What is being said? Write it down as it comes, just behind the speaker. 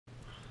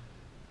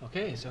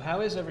Okay, so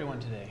how is everyone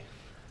today?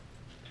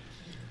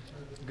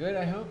 Good,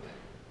 I hope.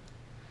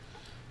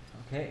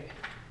 Okay.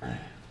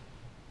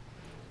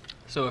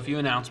 So a few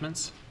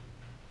announcements.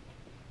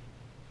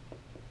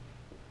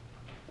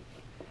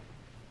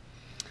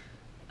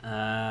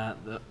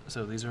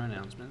 So these are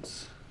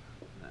announcements.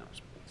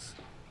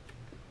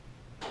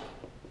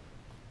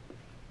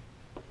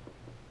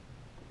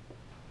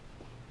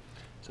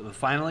 So the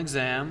final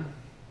exam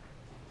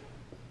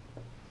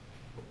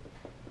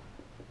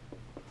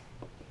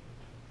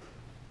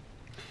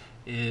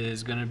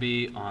is going to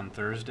be on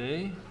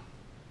Thursday,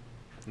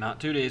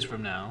 not 2 days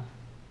from now,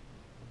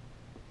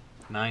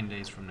 9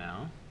 days from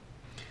now.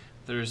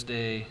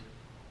 Thursday,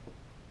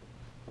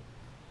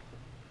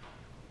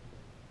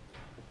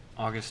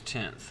 August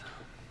 10th.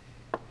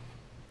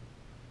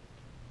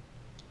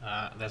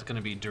 That's going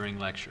to be during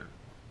lecture.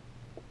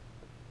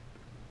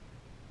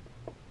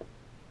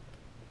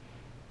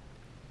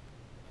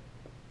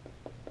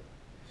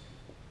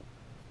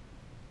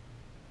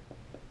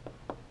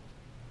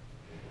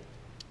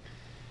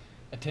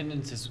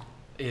 Attendance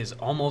is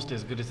almost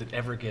as good as it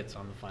ever gets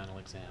on the final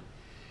exam.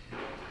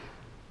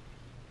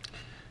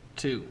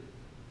 2.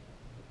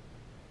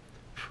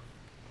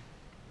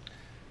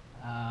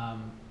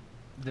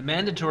 The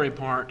mandatory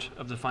part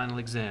of the final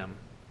exam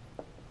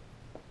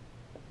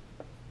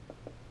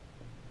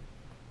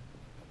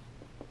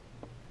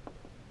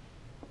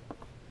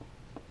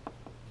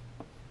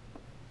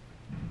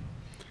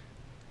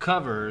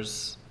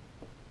covers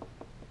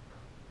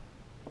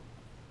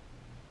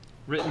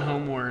written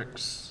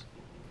homeworks,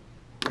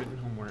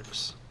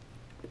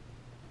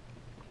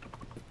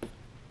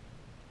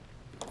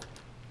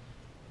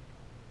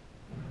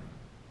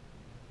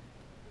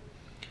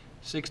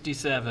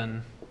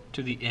 67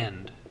 to the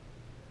end.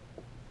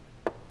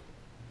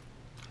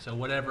 So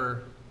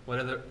whatever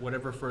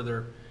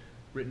further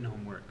written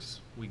homeworks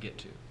we get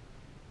to.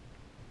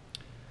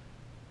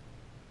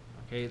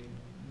 Okay,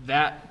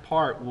 that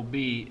part will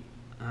be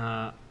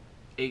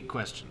 8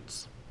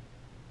 questions,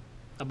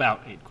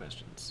 about 8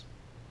 questions.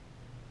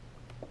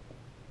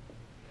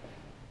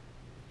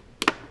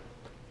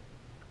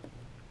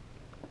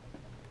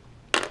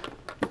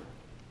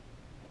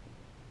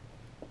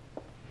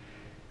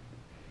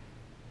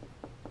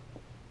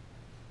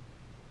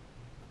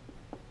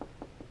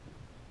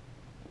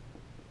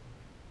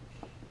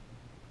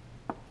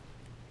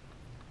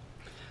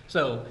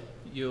 So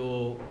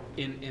you'll,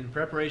 in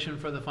preparation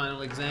for the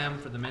final exam,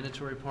 for the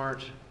mandatory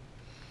part,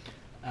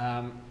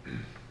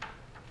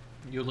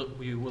 you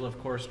will of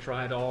course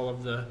try all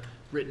of the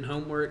written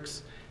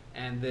homeworks,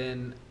 and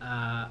then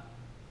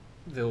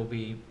there will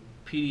be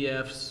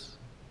PDFs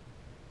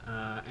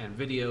and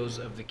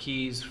videos of the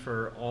keys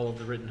for all of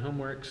the written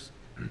homeworks.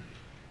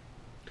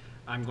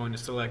 I'm going to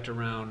select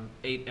around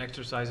 8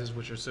 exercises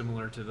which are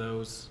similar to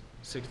those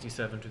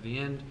 67 to the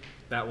end.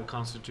 That will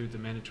constitute the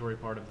mandatory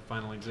part of the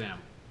final exam.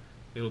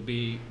 It'll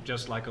be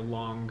just like a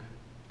long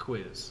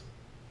quiz.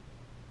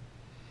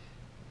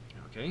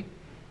 Okay.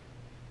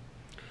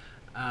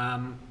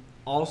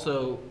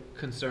 Also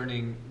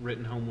concerning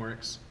written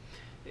homeworks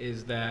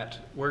is that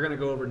we're going to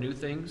go over new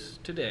things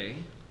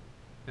today,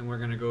 and we're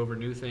going to go over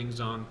new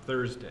things on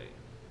Thursday.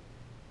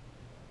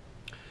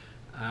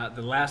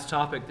 The last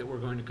topic that we're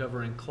going to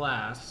cover in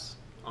class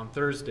on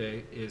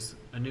Thursday is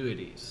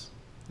annuities,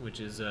 which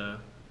is a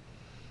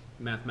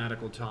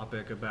mathematical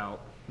topic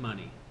about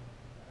money.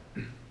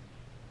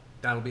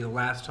 That'll be the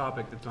last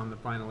topic that's on the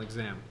final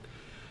exam.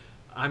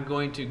 I'm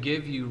going to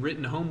give you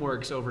written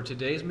homeworks over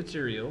today's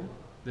material,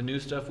 the new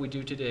stuff we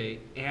do today,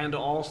 and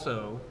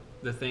also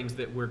the things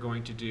that we're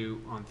going to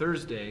do on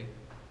Thursday.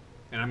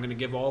 And I'm going to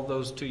give all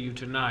those to you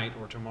tonight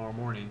or tomorrow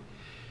morning,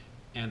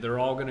 and they're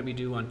all going to be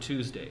due on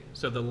Tuesday.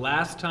 So the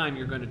last time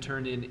you're going to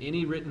turn in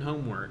any written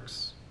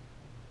homeworks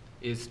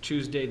is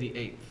Tuesday the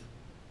 8th.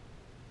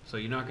 So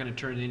you're not going to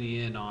turn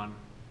any in on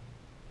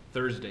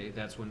Thursday.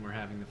 That's when we're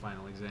having the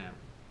final exam.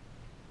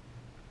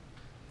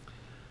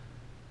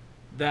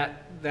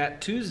 That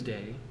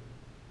Tuesday,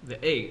 the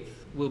 8th,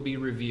 will be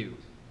review.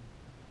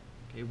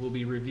 Okay, we'll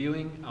be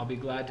reviewing. I'll be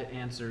glad to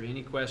answer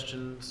any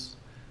questions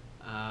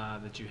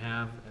that you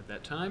have at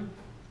that time.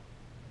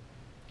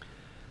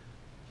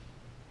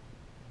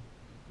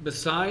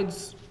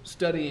 Besides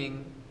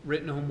studying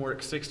written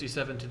homework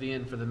 67 to the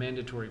end for the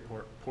mandatory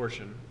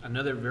portion,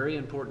 another very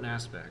important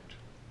aspect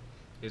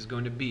is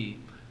going to be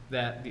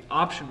that the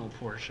optional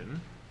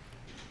portion,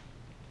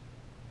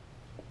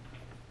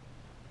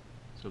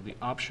 so the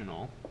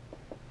optional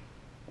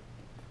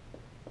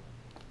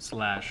 /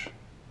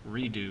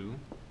 redo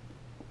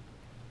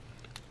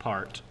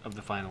part of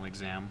the final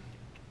exam,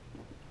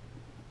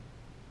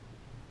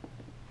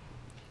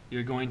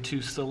 you're going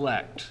to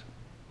select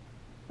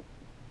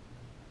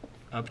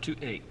up to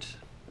 8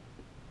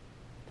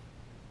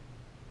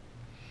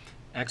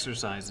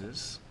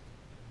 exercises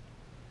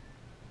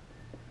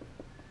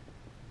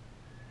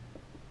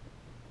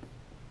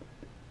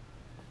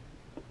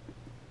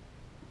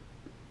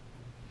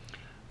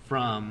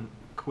from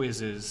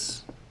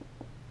quizzes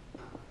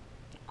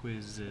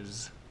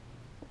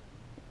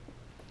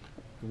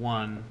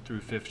 1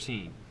 through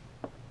 15.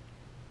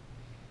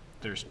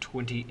 There's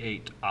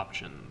 28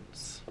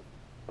 options.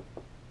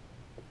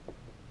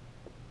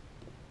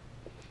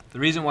 The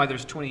reason why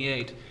there's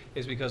 28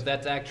 is because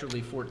that's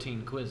actually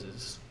 14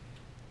 quizzes.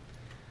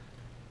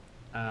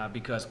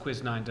 Because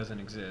quiz 9 doesn't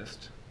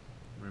exist.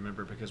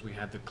 Remember, because we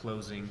had the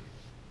closing,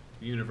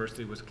 the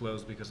university was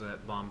closed because of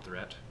that bomb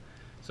threat.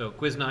 So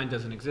quiz 9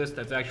 doesn't exist.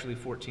 That's actually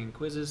 14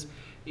 quizzes.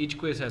 Each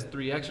quiz has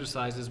 3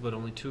 exercises, but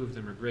only 2 of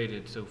them are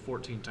graded. So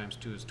 14 times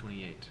 2 is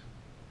 28.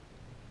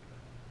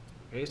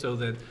 Okay, so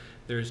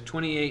there's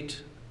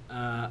 28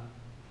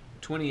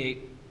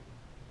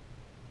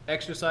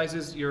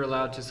 exercises. You're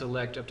allowed to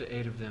select up to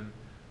 8 of them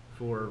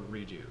for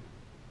redo.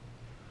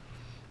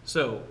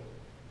 So,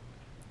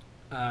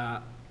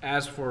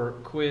 as for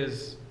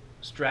quiz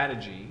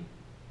strategy,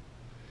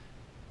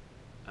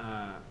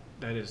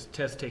 that is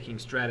test-taking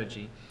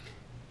strategy,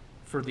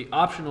 for the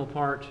optional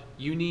part,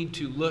 you need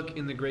to look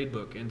in the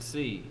gradebook and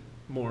see,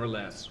 more or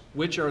less,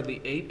 which are the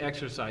 8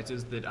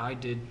 exercises that I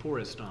did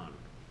poorest on.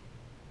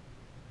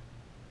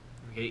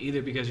 Okay,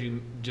 either because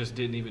you just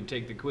didn't even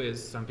take the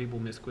quiz. Some people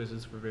miss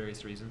quizzes for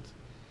various reasons,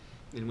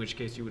 in which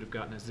case you would have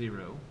gotten a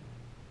 0.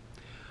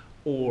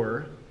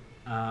 Or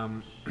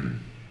you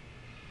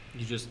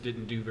just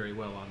didn't do very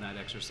well on that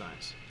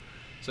exercise.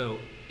 So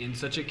in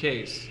such a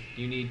case,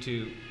 you need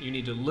to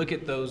look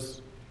at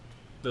those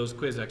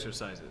quiz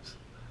exercises.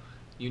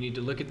 You need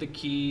to look at the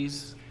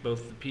keys,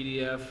 both the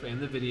PDF and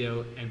the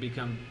video, and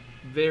become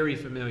very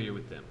familiar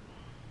with them.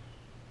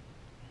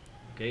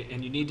 Okay,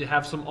 and you need to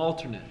have some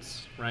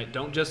alternates, right?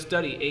 Don't just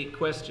study 8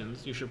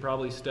 questions. You should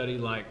probably study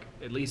like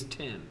at least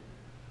 10.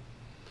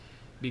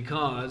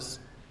 Because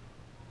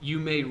you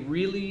may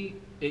really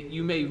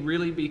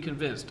be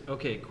convinced,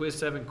 okay, quiz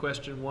 7,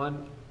 question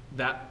 1,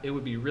 that it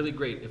would be really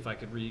great if I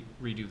could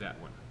redo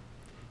that one.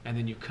 And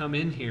then you come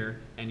in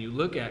here and you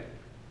look at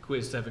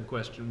quiz 7,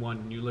 question 1,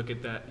 and you look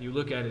at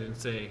it and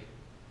say,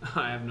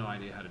 I have no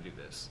idea how to do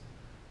this.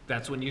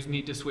 That's when you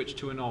need to switch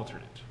to an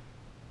alternate.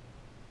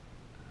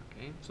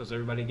 Okay, so does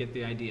everybody get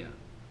the idea?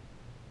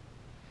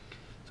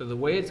 So the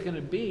way it's going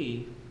to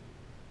be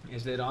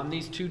is that on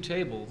these 2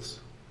 tables,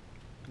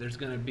 there's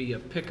going to be a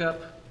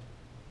pickup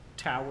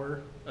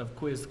tower of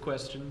quiz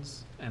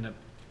questions and a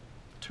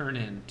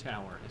turn-in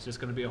tower. It's just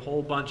going to be a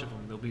whole bunch of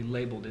them. They'll be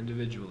labeled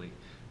individually.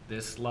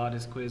 This slot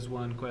is quiz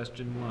 1,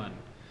 question 1.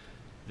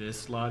 This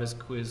slot is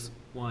quiz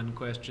 1,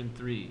 question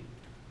 3.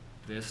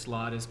 This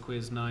slot is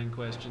quiz 9,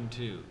 question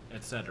 2,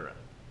 etc.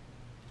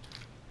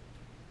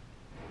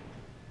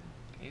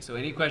 Okay, so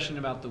any question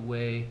about the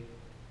way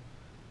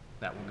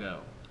that will go?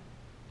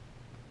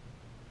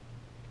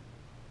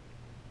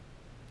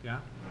 Yeah?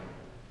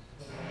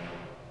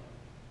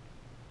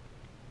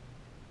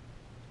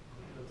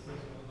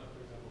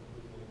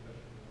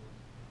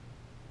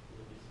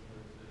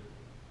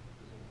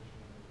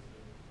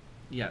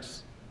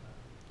 Yes.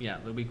 Yeah,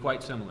 they'll be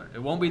quite similar.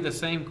 It won't be the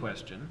same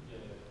question,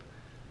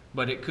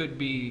 but it could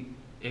be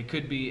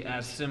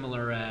as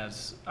similar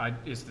as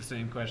it's the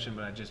same question,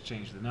 but I just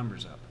changed the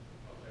numbers up.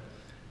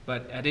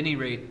 But at any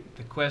rate,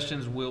 the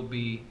questions will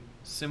be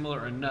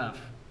similar enough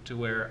to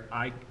where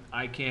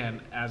I can,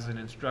 as an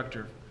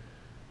instructor,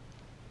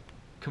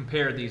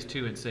 compare these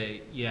 2 and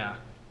say, yeah,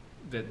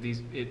 that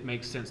it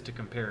makes sense to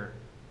compare.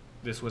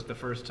 This was the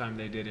first time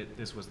they did it.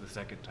 This was the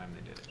second time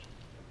they did it.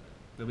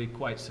 They'll be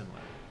quite similar.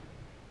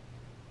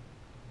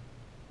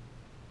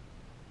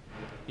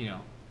 You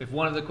know, if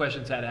one of the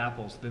questions had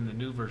apples, then the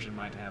new version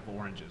might have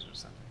oranges or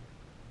something.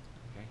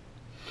 Okay.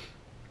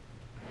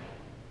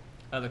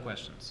 Other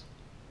questions?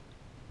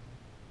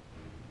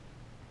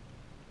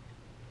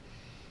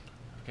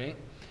 Okay.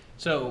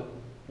 So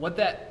what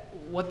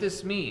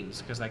this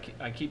means, because I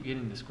keep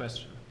getting this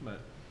question, but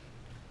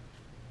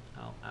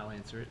I'll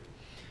answer it.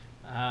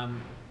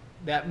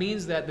 That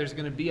means that there's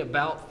going to be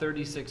about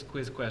 36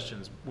 quiz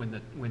questions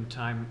when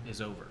time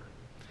is over.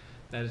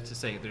 That is to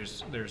say,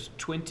 there's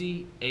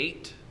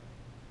 28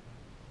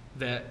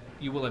 that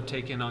you will have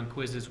taken on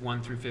quizzes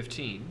 1 through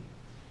 15,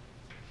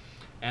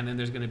 and then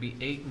there's going to be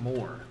 8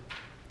 more.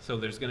 So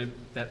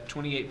that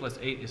 28 plus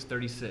 8 is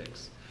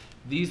 36.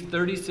 These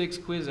 36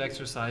 quiz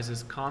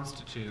exercises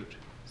constitute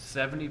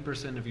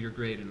 70% of your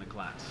grade in the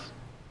class.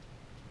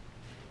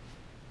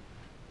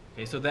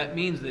 Okay, so that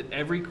means that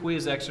every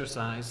quiz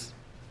exercise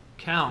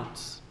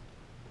counts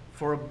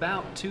for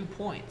about 2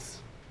 points.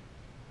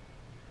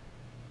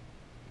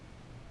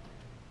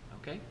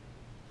 Okay?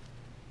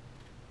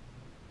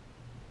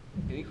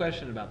 Any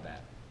question about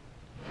that?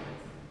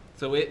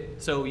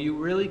 So you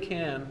really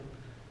can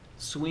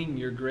swing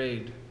your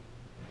grade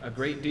a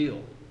great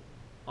deal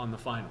on the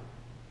final,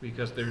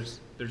 because there's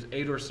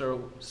 8 or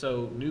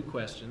so new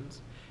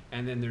questions,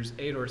 and then there's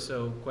 8 or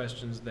so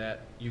questions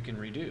that you can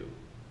redo.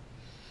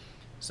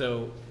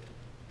 So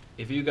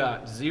if you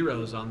got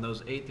 0s on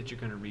those 8 that you're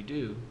going to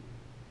redo,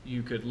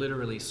 you could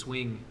literally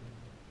swing,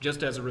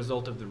 just as a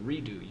result of the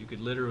redo, you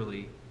could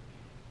literally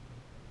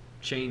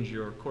change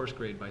your course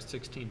grade by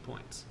 16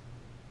 points.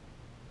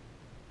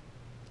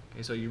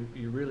 Okay, so you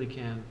really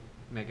can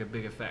make a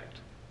big effect.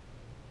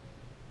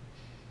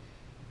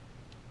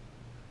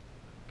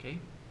 Okay?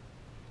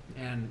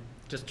 And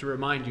just to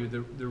remind you,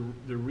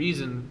 the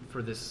reason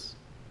for this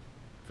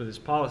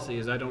policy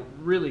is I don't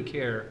really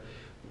care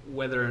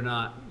whether or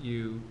not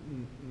you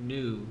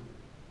knew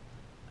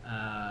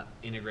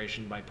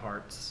integration by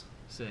parts,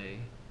 say,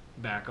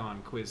 back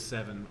on quiz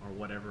 7 or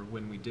whatever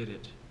when we did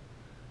it.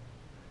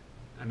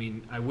 I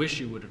mean, I wish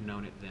you would have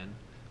known it then,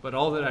 but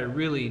all that I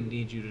really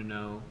need you to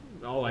know,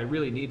 all I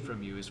really need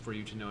from you is for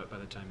you to know it by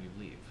the time you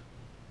leave.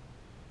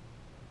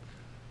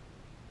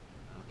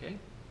 Okay?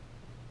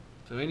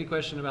 So any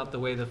question about the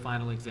way the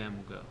final exam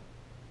will go?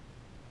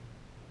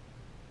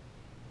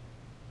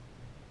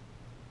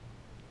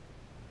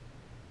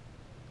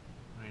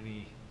 Or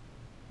any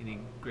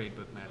grade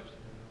book matters?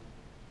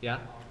 Yeah? I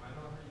know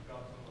how you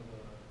got some of the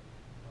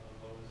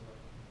lowest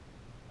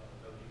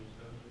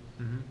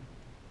WHWs. Mm-hmm.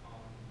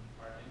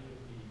 Are any of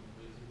the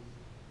quizzes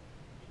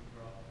being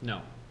dropped?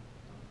 No.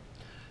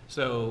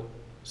 So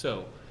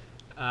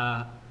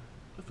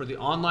for the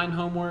online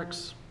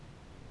homeworks,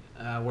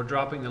 we're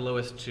dropping the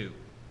lowest 2.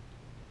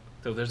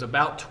 So there's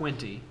about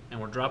 20,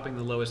 and we're dropping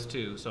the lowest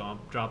 2, so I'm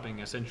dropping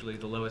essentially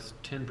the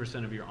lowest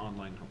 10% of your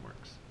online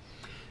homeworks.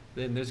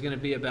 Then there's going to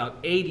be about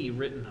 80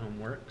 written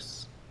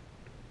homeworks.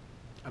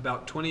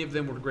 About 20 of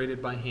them were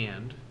graded by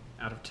hand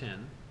out of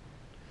 10,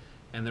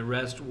 and the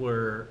rest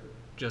were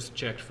just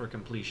checked for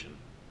completion,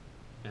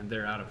 and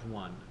they're out of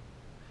 1.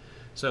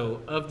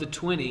 So of the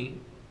 20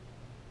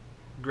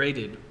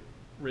 graded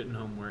written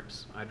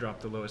homeworks, I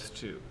dropped the lowest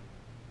 2.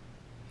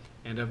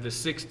 And of the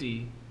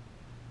 60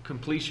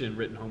 completion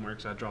written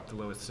homeworks, I dropped the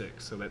lowest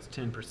 6. So that's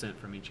 10%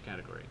 from each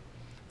category.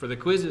 For the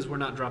quizzes, we're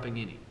not dropping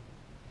any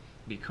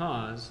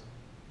because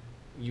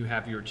you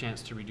have your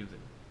chance to redo them.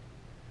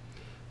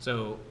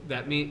 So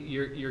that means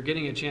you're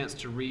getting a chance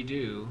to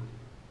redo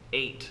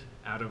 8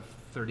 out of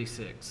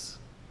 36.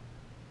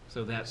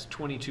 So that's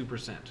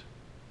 22%.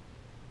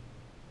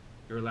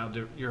 You're allowed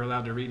to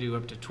redo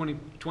up to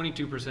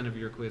 22% of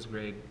your quiz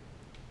grade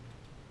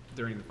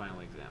during the final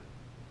exam.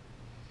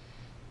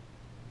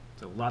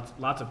 So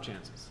lots of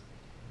chances.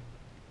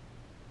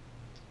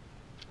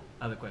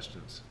 Other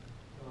questions?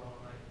 So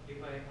like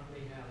if I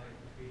only have like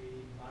 3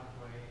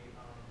 pathway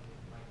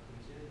my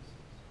quizzes,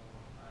 so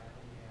I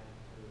only have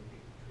to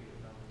pick 3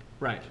 of them.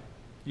 Right.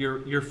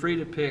 You're free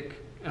to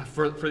pick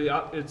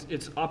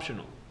it's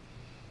optional.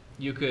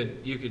 You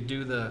could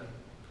do the,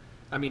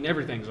 I mean,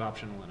 everything's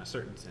optional in a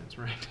certain sense,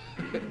 right?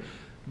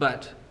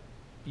 But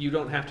you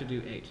don't have to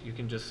do 8. You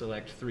can just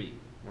select 3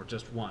 or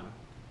just 1.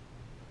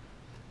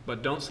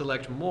 But don't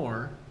select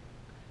more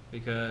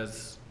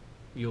because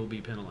you'll be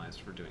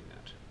penalized for doing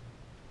that.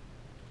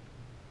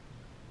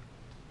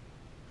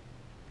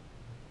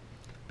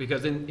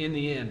 Because in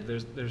the end,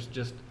 there's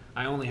just,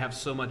 I only have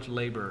so much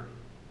labor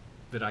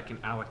that I can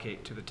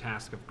allocate to the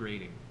task of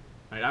grading.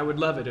 Right? I would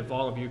love it if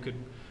all of you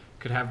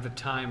could have the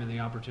time and the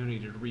opportunity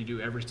to redo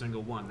every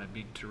single one. That'd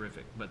be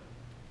terrific. But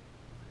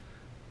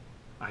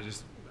I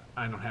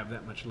don't have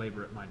that much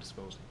labor at my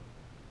disposal.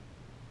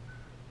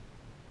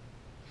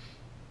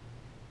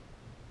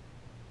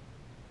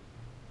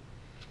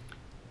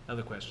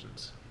 Other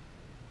questions?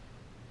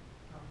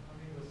 How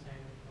many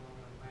percent for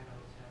the final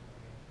exam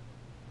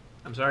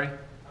again? I'm sorry?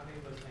 How many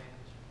percent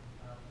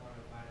for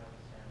the final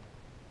exam?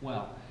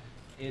 Well,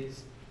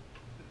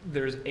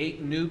 there's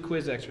 8 new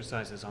quiz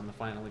exercises on the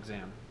final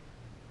exam.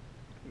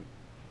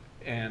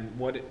 And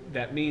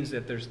that means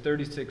that there's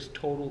 36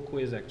 total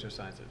quiz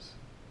exercises.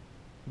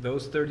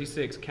 Those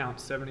 36 count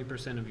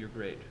 70% of your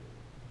grade.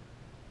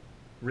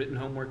 Written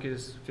homework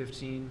is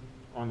 15,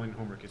 online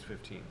homework is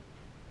 15.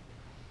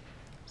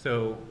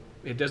 So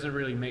it doesn't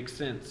really make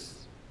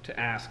sense to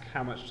ask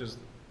how much does,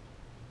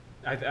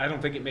 I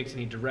don't think it makes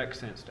any direct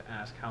sense to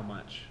ask how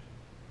much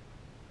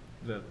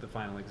the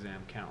final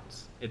exam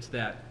counts. It's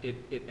that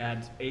it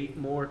adds 8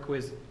 more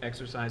quiz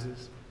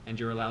exercises and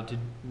you're allowed to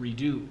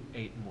redo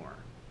 8 more.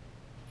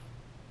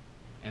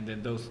 And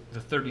then the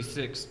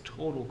 36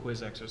 total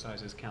quiz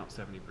exercises count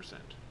 70%.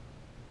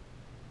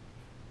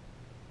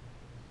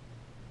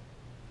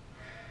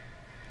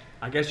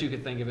 I guess you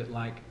could think of it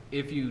like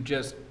if you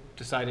just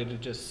decided to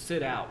just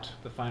sit out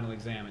the final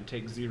exam and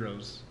take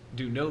zeros,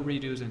 do no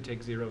redos and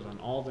take zeros on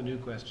all the new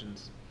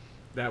questions,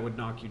 that would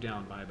knock you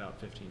down by about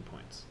 15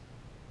 points.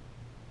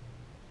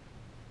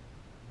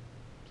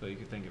 So you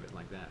could think of it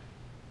like that.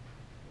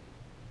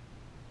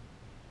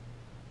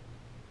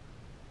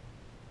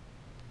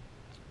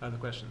 Other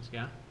questions?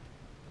 Yeah? Okay,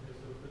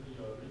 so for the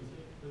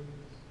retake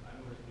quizzes, I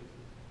know we're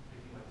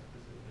picking like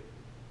specific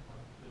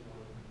quiz 1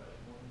 and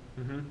question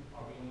 1. Mm-hmm.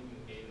 Are we only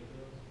doing 8 of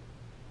those?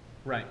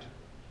 Right.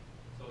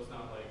 So it's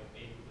not like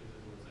 8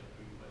 quizzes where it's like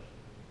 3 questions?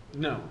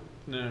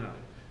 No.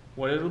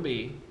 What it'll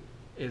be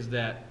is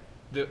that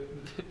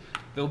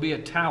there'll be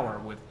a tower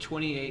with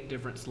 28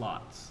 different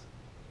slots.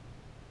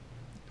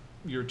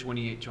 Your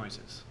 28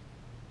 choices.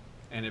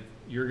 And if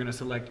you're going to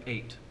select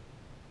 8,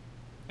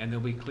 and they'll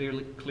be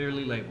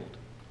clearly labeled.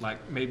 Like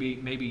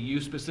maybe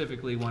you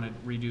specifically want to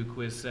redo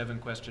quiz 7,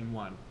 question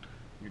 1.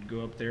 You'd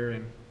go up there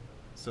and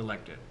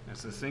select it.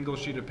 It's a single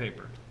sheet of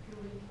paper.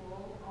 Can we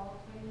pull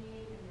all 28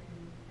 and then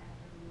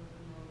after we look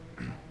them over,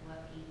 decide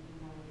what 8 you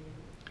want to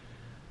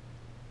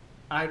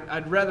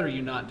I'd rather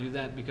you not do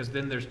that because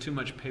then there's too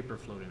much paper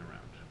floating around.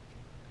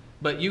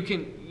 But you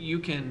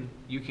can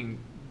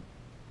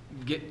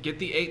get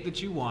the 8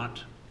 that you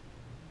want,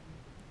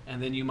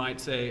 and then you might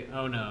say,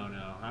 oh no,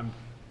 I'm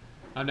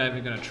not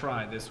even going to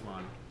try this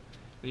one.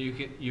 Then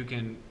you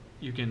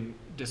can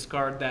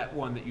discard that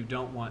one that you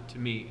don't want to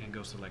meet and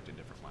go select a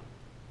different one.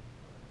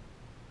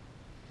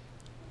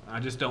 I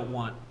just don't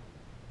want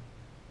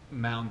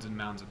mounds and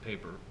mounds of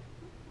paper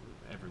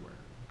everywhere.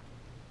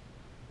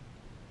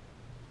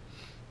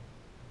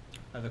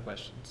 Other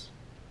questions?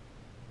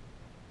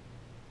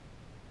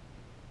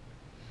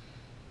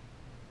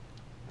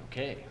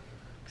 Okay,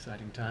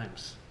 exciting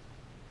times.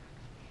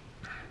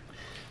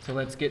 So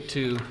let's get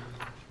to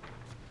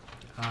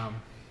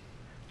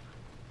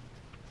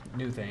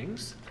new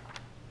things.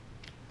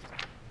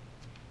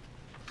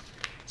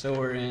 So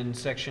we're in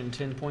section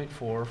 10.4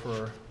 for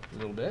a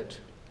little bit.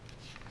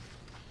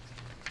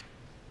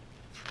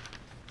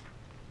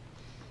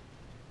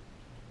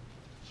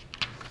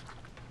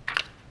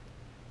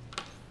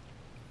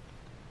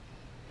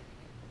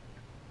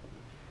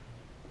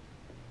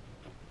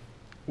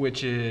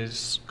 Which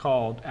is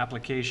called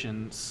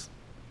applications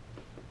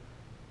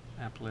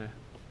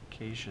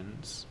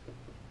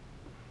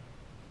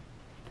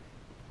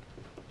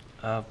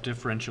of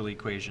differential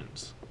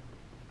equations.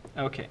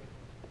 Okay.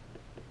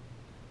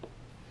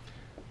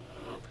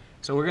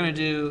 So we're going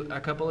to do a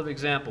couple of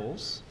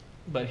examples,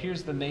 but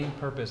here's the main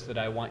purpose that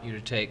I want you to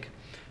take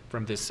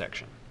from this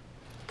section.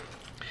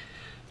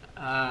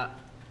 Up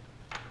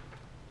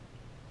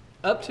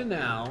to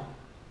now,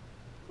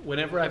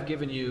 whenever I've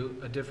given you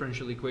a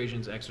differential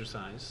equations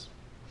exercise,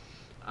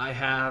 I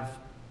have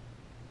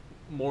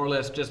more or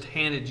less just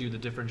handed you the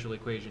differential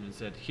equation and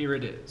said, here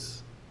it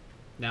is,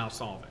 now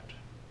solve it.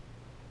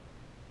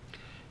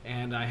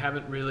 And I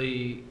haven't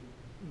really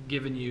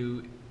given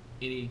you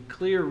any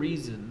clear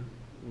reason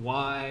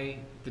why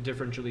the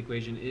differential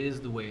equation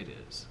is the way it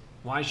is.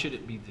 Why should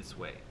it be this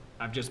way?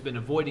 I've just been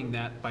avoiding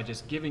that by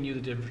just giving you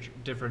the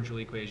differential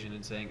equation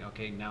and saying,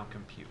 okay, now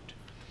compute.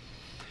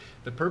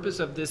 The purpose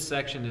of this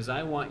section is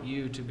I want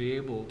you to be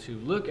able to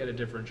look at a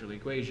differential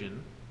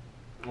equation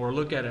or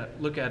look at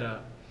a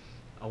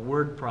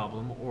word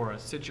problem or a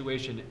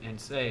situation and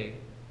say,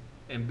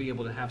 and be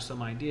able to have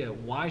some idea,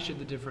 why should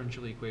the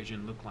differential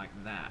equation look like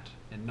that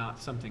and not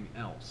something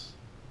else?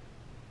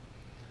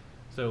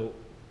 So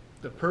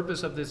the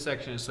purpose of this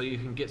section is so you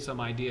can get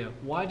some idea,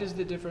 why does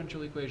the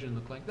differential equation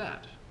look like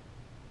that?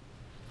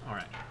 All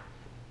right,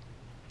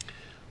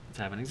 let's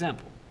have an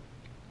example.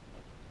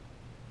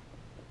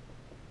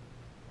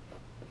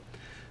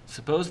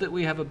 Suppose that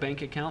we have a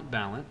bank account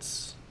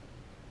balance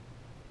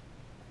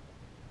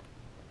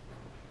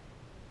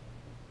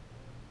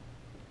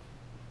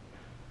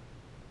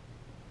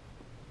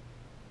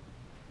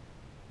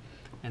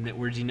and that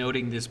we're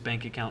denoting this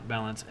bank account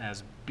balance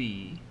as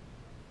B,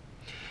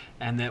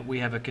 and that we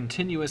have a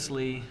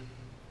continuously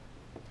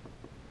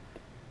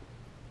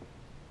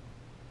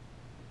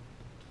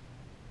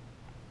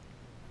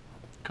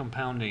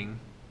compounding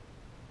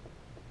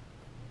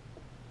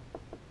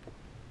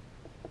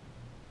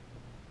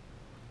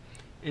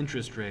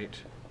interest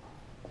rate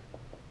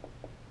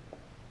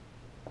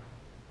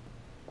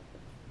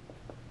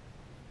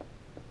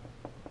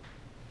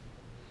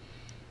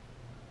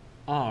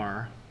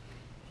R,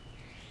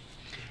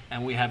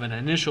 and we have an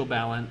initial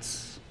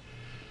balance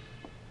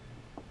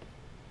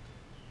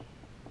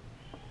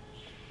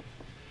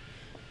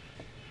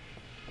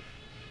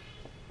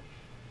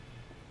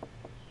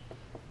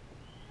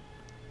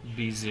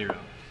B0.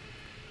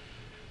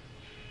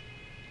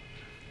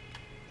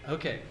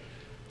 Okay.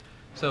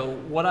 So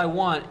what I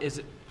want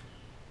is,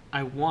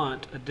 I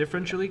want a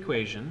differential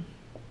equation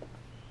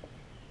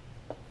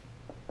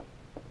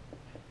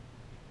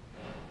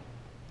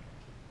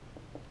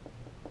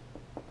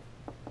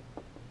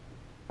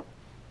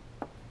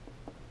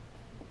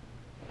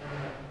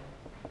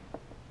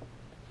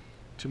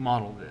to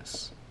model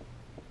this.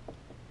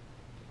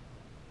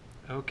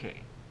 Okay.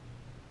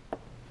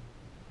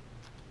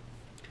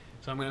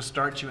 So I'm going to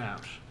start you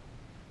out.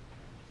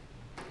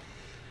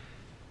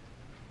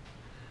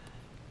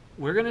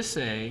 We're going to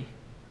say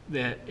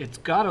that it's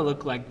got to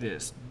look like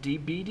this.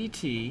 dB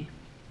dt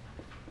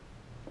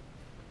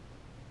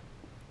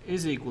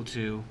is equal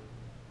to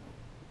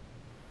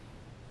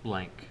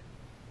blank.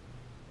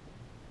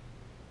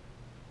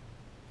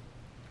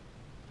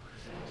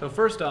 So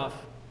first off,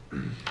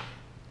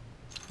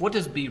 what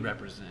does B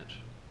represent?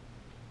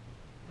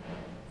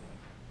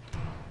 It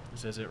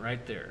says it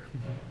right there.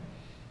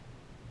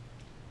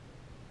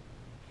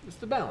 It's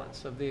the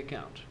balance of the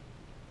account.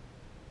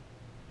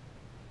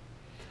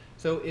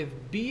 So if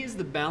B is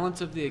the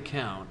balance of the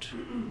account,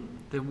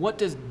 then what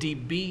does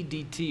dB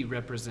dt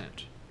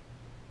represent?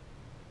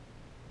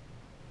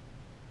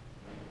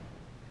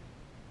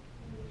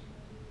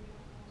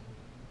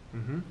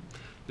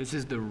 This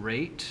is the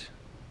rate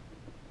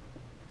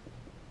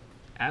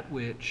at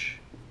which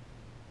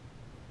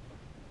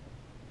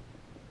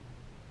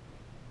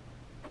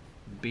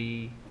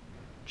B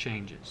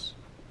changes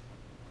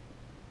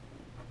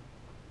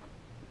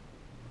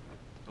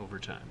over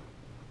time.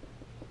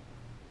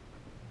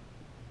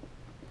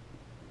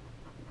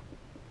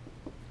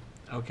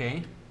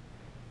 Okay?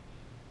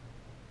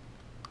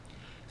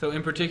 So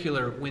in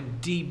particular, when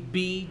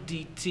dB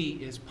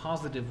dt is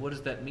positive, what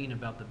does that mean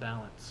about the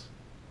balance?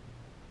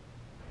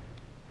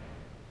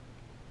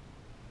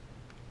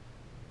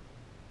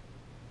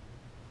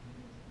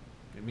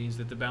 It means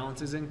that the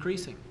balance is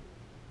increasing.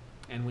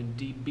 And when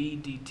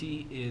dB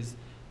dt is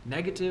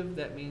negative,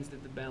 that means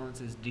that the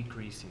balance is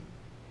decreasing.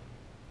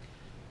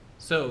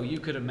 So you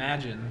could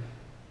imagine,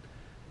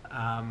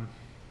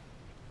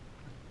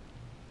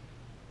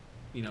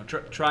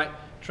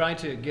 try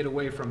to get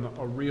away from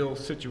a real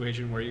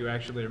situation where you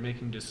actually are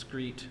making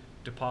discrete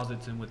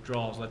deposits and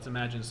withdrawals. Let's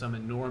imagine some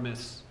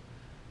enormous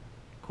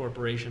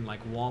corporation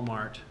like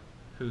Walmart,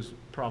 who's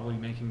probably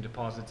making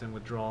deposits and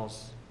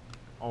withdrawals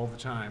all the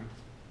time.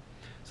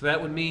 So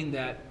that would mean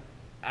that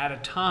at a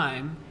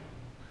time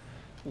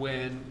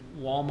when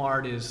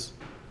Walmart is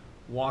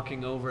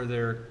walking over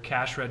their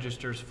cash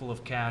registers full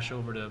of cash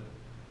over to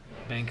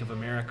Bank of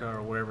America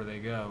or wherever they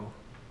go,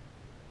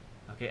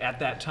 okay, at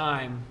that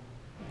time,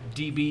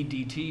 dB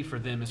dt for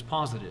them is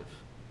positive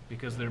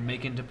because they're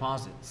making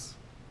deposits.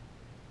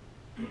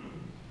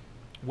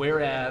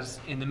 Whereas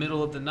in the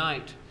middle of the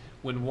night,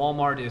 when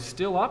Walmart is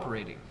still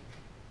operating,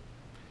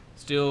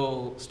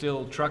 still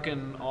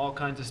trucking all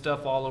kinds of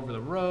stuff all over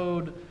the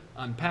road,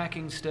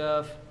 unpacking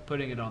stuff,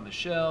 putting it on the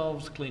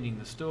shelves, cleaning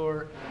the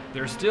store,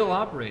 they're still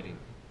operating.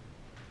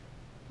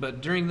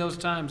 But during those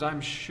times,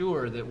 I'm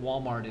sure that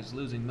Walmart is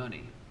losing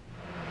money,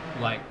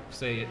 like,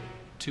 say, at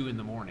 2 in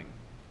the morning.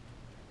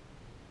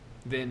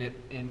 Then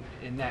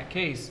in that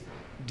case,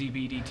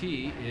 dB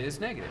dt is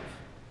negative.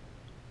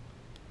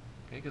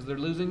 Okay, because they're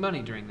losing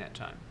money during that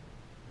time.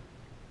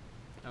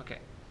 Okay.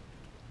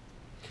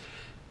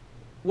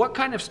 What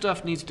kind of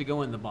stuff needs to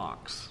go in the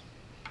box?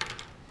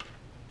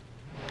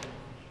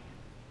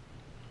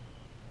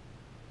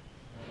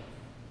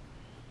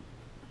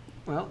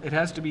 Well, it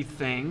has to be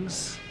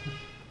things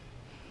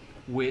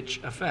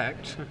which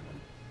affect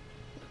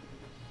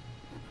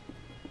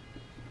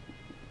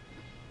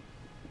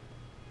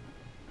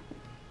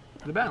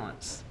the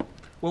balance.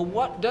 Well,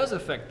 what does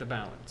affect the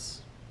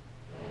balance?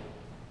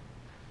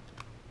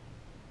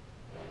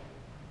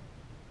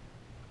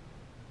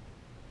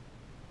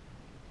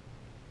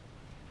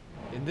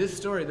 In this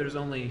story, there's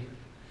only,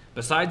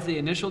 besides the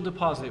initial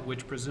deposit,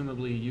 which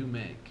presumably you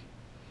make,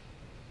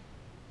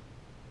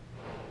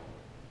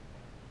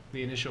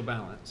 the initial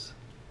balance,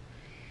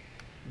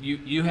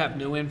 you have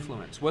no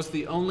influence. What's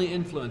the only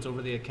influence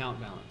over the account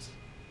balance?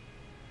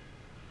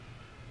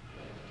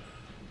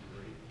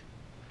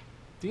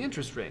 The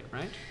interest rate,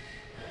 right?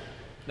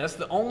 That's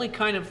the only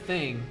kind of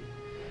thing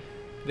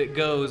that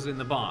goes in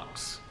the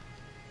box.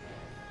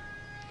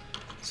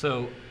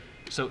 So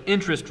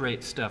interest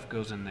rate stuff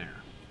goes in there.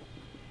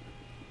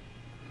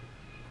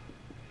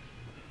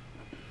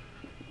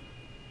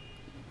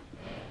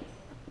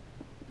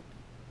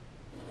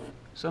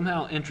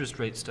 Somehow interest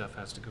rate stuff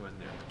has to go in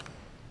there.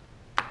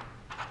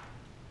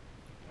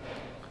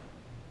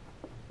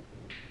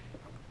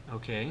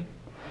 Okay.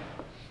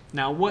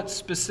 Now what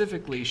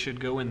specifically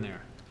should go in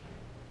there?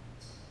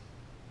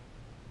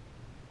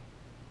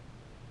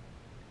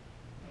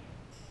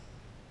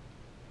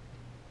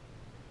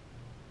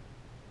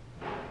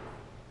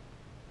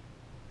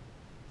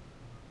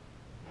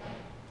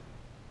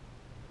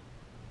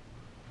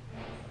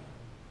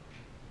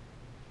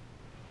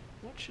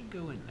 What should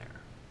go in there?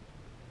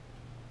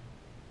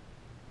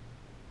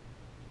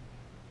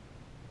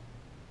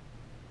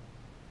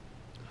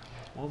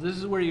 Well, this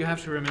is where you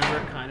have to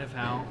remember kind of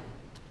how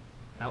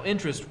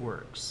interest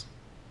works.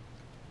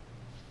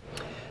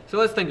 So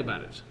let's think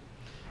about it.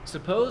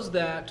 Suppose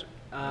that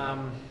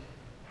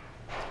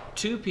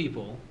two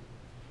people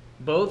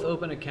both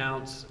open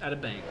accounts at a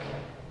bank,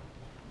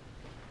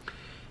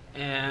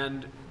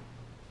 and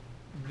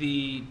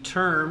the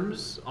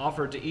terms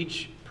offered to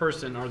each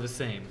person are the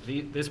same.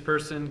 This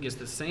person gets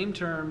the same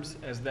terms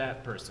as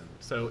that person.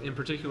 So in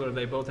particular,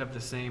 they both have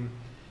the same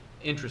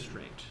interest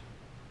rate.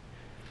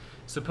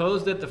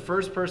 Suppose that the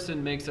first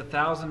person makes a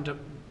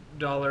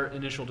 $1,000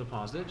 initial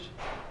deposit,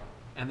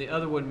 and the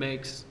other one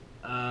makes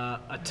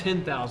a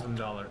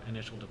 $10,000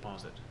 initial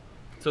deposit.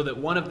 So that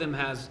one of them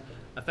has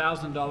a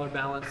 $1,000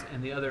 balance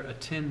and the other a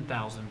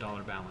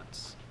 $10,000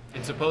 balance.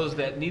 And suppose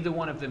that neither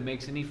one of them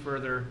makes any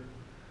further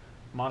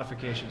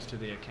modifications to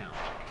the account.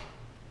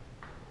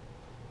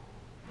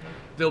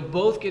 They'll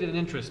both get an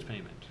interest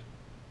payment.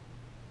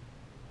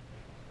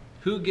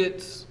 Who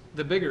gets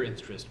the bigger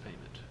interest payment?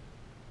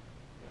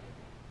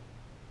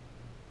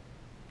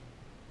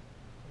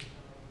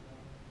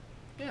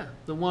 Yeah,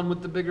 the one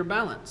with the bigger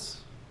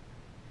balance.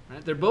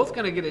 Right? They're both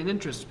going to get an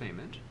interest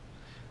payment,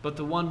 but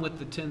the one with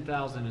the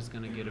 $10,000 is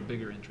going to get a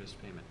bigger interest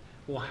payment.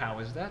 Well, how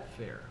is that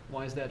fair?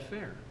 Why is that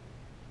fair?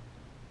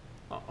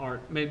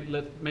 Or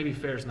maybe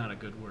fair is not a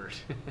good word.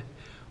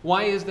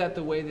 Why is that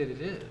the way that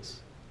it is?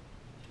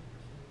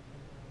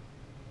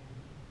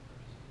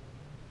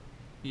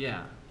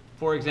 Yeah.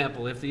 For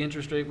example, if the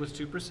interest rate was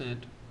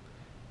 2%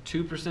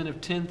 2%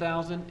 of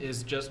 10,000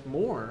 is just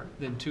more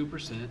than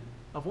 2%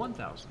 of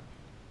 1,000.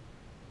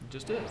 It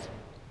just is.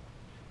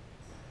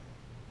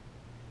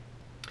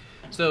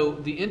 So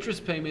the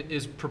interest payment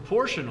is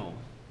proportional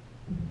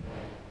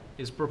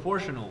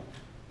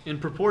in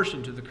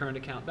proportion to the current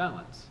account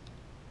balance.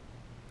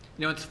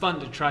 You know, it's fun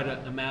to try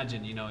to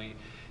imagine, you know,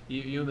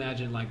 you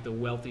imagine like the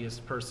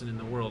wealthiest person in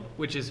the world,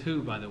 which is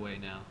who, by the way,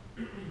 now?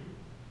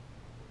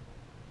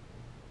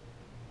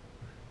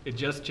 It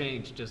just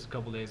changed just a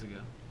couple days ago.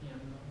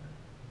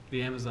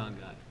 The Amazon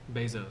guy,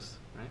 Bezos,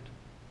 right?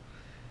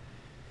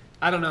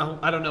 I don't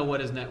know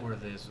what his net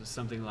worth is. It's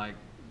something like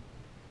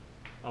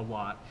a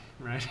lot,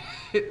 right?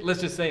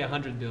 Let's just say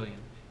 100 billion.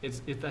 I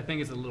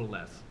think it's a little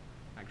less,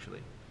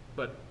 actually,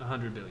 but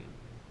 100 billion.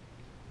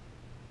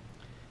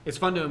 It's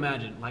fun to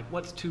imagine, like,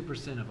 what's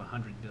 2% of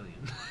 100 billion?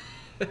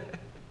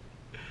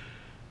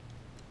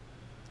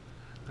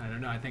 I don't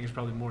know. I think it's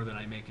probably more than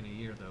I make in a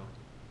year, though.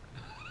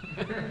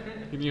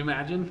 Can you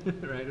imagine,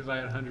 right? If I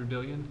had 100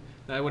 billion,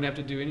 then I wouldn't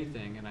have to do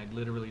anything, and I'd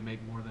literally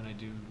make more than I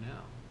do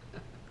now.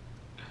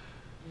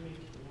 You make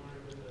you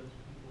wonder what those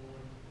people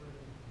want to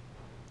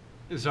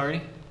put in. Sorry?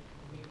 It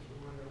makes you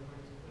wonder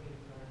what to put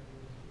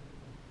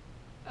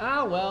in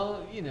Ah,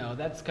 well, you know,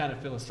 that's kind of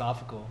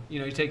philosophical. You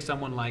know, you take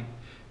someone like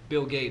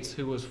Bill Gates,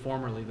 who was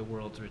formerly the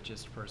world's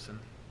richest person.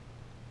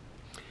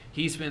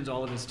 He spends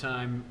all of his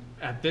time,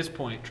 at this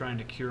point, trying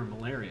to cure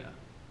malaria.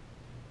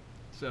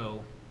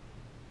 So,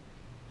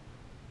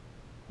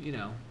 you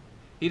know,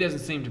 he doesn't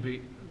seem to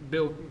be,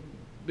 Bill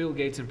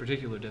Gates in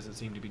particular doesn't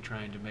seem to be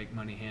trying to make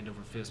money hand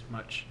over fist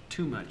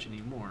too much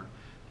anymore.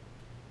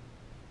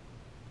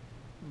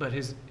 But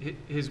his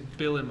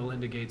Bill and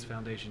Melinda Gates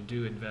Foundation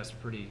do invest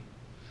pretty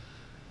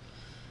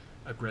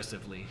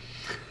aggressively.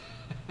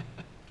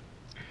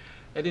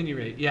 At any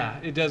rate, yeah,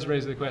 it does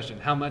raise the question,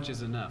 how much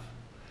is enough?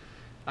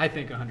 I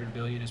think 100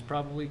 billion is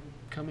probably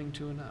coming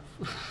to enough.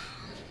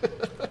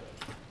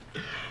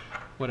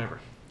 Whatever.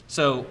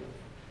 So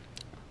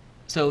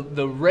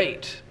the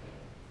rate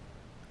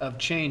of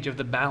change of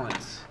the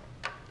balance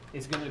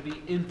is going to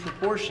be in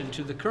proportion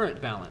to the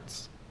current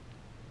balance.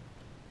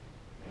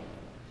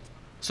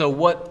 So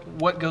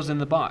what goes in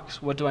the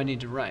box? What do I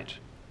need to write?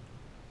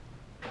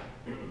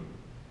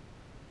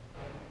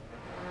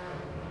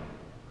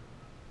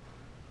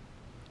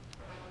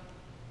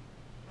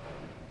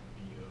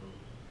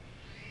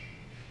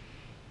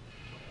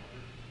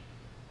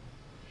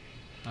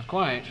 Not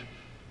quite.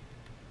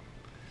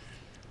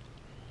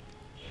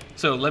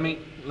 So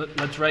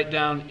let's write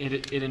down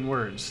it in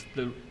words.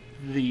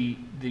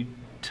 The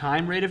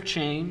time rate of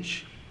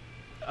change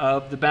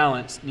of the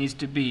balance needs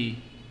to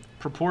be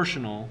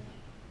proportional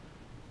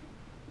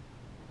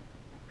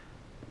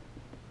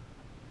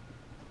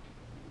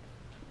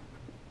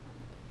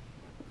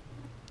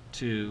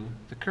to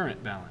the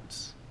current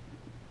balance.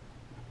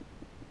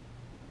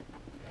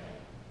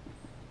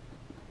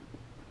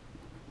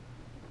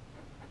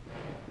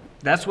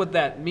 That's what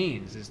that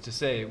means, is to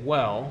say,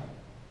 well,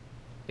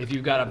 if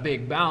you've got a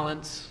big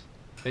balance,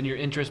 then your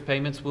interest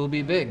payments will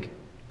be big.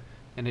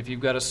 And if you've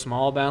got a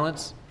small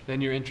balance,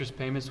 then your interest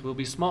payments will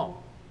be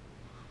small.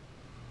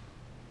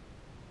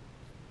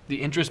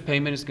 The interest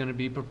payment is going to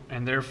be,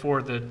 and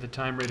therefore the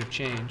time rate of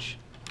change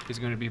is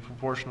going to be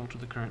proportional to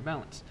the current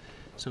balance.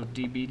 So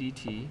dB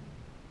dt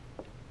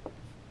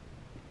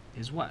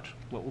is what?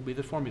 What will be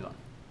the formula?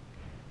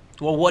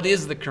 Well, what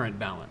is the current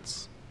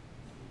balance?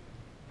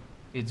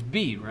 It's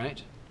B,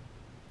 right?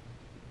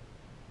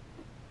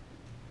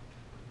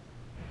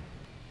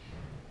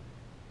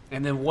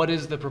 And then what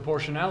is the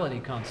proportionality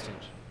constant?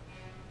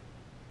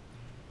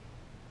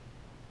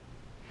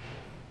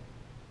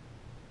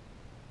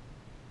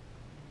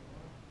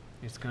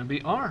 It's going to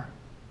be R.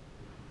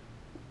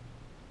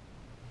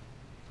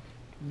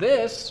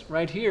 This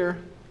right here,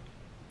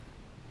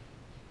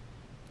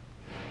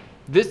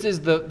 this is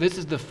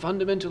the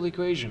fundamental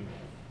equation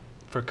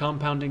for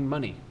compounding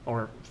money,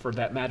 or for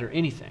that matter,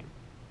 anything.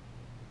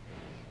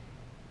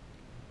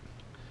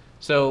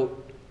 So,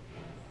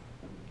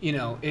 you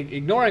know,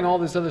 ignoring all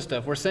this other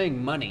stuff, we're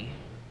saying money,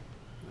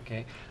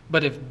 okay?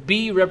 But if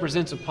B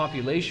represents a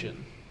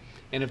population,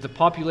 and if the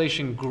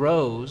population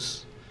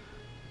grows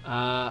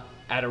at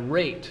a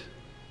rate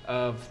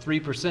of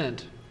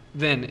 3%,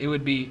 then it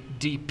would be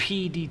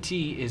dP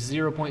dt is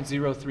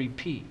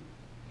 0.03p.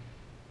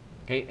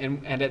 Okay,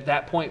 and at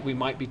that point we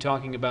might be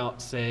talking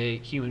about, say,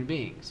 human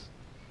beings,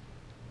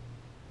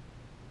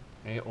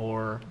 okay,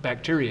 or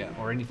bacteria,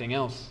 or anything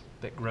else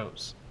that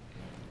grows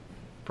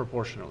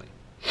proportionally.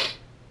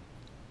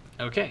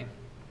 Okay,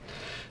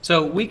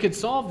 so we could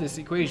solve this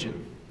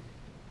equation.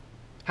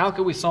 How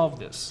could we solve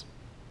this?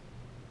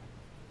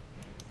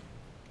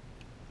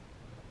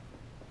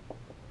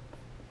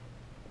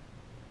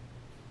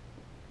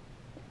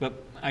 But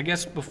I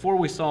guess before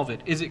we solve it,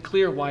 is it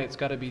clear why it's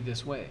got to be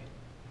this way?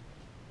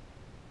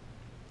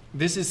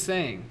 This is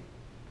saying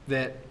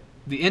that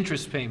the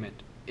interest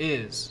payment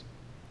is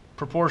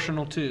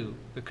proportional to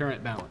the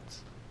current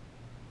balance.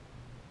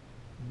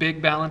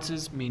 Big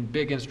balances mean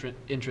big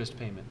interest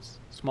payments.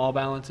 Small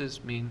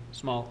balances mean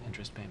small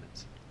interest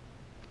payments.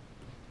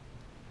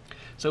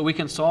 So we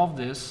can solve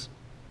this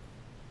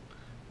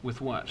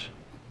with what?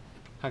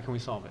 How can we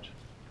solve it?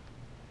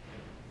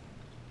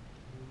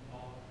 Move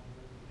all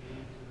B to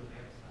the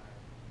left side.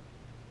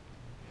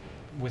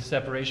 With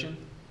separation?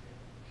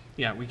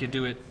 Yeah, we could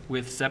do it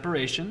with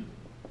separation.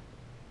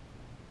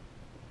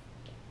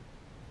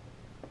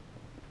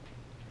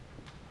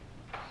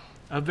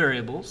 Of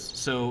variables.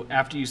 So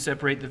after you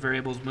separate the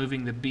variables,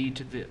 moving the b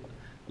to the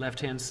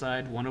left-hand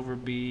side, 1 over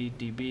b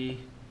db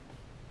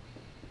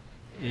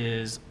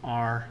is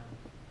r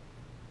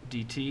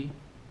dt.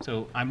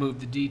 So I move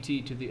the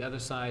dt to the other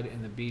side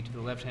and the b to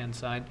the left-hand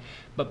side.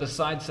 But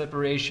besides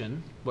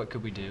separation, what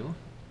could we do?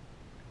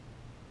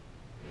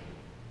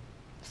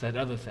 It's that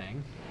other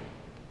thing.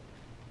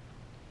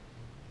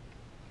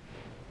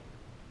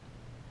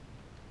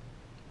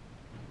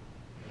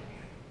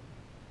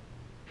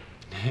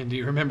 And do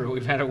you remember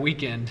we've had a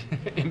weekend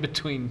in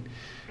between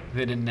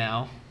then and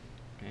now?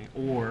 Okay.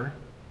 Or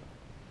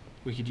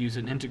we could use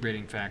an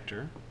integrating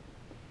factor.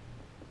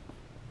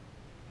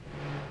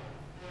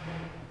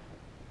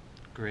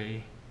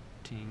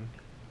 Grating.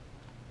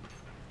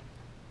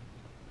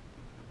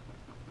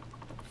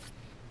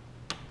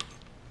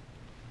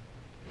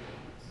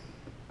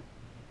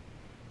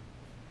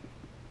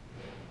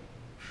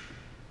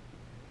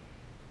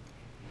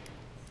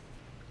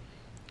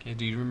 Okay,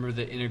 do you remember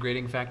the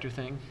integrating factor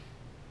thing?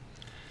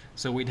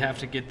 So we'd have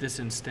to get this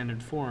in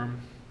standard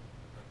form.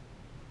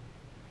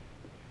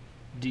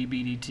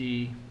 dB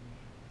dt,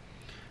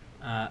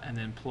 and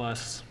then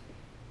plus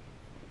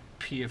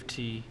P of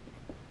t,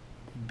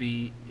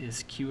 B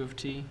is Q of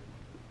t.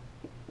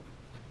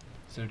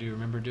 So do you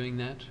remember doing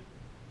that?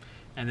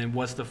 And then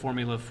what's the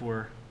formula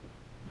for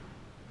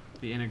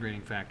the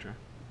integrating factor?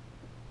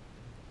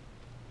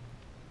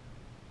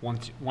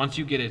 Once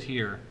you get it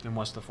here, then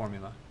what's the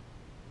formula?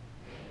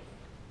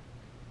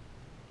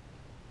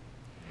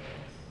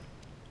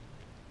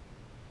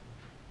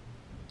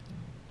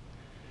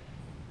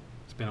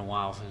 It's been a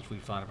while since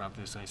we've thought about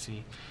this, I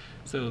see.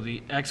 So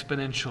the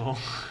exponential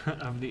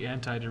of the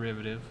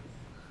antiderivative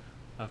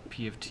of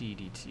P of t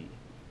dt.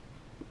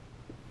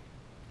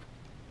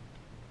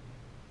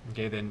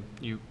 Okay, then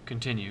you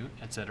continue,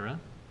 etc.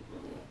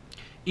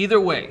 Either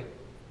way,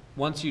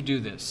 once you do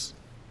this,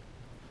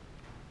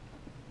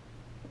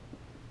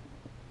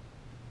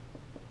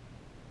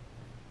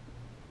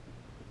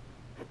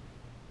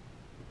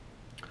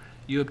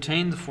 you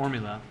obtain the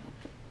formula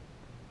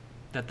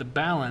that the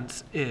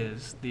balance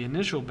is the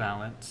initial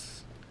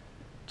balance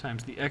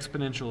times the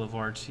exponential of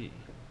RT.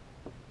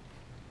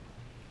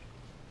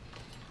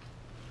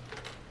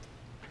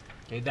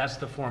 Okay, that's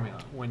the formula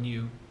when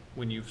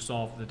you've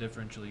solved the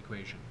differential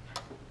equation.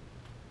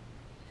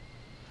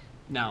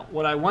 Now,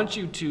 what I want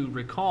you to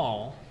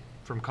recall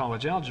from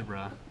college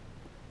algebra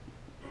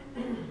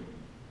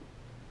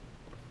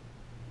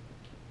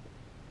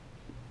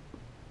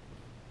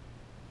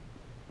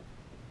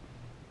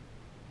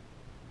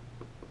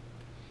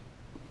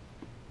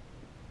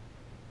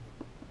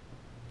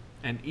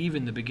and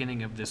even the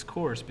beginning of this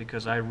course,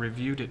 because I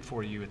reviewed it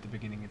for you at the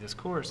beginning of this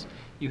course,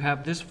 you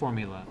have this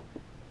formula.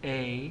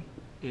 A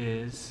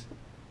is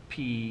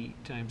P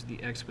times the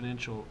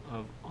exponential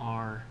of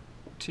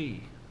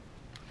RT.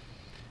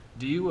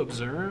 Do you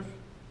observe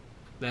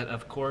that,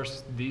 of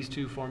course, these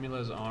two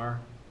formulas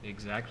are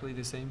exactly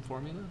the same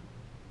formula?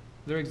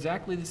 They're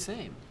exactly the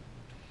same.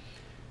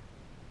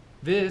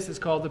 This is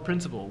called the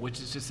principal, which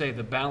is to say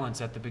the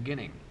balance at the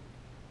beginning.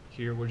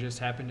 Here we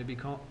happen to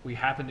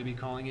be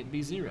calling it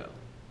B0.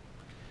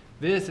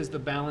 This is the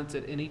balance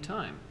at any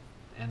time,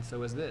 and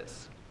so is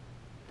this.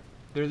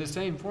 They're the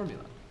same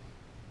formula.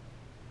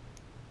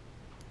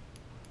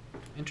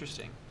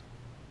 Interesting.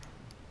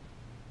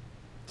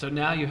 So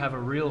now you have a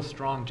real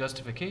strong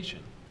justification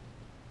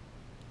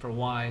for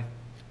why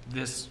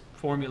this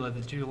formula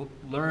that you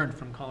learned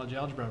from college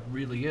algebra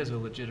really is a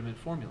legitimate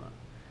formula,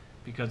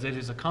 because it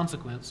is a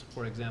consequence,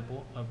 for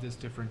example, of this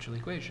differential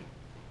equation.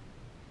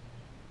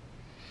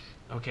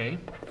 Okay.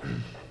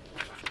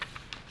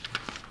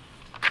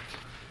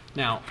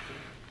 Now,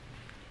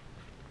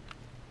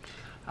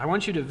 I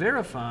want you to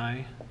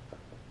verify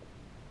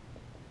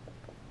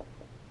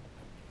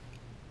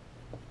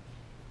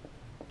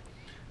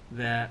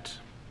that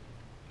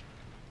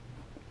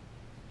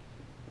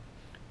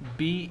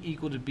b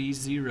equal to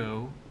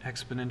b0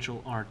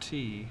 exponential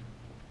RT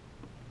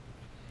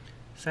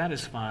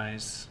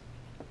satisfies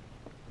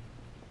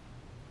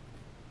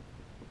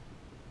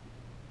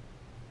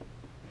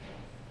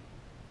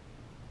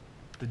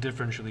the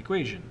differential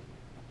equation.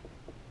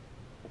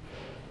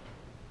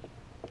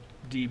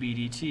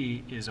 dB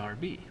dt is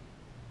RB.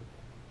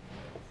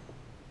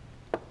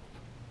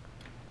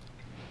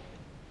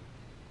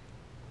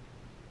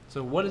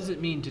 So what does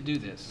it mean to do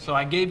this? So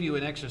I gave you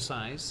an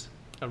exercise,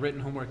 a written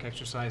homework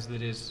exercise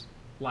that is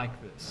like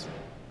this.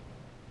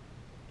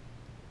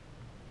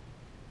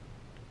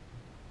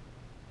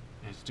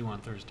 And it's due on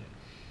Thursday.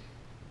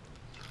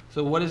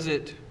 So what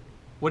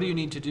do you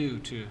need to do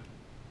to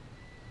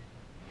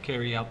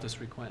carry out this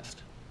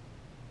request?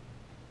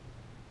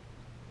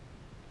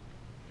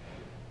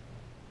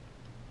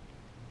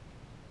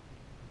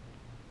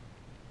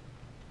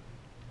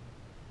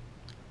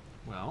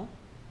 Well,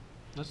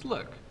 let's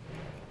look.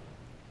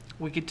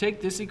 We could take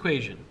this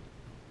equation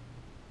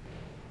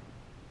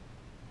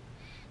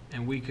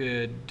and we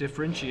could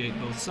differentiate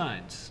both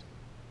sides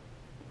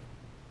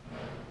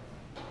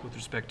with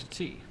respect to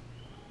t.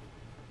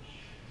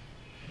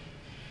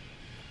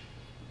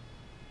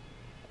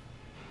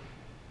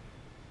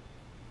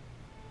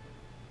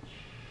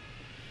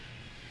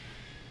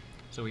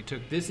 So we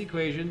took this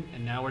equation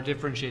and now we're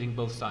differentiating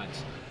both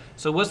sides.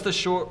 So what's the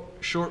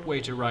short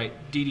way to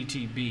write d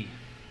dt b?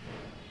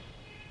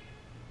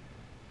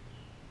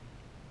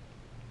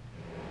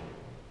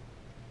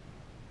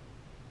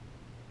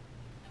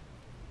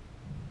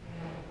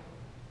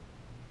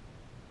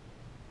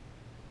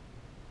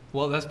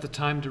 Well, that's the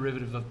time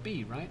derivative of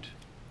b, right?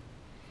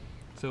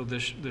 So the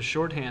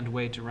shorthand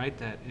way to write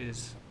that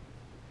is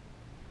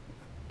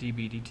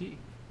db dt.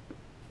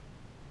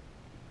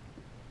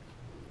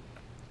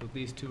 So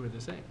these two are the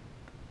same.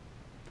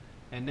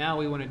 And now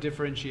we want to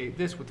differentiate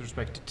this with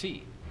respect to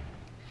t.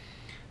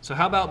 So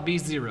how about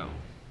b0?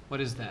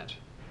 What is that?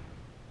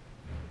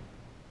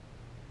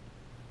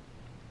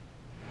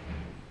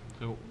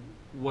 So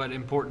what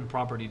important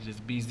property does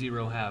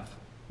b0 have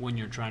when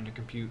you're trying to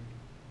compute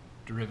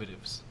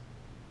derivatives?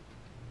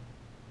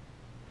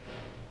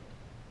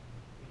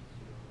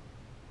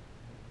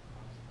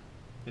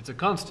 It's a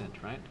constant,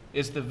 right?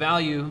 It's the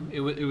value.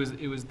 It was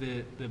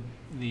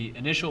the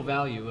initial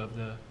value of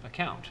the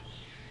account.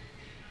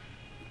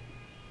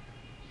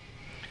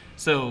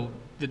 So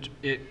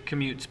it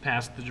commutes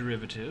past the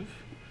derivative.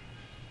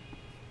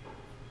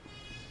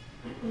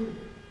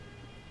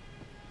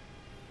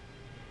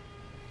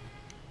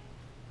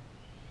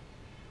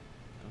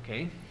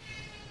 Okay.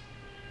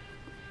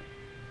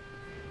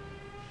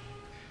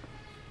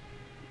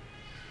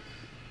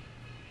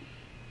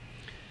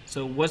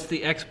 So what's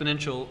the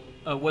exponential?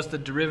 What's the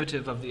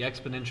derivative of the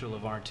exponential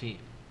of RT?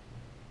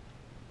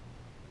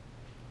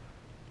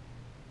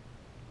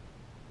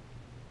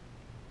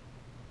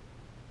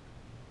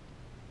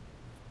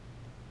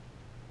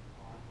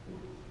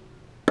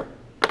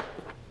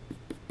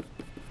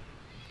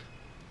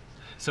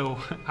 So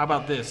how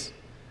about this?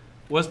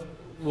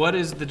 What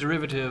is the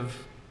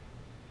derivative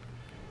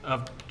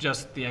of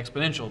just the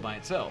exponential by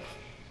itself?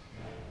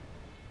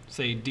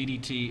 Say d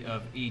dt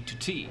of e to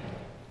t.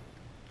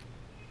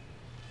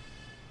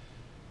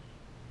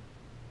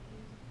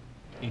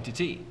 E to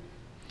t.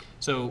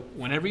 So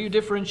whenever you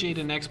differentiate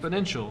an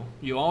exponential,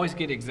 you always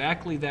get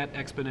exactly that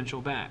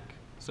exponential back.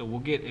 So we'll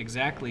get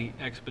exactly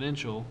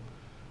exponential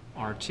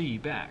RT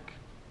back.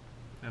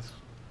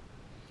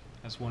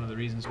 That's one of the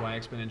reasons why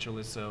exponential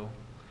is so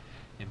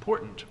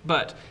important.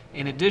 But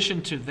in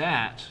addition to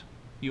that,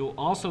 you'll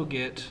also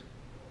get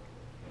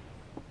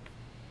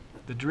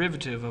the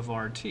derivative of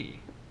RT.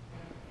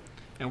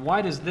 And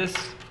why does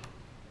this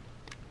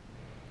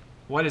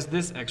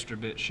extra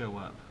bit show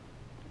up?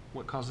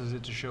 What causes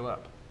it to show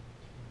up?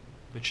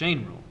 The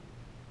chain rule.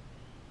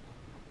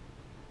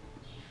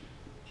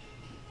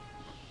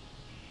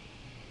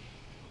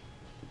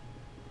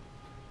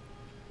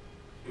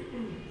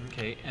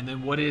 Okay, and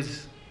then what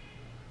is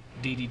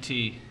d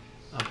dt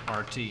of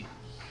RT?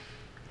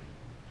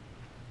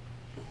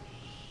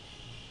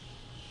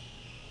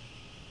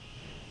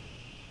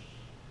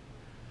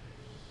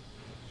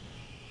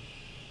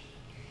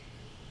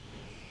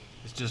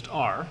 It's just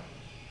R.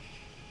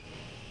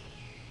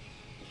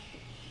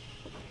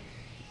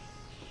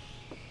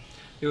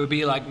 It would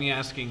be like me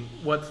asking,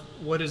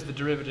 what is the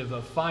derivative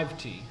of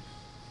 5t?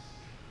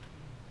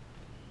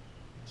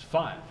 It's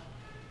 5,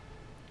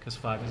 because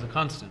 5 is a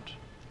constant.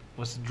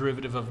 What's the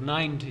derivative of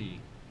 9t?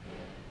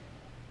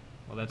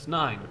 Well, that's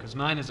 9, because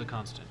 9 is a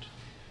constant.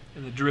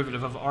 And the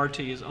derivative of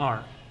RT is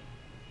R,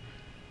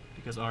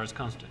 because R is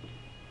constant.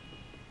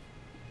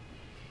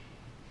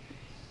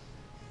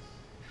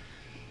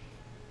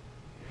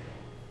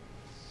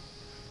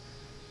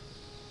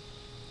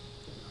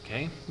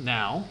 Okay,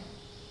 now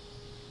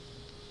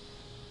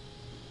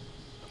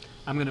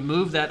I'm going to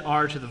move that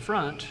R to the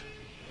front.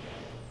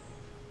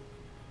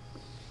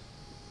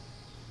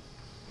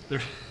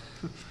 They're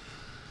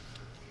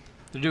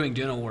doing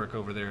dental work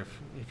over there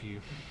if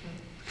you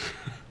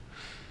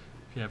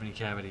if you have any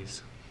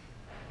cavities.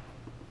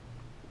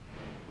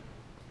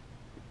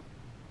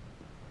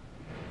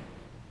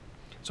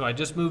 So I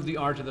just moved the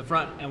R to the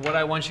front, and what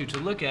I want you to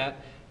look at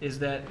is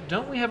that,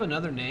 don't we have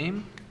another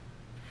name?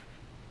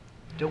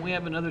 Don't we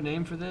have another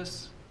name for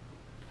this?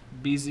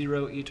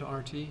 B0 e to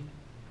RT?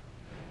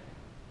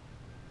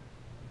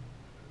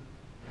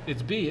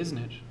 It's B, isn't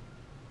it?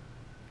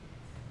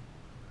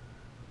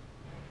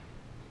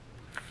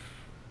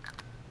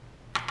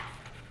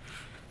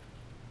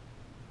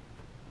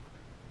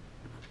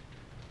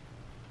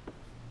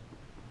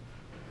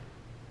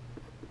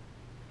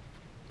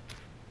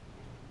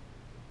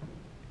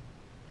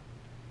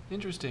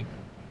 Interesting.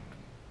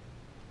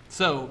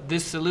 So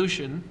this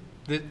solution,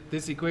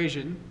 this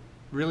equation,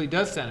 really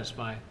does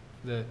satisfy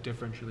the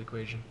differential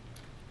equation.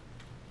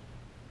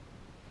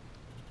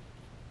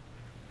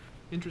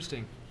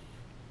 Interesting.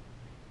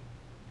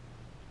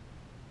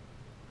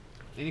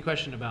 Any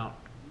question about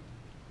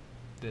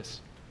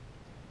this.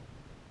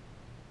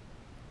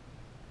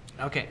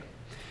 Okay,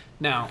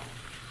 now,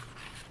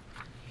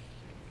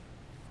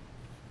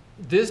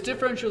 this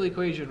differential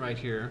equation right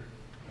here,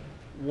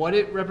 what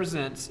it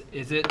represents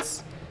is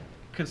it's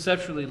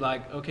conceptually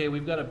like, okay,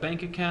 we've got a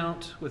bank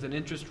account with an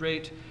interest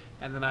rate,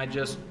 and then I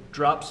just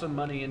drop some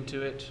money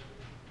into it,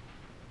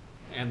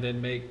 and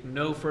then make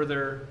no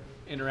further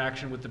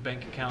interaction with the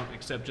bank account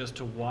except just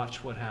to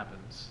watch what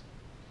happens.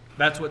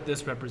 That's what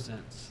this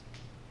represents.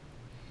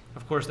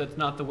 Of course, that's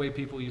not the way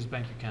people use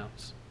bank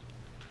accounts.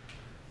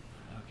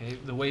 Okay,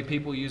 the way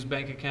people use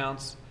bank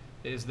accounts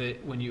is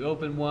that when you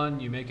open one,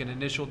 you make an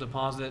initial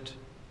deposit,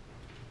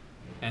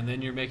 and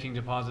then you're making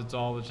deposits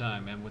all the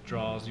time, and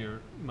withdrawals, your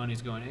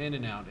money's going in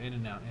and out, in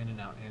and out, in and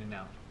out, in and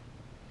out.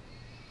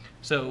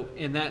 So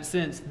in that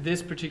sense,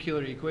 this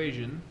particular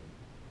equation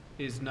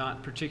is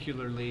not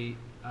particularly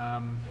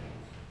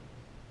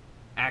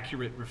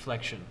accurate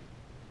reflection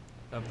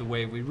of the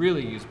way we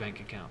really use bank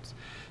accounts.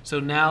 So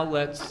now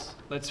let's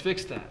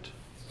fix that.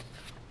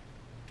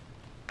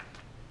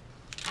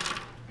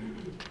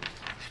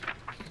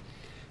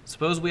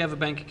 Suppose we have a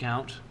bank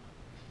account.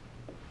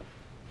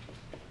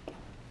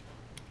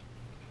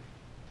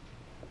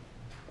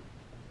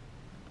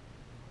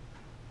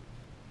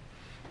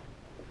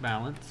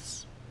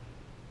 Balance.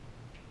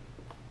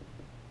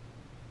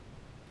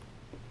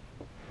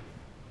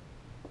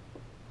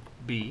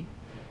 B.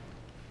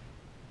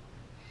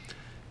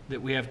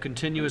 That we have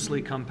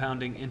continuously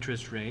compounding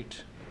interest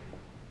rate.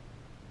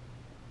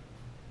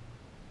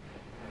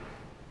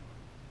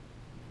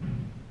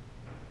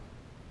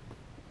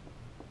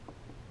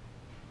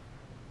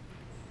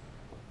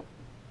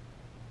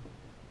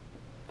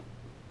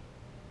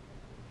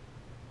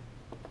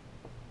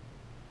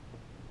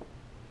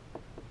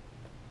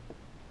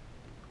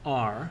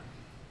 R,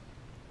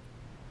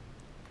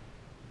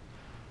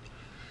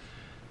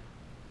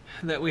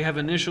 that we have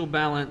initial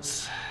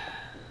balance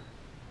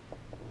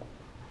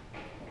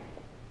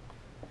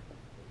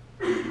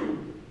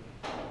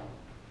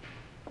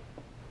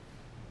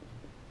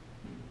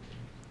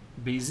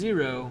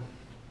B0,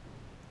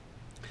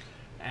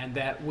 and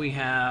that we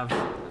have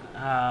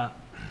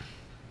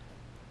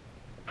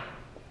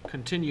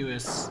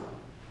continuous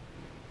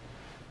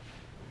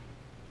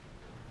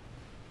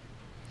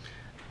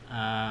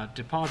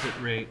deposit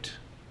rate,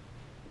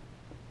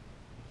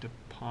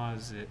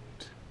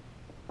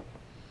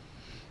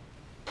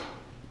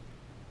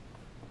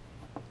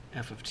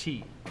 f of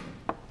t.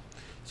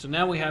 So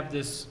now we have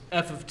this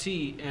f of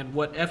t, and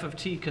what f of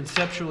t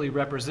conceptually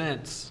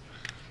represents,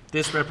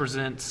 this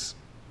represents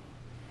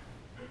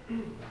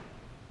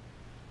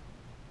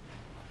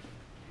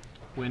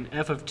when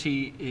f of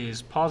t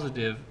is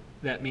positive,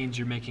 that means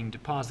you're making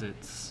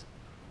deposits.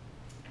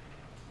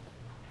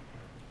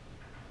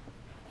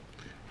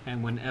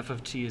 And when f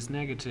of t is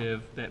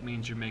negative, that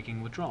means you're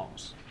making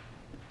withdrawals.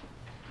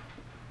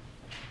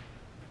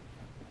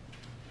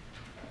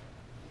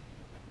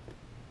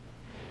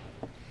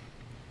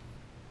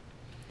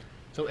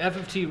 So f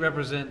of t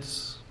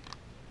represents,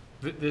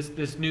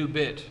 this new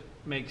bit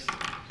makes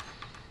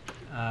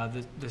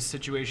this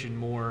situation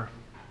more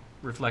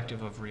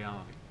reflective of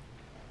reality.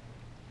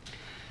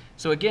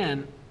 So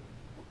again,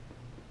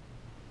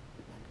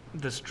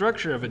 the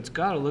structure of it's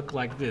got to look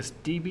like this.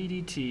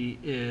 dB dt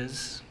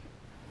is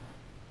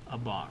a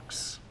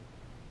box.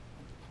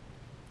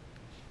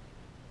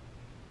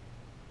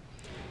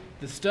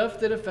 The stuff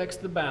that affects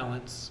the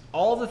balance,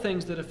 all the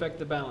things that affect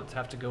the balance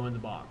have to go in the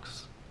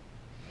box.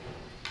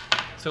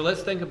 So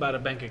let's think about a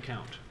bank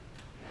account.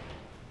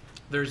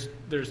 There's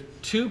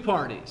two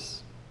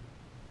parties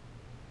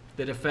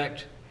that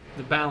affect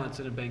the balance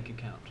in a bank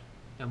account,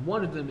 and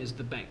one of them is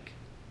the bank,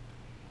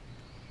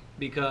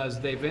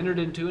 because they've entered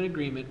into an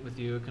agreement with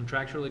you, a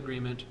contractual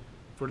agreement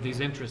for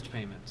these interest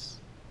payments.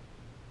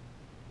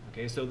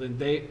 Okay, so then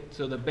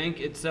the bank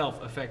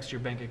itself affects your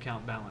bank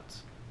account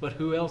balance. But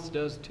who else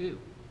does too?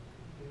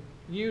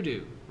 You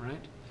do,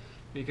 right?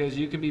 Because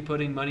you can be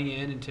putting money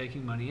in and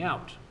taking money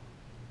out.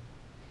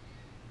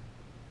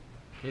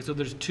 Okay, so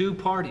there's two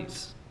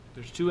parties.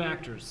 There's two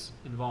actors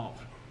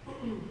involved.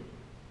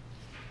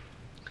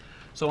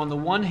 So on the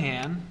one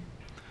hand,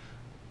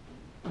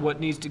 what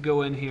needs to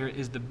go in here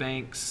is the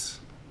bank's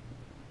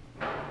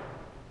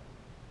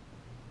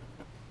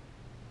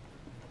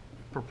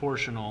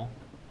proportional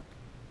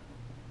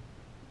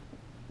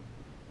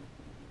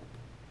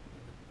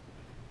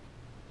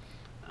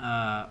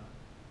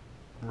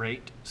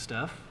rate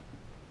stuff.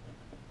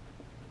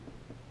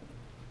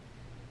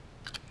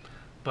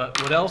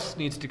 But what else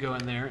needs to go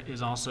in there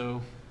is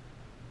also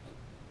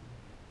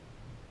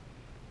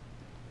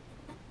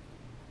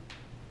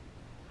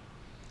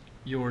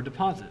your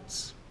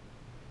deposits.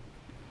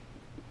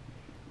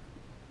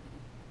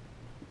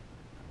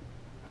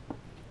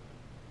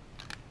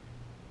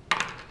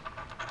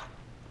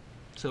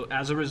 So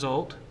as a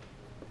result,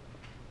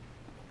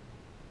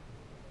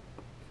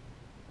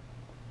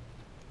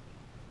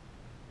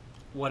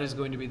 what is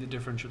going to be the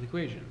differential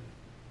equation?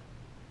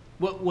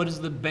 What is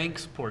the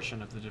bank's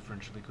portion of the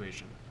differential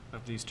equation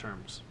of these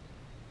terms?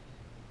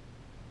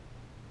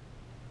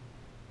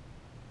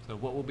 So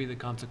what will be the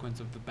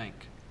consequence of the bank?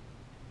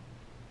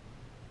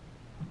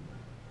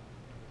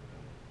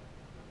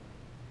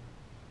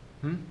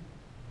 Hmm?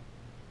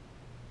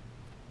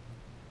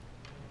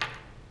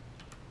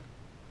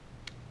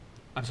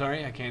 I'm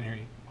sorry, I can't hear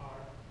you.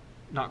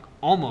 Not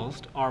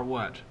almost, R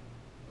what?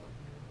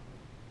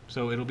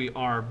 So it'll be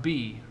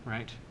RB,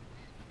 right?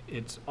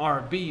 It's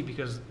RB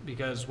because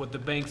what the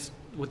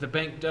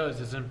bank does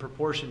is in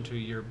proportion to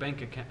your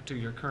bank account, to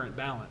your current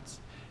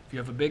balance. If you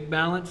have a big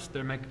balance,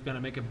 they're going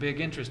to make a big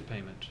interest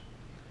payment.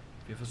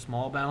 If you have a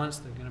small balance,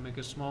 they're going to make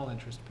a small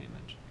interest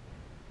payment.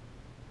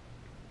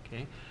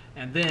 Okay,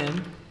 and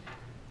then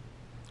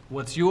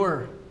what's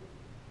your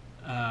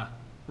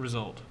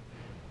result?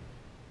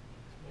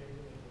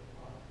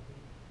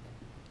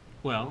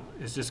 Well,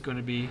 it's just going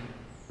to be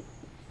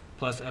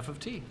plus f of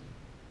t.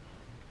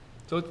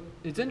 So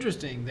it's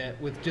interesting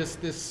that with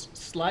just this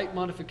slight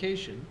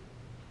modification,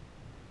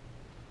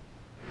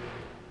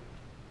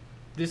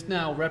 this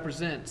now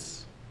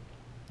represents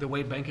the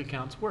way bank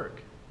accounts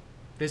work.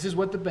 This is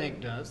what the bank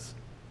does.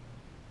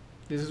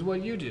 This is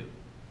what you do.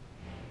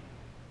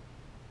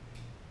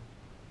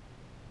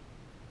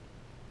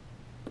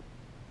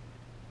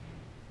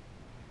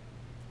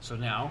 So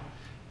now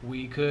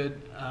we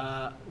could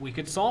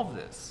solve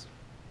this.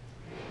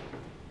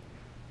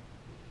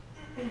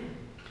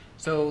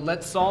 So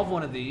let's solve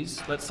one of these.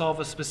 Let's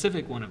solve a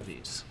specific one of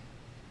these.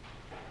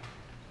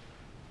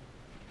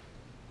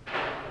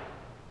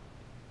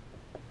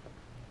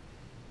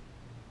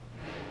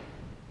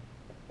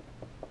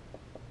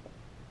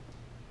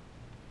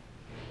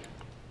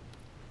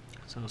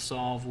 So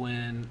solve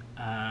when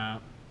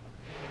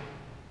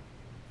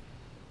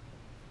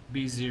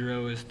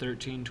B0 is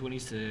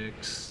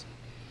 1326.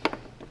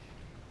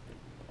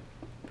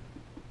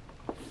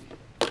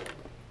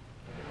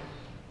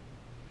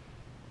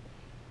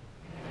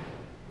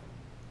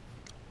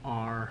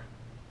 R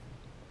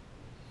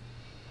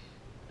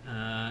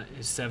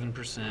is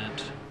 7%.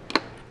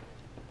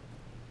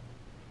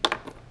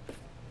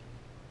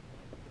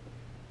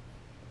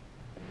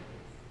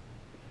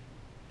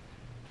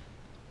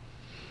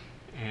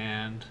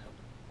 And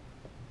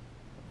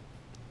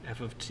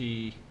f of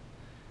t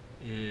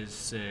is,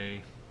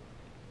 say,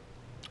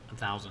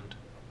 1,000.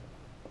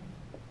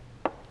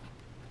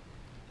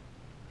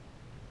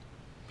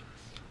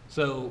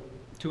 So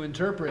to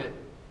interpret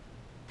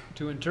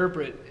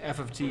f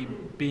of t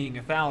being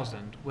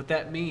 1,000, what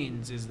that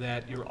means is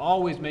that you're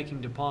always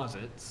making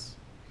deposits,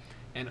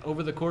 and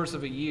over the course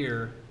of a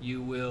year,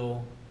 you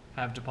will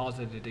have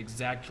deposited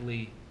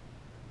exactly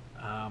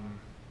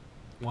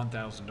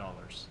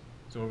 $1,000.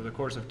 So over the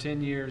course of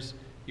 10 years,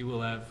 you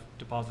will have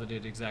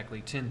deposited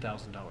exactly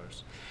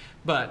 $10,000.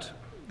 But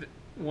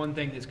one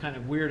thing that's kind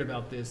of weird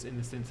about this, in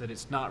the sense that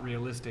it's not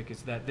realistic,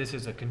 is that this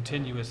is a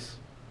continuous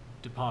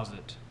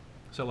deposit.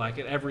 So like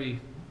at every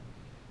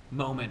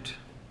moment,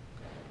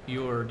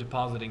 you're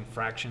depositing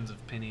fractions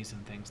of pennies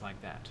and things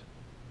like that.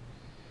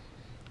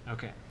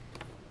 Okay.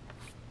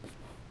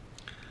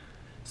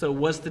 So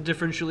what's the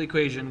differential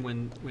equation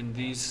when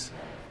these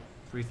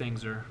three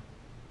things are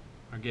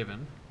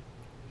given?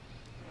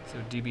 So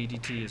dB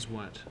dt is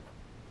what?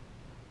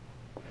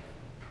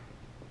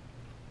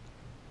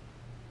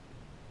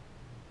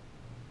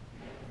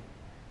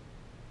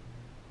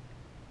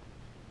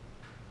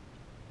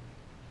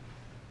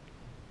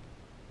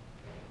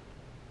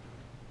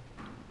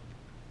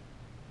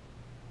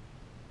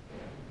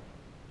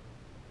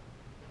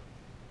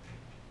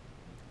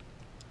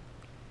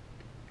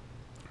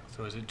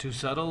 So is it too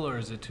subtle or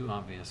is it too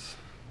obvious?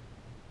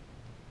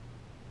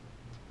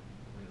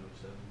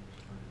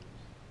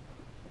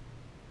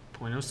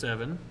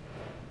 0.07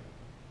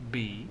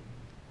 B,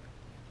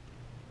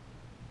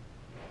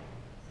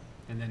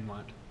 and then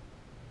what?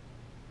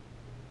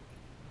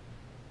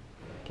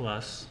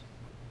 Plus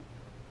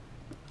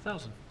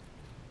 1,000.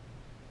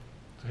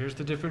 So here's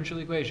the differential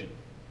equation.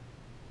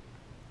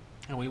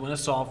 And we want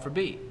to solve for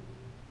B.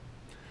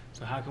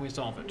 So how can we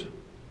solve it?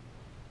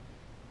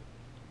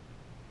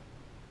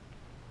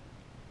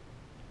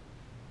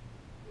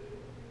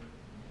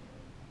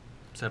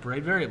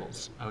 Separate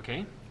variables,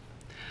 okay?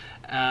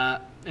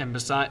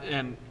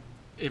 And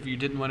if you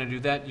didn't want to do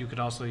that, you could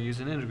also use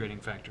an integrating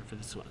factor for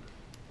this one.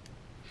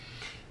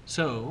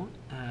 So,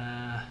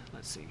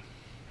 let's see.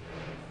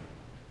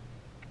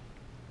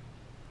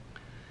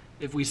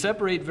 If we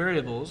separate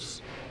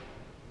variables,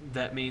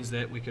 that means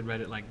that we could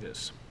write it like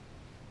this.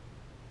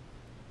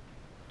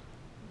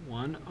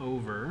 1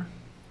 over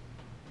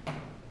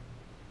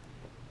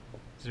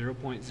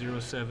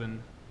 0.07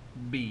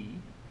 B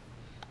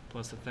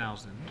plus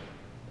 1,000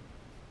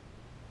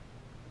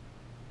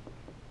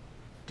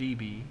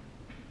 dB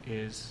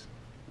is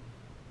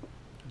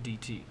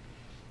dt.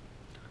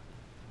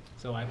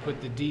 So I put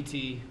the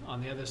dt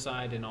on the other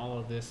side and all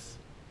of this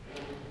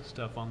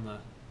stuff on the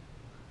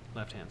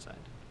left-hand side.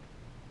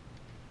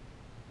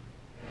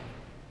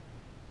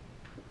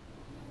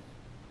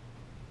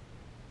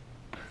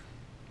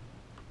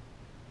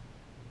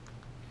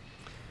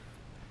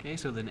 Okay,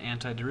 so then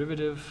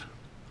antiderivative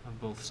of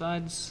both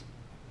sides.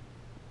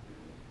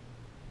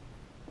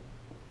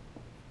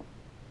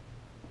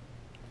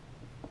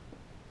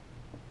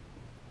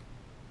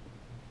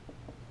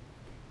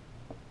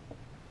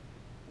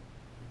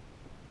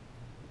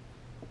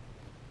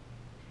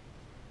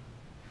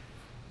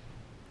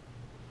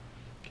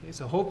 Okay,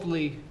 so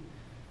hopefully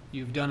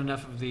you've done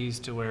enough of these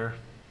to where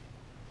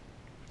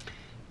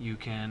you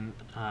can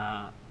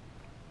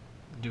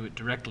do it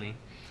directly.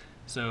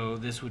 So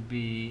this would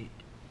be,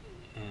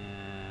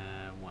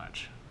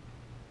 watch,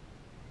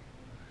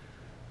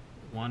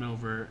 1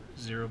 over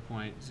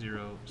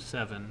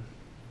 0.07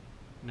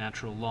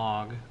 natural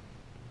log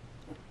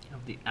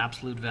of the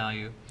absolute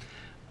value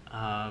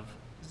of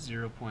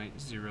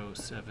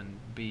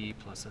 0.07b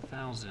plus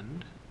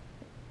 1,000.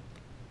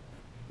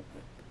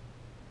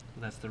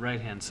 That's the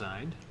right-hand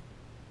side.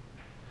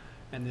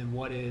 And then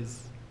what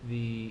is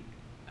the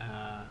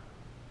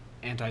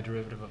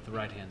antiderivative of the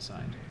right-hand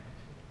side?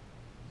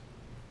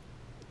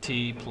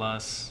 T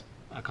plus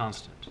a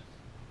constant.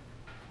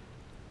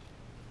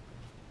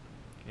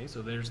 Okay,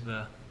 so there's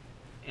the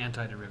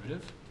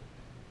antiderivative.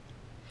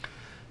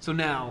 So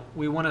now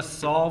we want to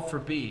solve for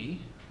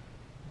b.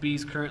 B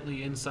is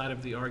currently inside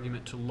of the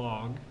argument to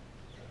log.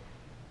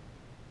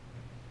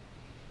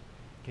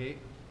 Okay,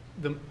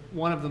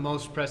 one of the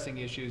most pressing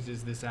issues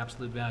is this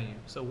absolute value.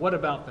 So what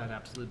about that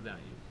absolute value?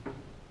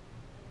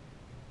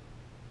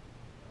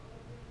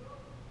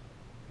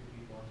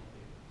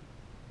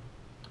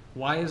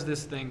 Why is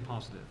this thing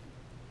positive?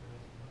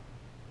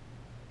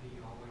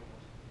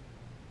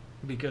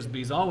 Because b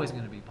is always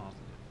going to be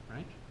positive,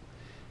 right?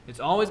 It's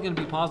always going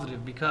to be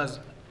positive because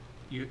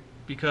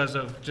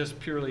of just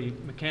purely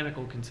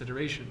mechanical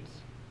considerations.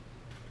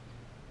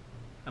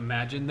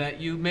 Imagine that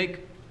you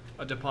make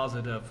a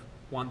deposit of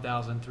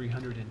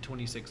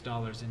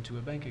 $1,326 into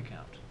a bank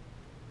account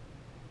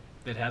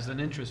that has an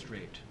interest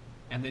rate,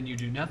 and then you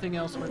do nothing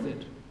else with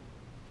it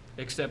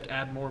except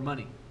add more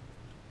money.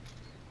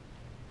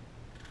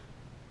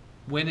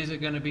 When is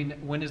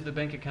the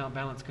bank account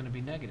balance going to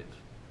be negative?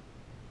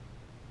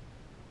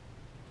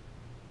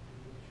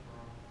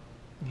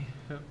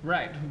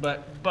 Right,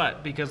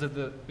 but because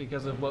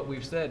of what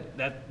we've said,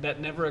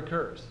 that never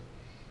occurs.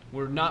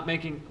 We're not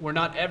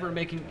ever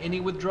making any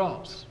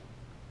withdrawals.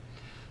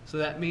 So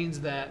that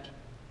means that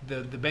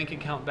the bank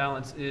account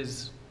balance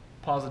is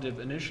positive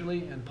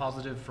initially and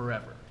positive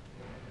forever.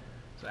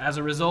 So as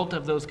a result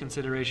of those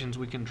considerations,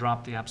 we can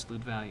drop the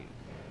absolute value.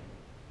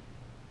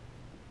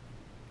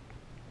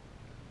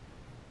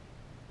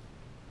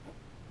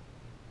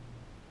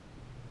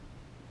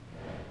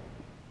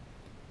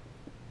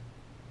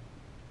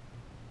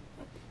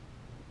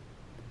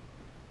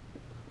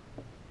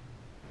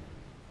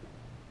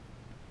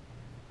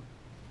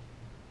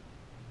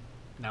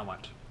 Now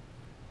what?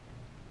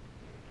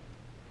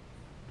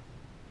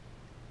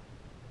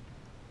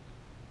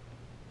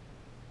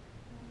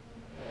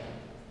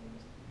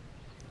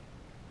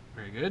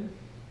 Very good.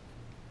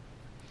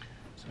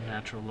 So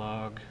natural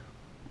log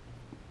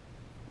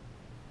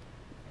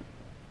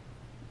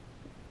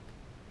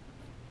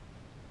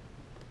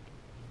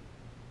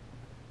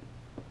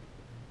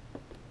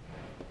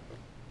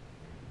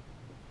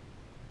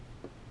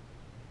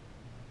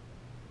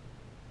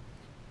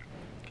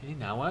okay,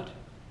 now what?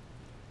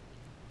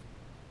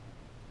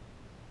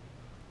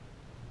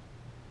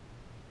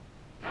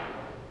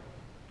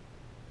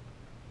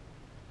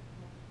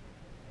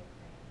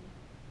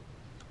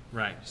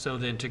 Right. So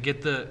then to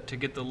get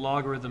the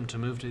logarithm to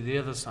move to the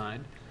other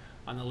side,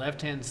 on the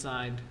left-hand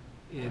side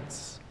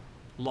it's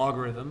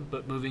logarithm,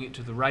 but moving it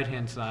to the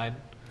right-hand side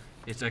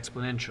it's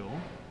exponential.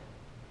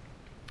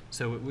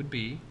 So it would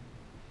be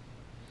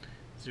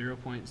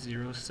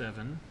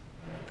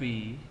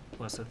 0.07b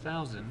plus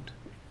 1,000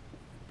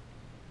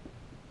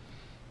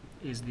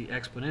 is the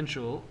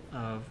exponential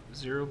of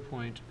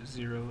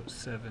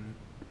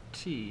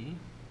 0.07t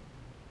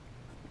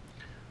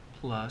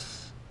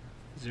plus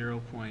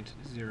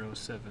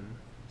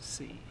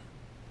 0.07c.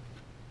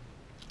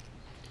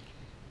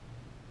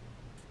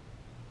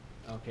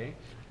 Okay,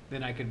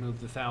 then I could move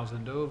the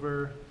 1,000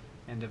 over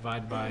and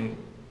divide by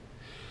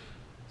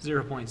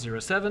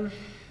 0.07.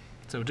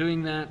 So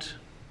doing that,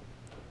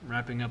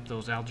 wrapping up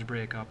those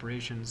algebraic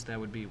operations, that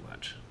would be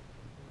what?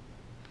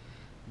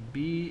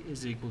 B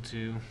is equal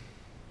to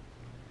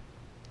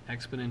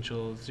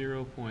exponential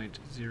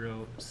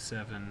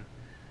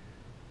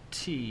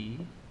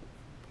 0.07t,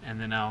 and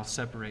then I'll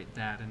separate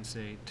that and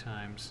say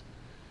times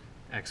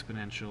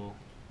exponential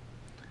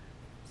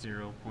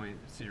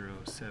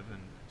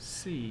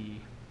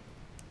 0.07c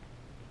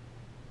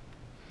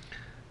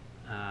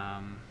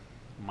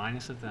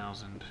minus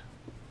 1,000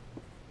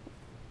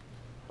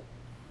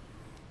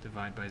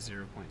 divide by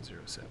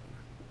 0.07.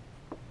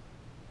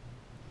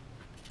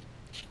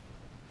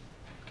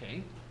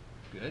 Okay,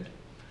 good.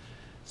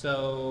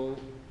 So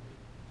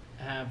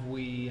have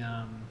we,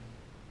 that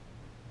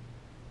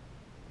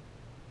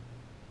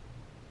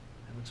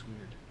looks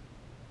weird.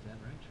 Is that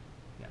right?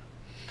 Yeah.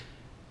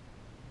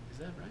 Is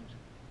that right?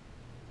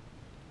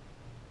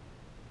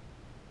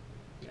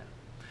 Yeah.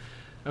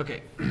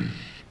 Okay.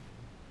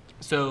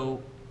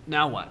 So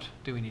now what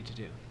do we need to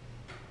do?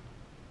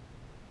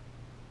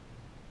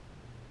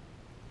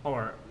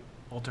 Or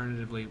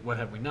alternatively, what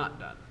have we not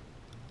done?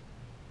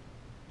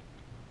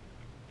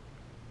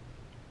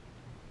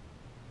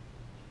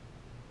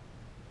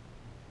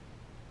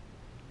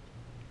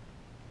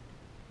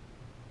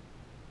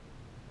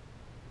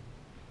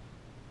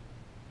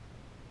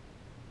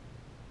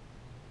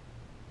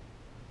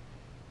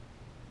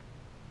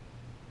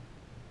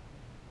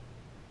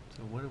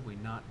 So what have we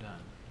not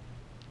done?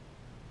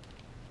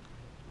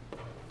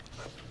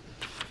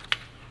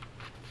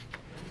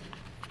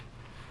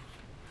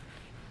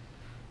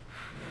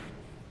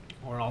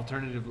 Or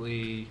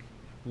alternatively,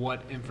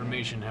 what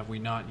information have we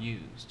not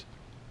used?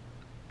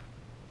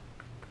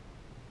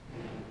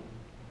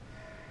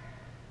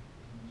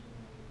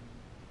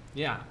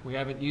 Yeah, we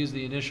haven't used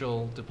the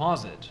initial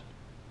deposit.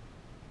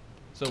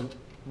 So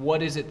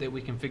what is it that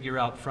we can figure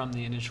out from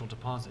the initial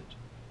deposit?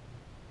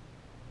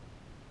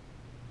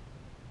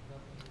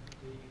 Nothing,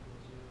 D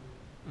equals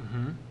 0.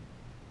 Mm-hmm.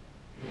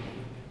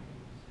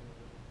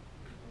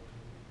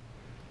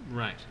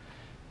 Right.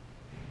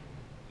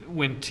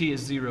 When t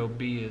is 0,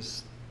 b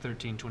is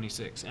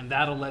 1326. And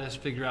that'll let us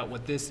figure out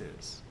what this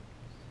is.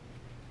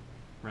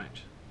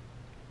 Right.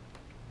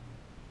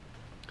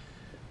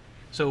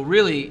 So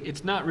really,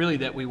 it's not really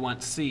that we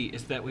want c,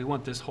 it's that we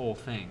want this whole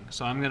thing.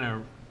 So I'm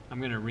gonna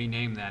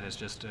rename that as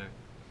just a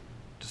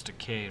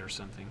k or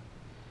something.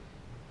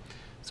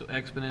 So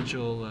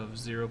exponential of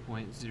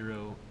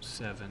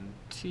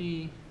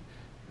 0.07t, and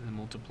then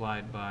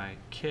multiplied by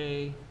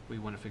k. We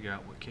want to figure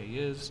out what k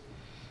is.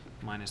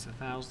 Minus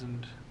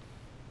 1,000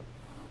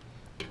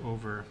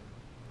 over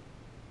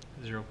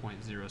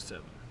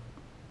 0.07.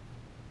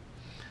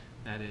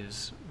 That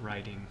is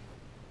writing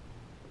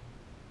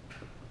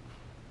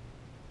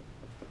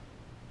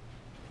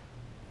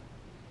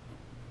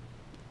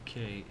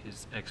k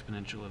is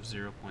exponential of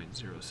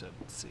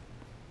 0.07c.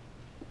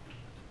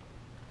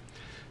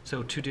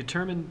 So to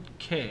determine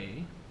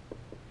k,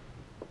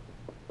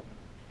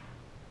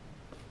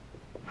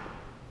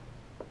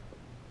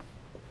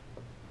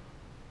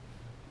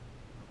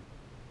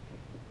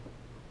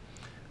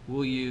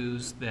 we'll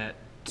use that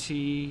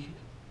t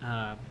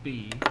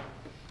b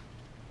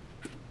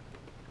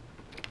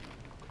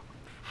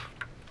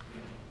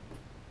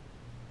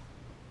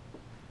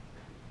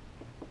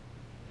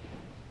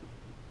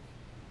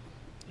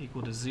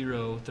equal to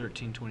 0,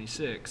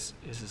 1326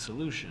 is a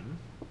solution.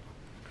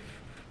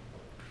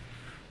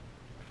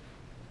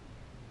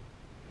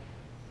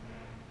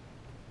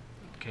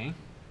 Okay.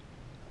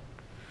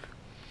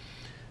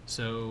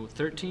 So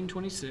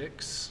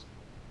 1326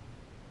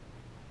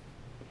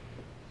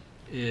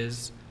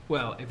 is,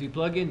 well, if you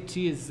plug in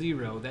t as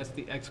 0, that's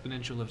the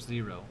exponential of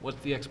 0.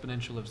 What's the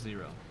exponential of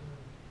 0?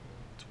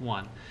 It's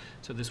 1.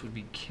 So this would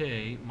be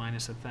k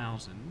minus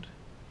 1,000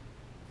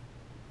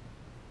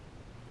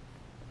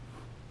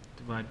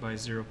 divided by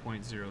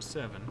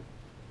 0.07.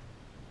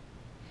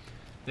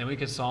 Then we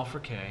could solve for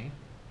k.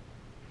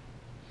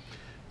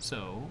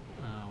 So,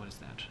 what is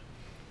that?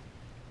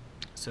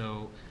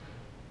 So,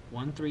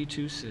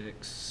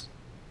 1326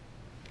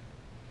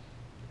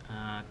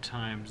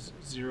 times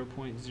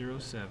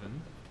 0.07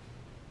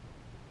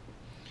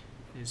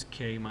 is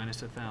k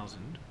minus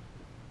 1,000.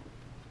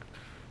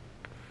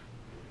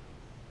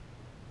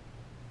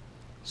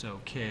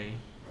 So k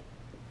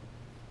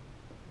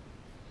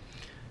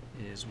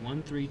is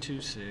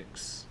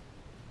 1326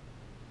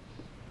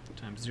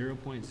 times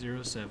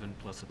 0.07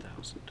 plus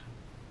 1,000.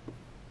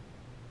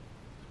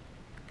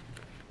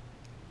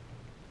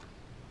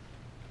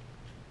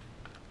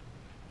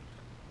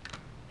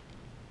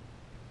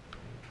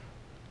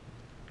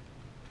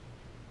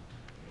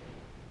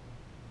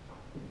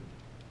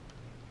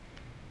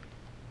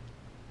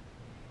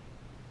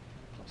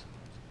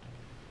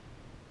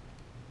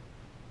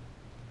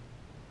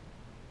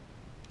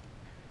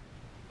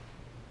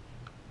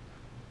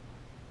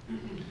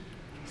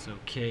 So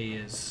k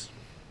is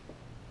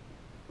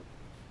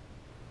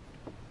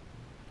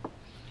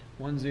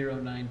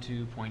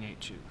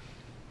 1092.82.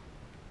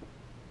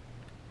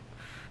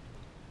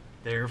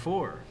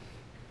 Therefore,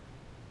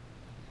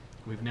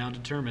 we've now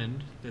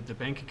determined that the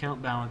bank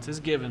account balance is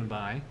given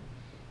by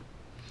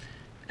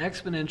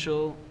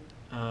exponential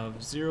of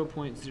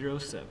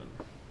 0.07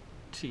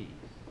 t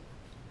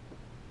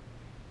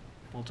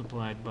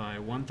multiplied by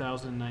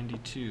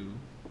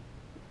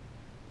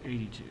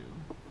 1092.82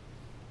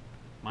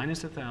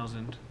 minus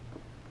 1,000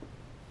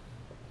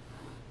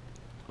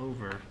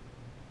 over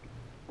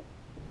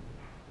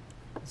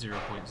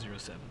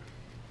 0.07.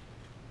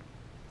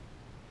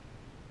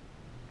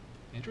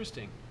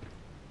 Interesting.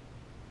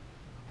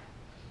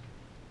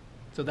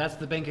 So that's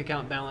the bank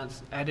account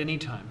balance at any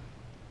time.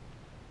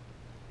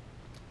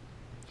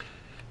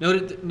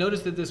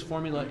 Notice that this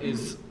formula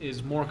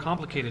is more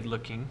complicated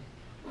looking.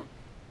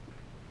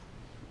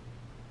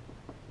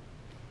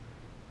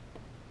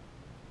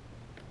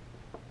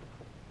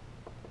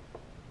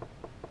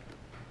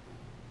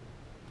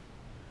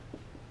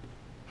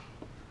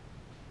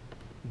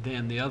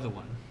 Than the other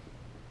one,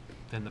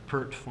 than the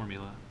PERT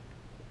formula.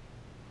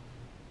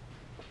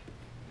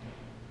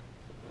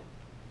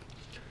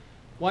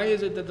 Why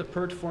is it that the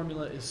PERT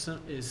formula is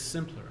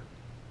simpler?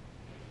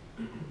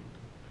 The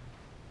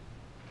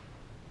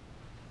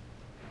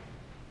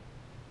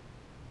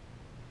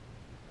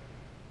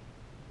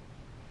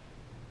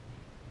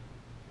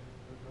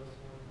first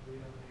one, we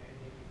don't have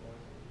any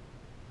deposit.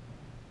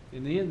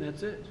 In the end,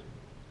 that's it.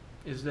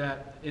 Is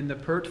that in the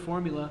PERT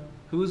formula,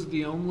 who's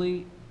the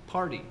only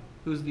party?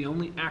 Who's the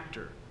only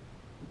actor?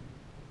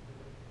 The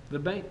the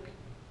bank.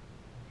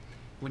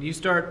 When you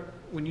start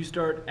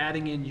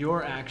adding in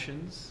your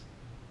actions,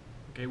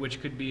 okay,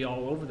 which could be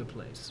all over the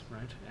place,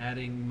 right?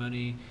 Adding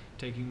money,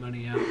 taking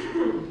money out,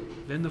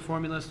 then the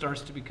formula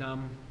starts to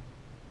become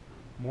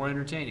more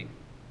entertaining.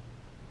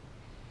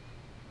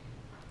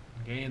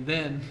 Okay, and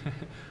then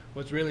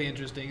what's really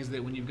interesting is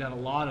that when you've got a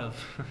lot of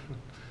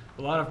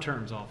a lot of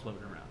terms all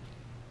floating around.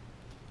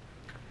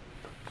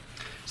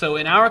 So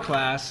in our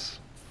class,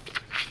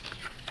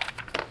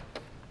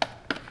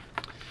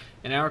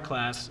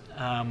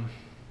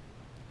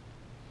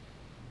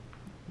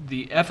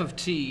 the f of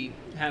t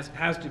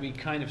has to be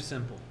kind of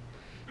simple,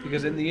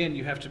 because in the end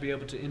you have to be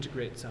able to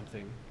integrate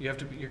something. You're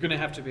going to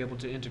have to be able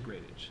to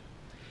integrate it.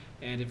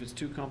 And if it's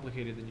too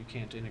complicated, then you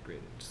can't integrate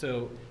it.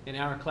 So in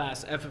our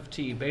class, f of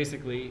t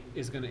basically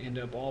is going to end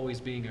up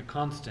always being a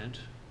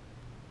constant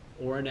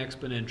or an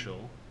exponential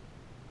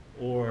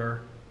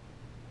or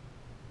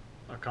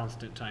a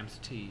constant times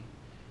t.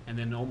 And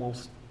then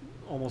almost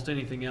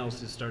anything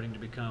else is starting to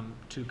become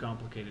too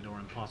complicated or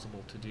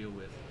impossible to deal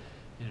with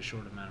in a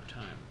short amount of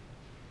time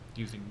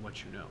using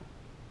what you know.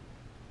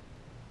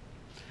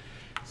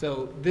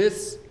 So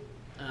this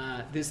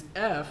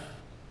f,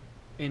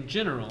 in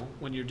general,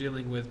 when you're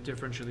dealing with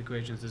differential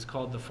equations, is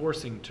called the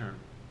forcing term.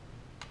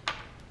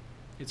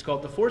 It's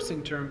called the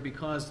forcing term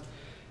because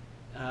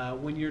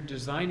when you're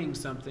designing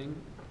something,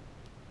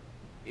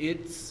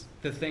 it's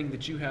the thing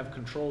that you have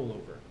control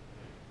over.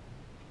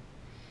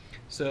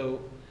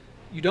 So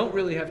you don't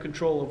really have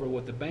control over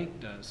what the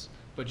bank does,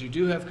 but you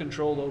do have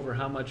control over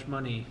how much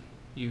money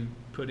you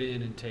put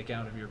in and take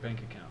out of your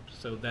bank account.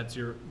 So that's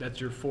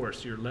your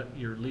force, your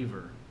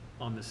lever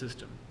on the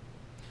system.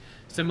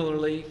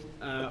 Similarly,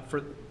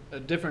 for a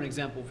different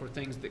example for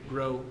things that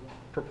grow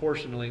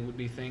proportionally would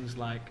be things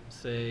like,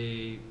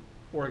 say,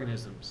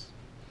 organisms.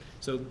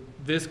 So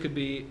this could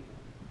be,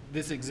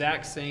 this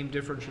exact same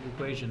differential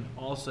equation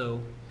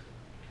also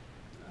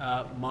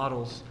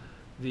models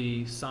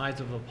the size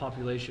of a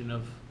population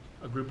of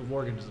a group of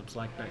organisms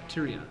like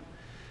bacteria.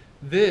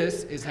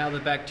 This is how the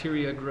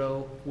bacteria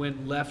grow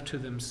when left to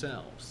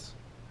themselves.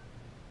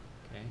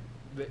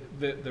 Okay?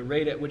 The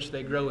rate at which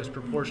they grow is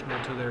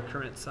proportional to their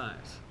current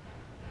size.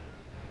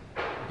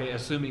 Okay,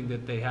 assuming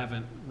that they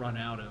haven't run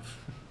out of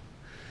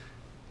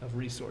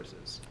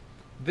resources.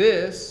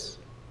 This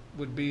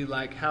would be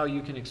like how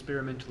you can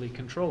experimentally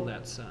control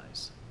that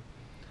size.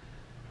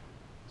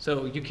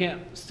 So you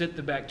can't sit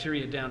the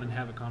bacteria down and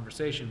have a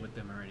conversation with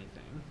them or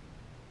anything,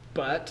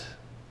 but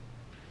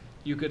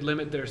you could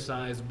limit their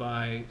size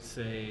by,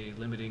 say,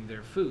 limiting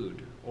their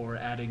food or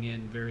adding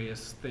in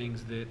various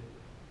things that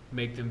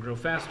make them grow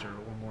faster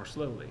or more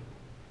slowly.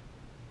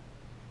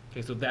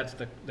 Okay, so that's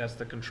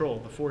the control,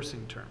 the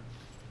forcing term.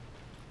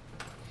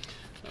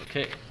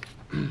 Okay,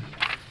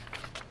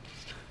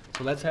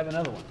 so let's have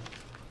another one.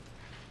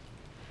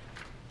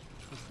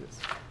 What's this?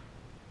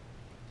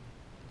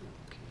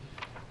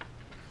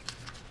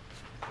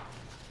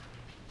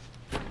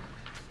 Okay.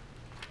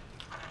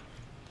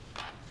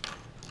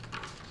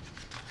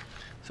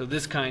 So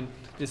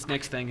this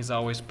next thing is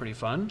always pretty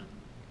fun.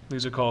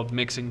 These are called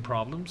mixing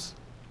problems.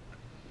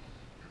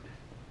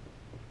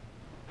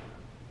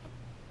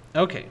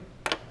 Okay.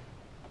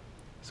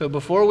 So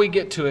before we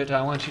get to it,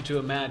 I want you to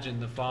imagine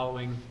the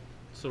following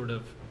sort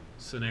of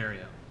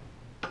scenario.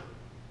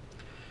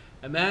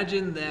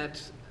 Imagine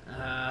that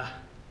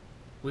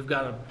we've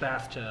got a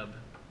bathtub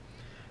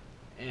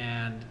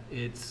and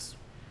it's,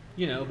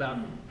 you know, about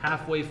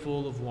halfway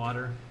full of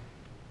water,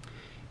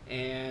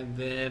 and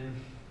then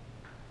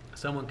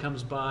someone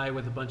comes by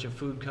with a bunch of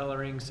food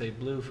coloring, say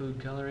blue food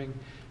coloring.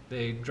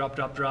 They drop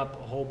a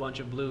whole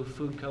bunch of blue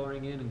food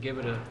coloring in and give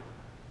it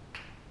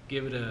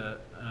a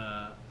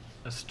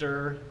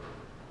stir.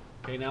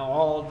 Okay, now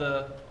all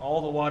the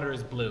water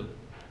is blue.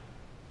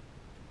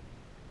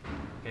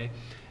 Okay,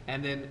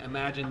 and then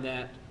imagine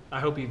that. I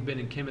hope you've been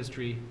in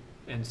chemistry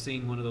and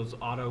seen one of those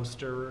auto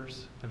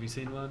stirrers. Have you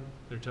seen one?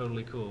 They're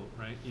totally cool,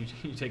 right?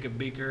 You take a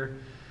beaker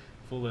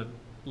full of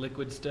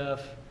liquid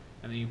stuff,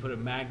 and then you put a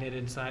magnet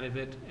inside of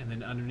it, and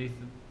then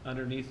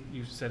underneath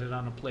you set it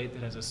on a plate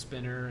that has a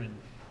spinner, and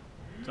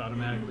it's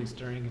automatically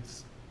stirring.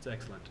 It's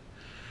excellent.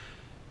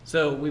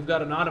 So we've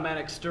got an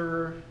automatic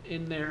stirrer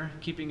in there,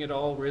 keeping it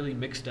all really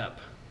mixed up.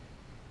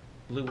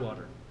 Blue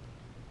water.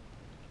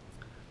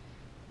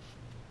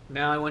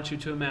 Now I want you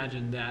to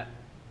imagine that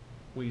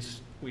we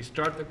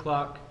start the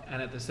clock,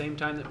 and at the same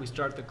time that we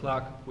start the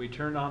clock, we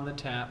turn on the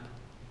tap,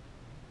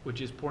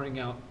 which is pouring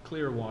out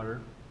clear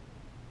water,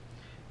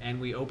 and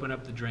we open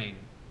up the drain.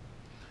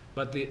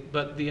 But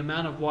the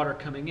amount of water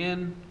coming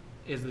in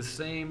is the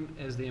same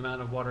as the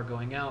amount of water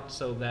going out,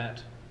 so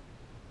that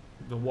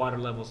the water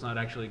level is not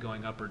actually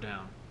going up or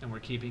down, and we're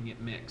keeping it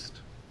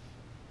mixed.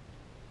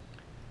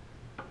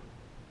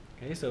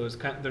 Okay, so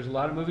there's a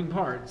lot of moving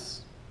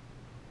parts.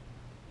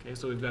 Okay,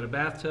 so we've got a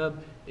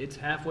bathtub, it's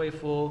halfway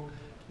full,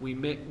 we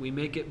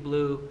make it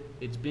blue,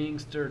 it's being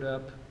stirred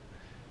up,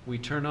 we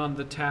turn on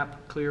the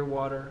tap, clear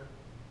water,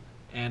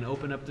 and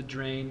open up the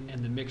drain,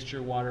 and the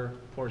mixture water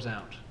pours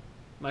out.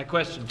 My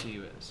question to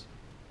you is,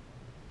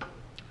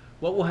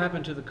 What will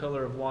happen to the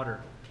color of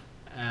water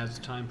as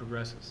time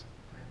progresses?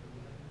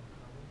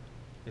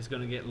 It's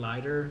going to get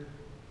lighter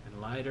and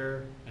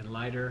lighter and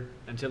lighter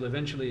until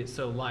eventually it's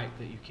so light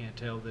that you can't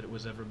tell that it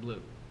was ever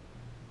blue.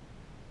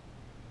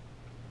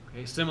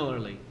 Okay,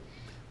 similarly,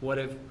 what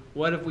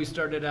if we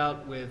started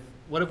out with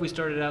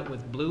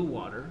blue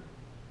water,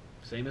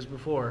 same as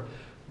before,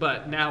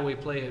 but now we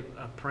play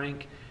a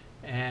prank,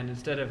 and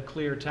instead of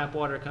clear tap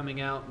water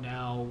coming out,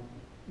 now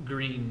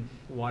green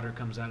water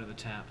comes out of the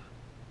tap.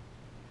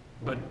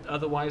 But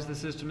otherwise the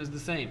system is the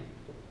same.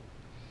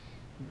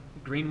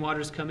 Green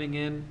water's coming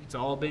in, it's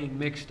all being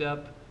mixed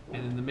up,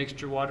 and then the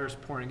mixture water is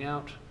pouring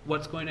out.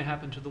 What's going to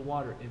happen to the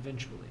water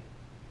eventually?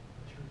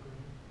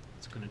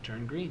 It's going to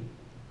turn green.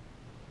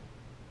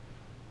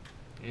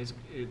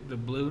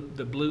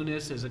 The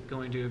blueness is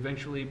going to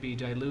eventually be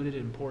diluted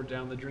and poured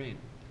down the drain.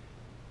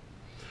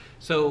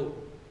 So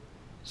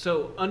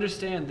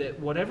understand that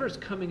whatever is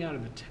coming out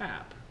of the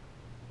tap,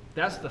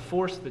 that's the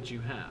force that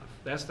you have.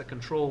 That's the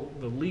control,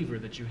 the lever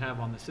that you have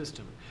on the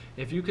system.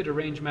 If you could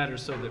arrange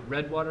matters so that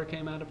red water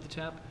came out of the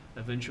tap,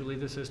 eventually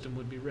the system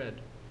would be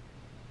red.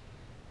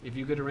 If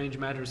you could arrange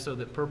matters so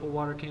that purple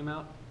water came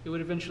out, it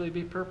would eventually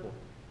be purple.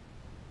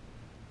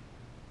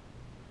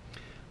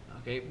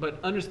 Okay, but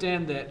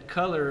understand that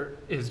color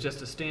is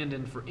just a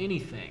stand-in for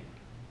anything.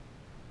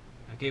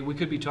 Okay, we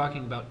could be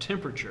talking about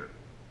temperature.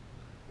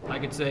 I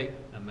could say,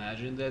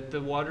 imagine that the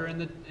water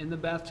in the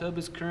bathtub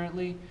is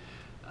currently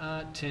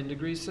 10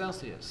 degrees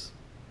Celsius,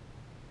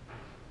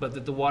 but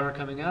that the water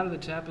coming out of the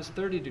tap is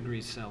 30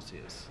 degrees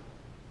Celsius,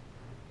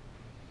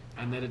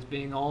 and that it's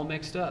being all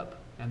mixed up.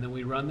 And then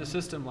we run the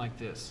system like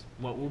this.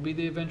 What will be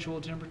the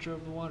eventual temperature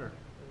of the water?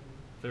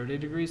 30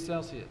 degrees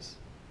Celsius.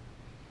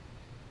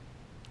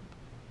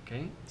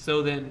 Okay,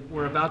 so then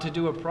we're about to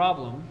do a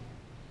problem.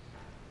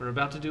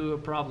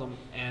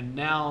 And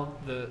now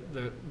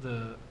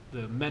the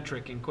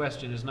metric in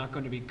question is not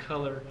going to be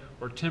color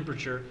or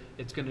temperature.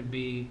 It's going to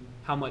be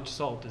how much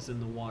salt is in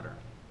the water.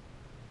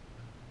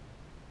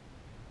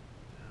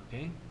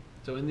 Okay,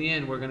 so in the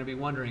end, we're going to be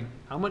wondering,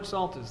 how much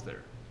salt is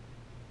there?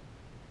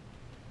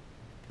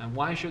 And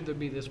why should there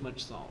be this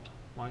much salt?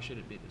 Why should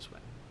it be this way?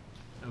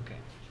 Okay.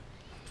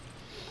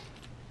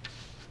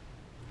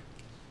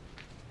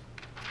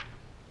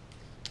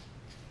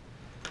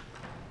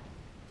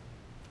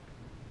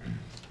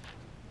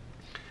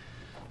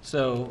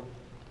 So,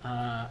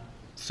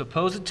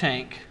 suppose a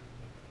tank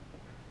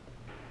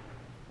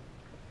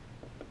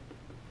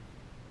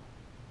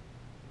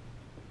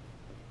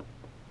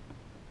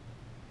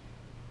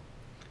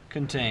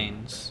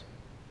contains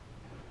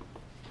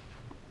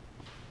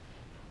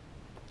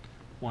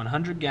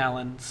 100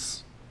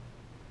 gallons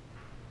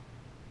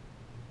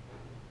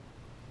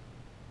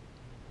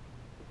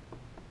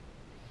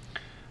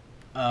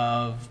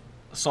of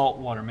salt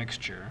water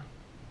mixture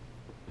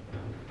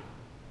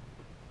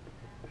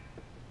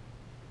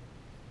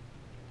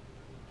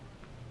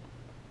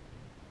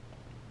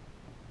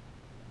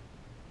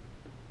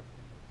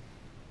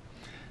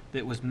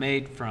that was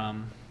made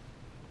from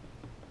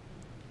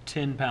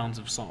 10 pounds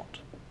of salt.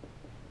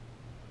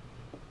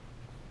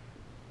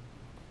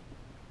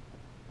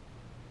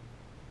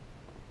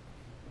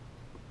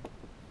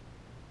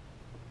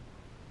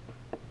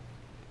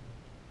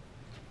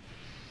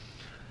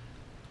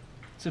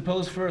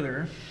 Suppose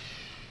further,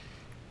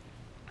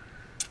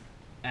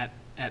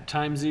 at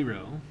time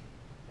 0,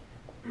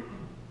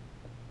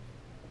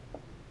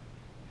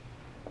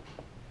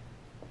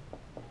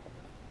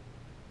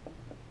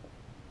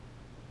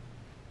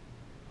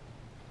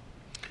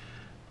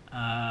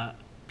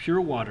 pure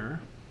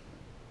water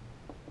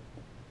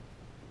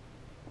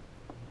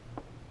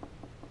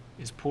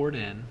is poured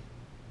in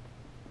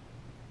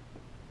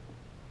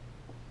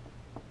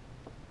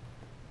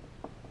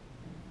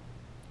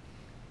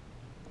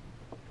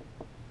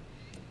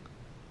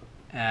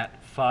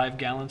at 5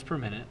 gallons per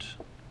minute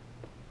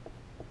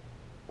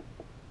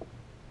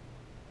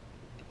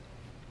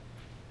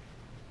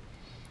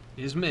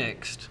is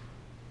mixed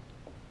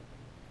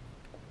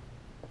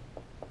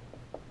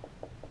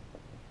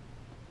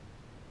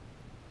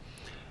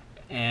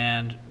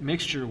and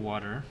mixture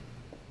water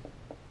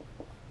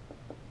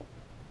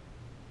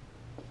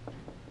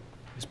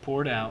is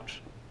poured out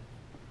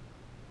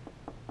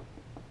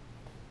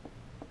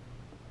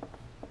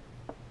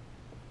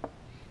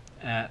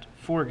at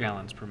 4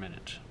 gallons per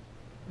minute.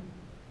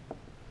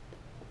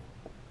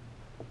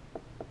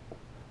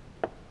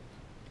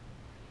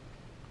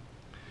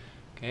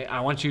 Okay,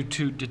 I want you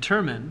to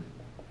determine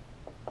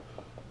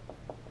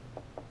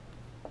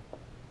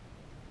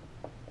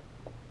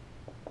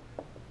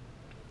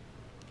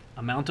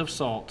amount of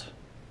salt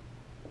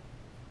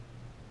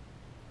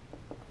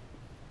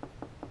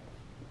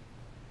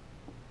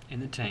in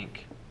the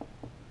tank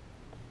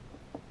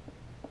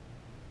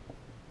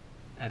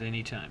at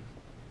any time.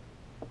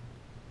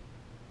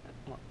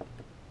 Well,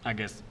 I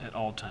guess at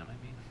all time, I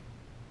mean.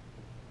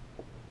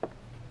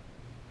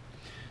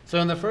 So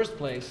in the first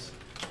place,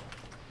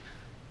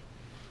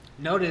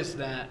 notice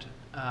that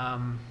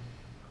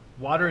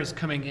water is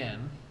coming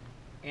in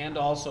and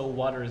also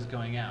water is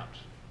going out.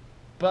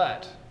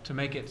 But to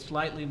make it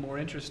slightly more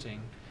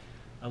interesting,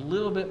 a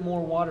little bit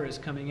more water is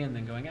coming in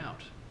than going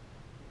out.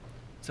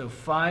 So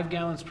 5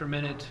 gallons per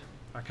minute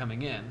are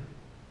coming in,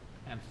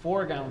 and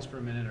 4 gallons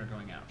per minute are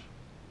going out.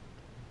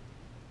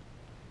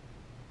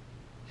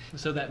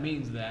 So that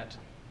means that,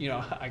 you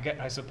know,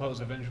 I suppose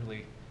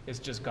eventually it's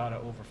just got to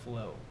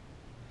overflow.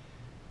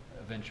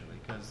 Eventually,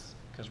 because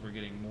we're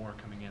getting more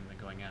coming in than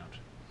going out.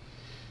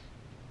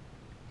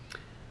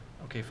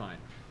 Okay, fine.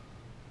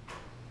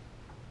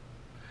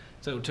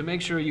 So to make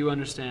sure you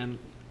understand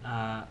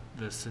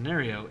the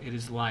scenario, it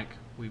is like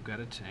we've got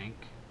a tank.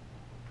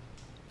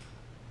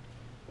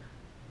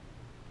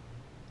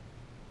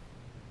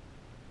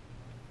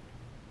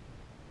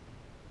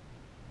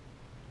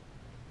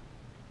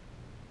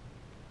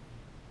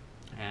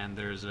 And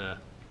there's a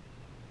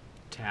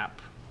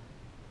tap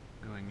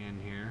going in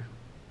here.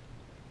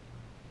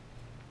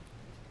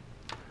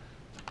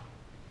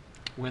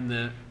 When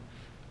the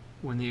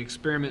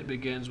experiment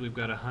begins, we've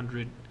got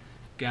 100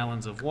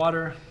 gallons of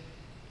water.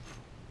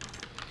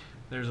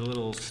 There's a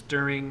little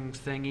stirring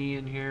thingy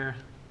in here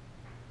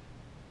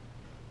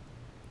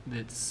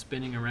that's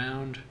spinning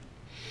around.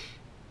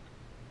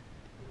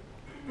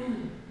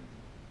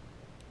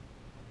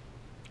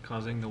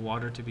 Causing the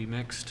water to be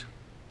mixed.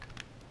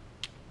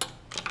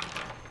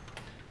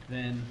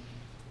 Then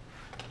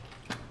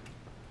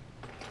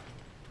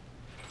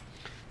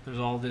there's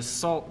all this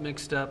salt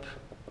mixed up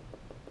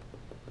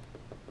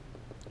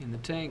in the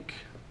tank,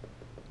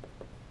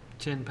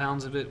 10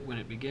 pounds of it when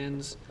it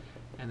begins,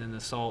 and then the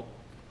salt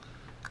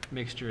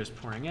mixture is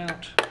pouring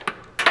out.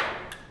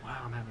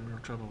 Wow, I'm having real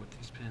trouble with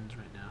these pens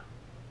right now.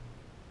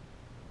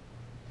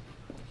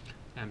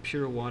 And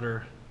pure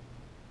water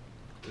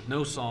with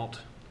no salt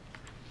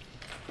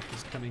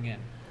is coming in.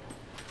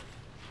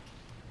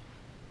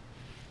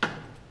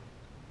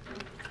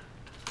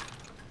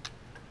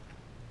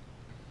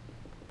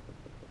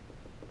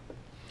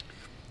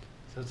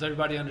 So does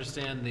everybody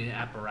understand the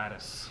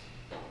apparatus?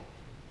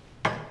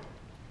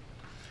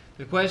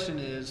 The question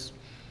is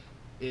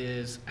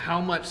how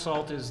much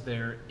salt is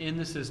there in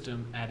the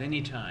system at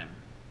any time?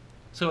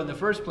 So in the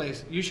first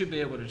place, you should be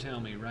able to tell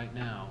me right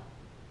now,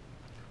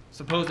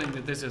 supposing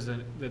that this is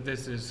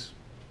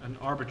an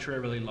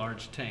arbitrarily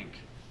large tank,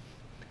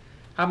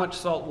 how much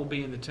salt will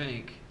be in the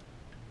tank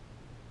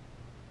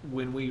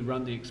when we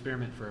run the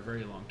experiment for a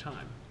very long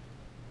time?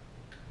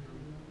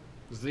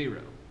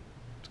 0.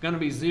 It's going to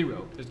be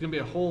 0. There's going to be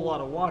a whole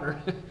lot of water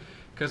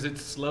because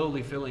it's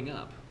slowly filling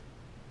up.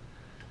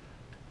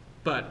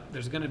 But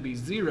there's going to be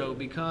 0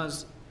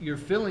 because you're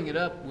filling it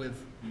up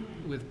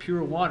with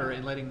pure water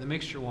and letting the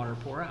mixture water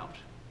pour out.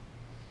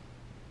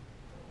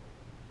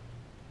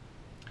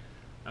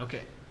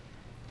 Okay.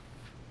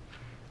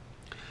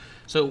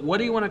 So what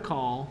do you want to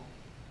call?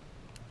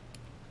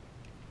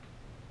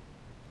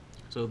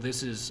 So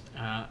this is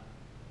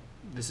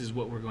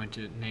what we're going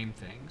to name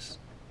things.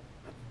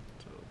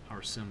 So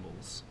our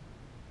symbols.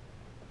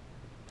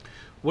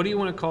 What do you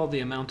want to call the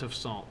amount of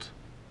salt?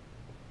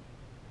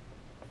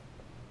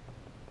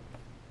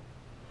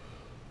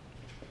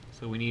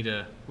 So we need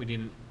a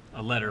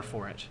letter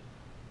for it.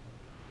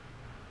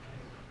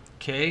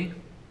 K?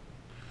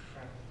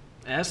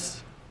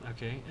 S?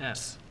 Okay,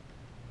 S.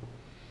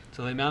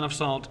 So the amount of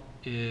salt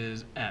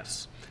is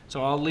S.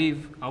 So I'll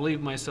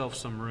leave myself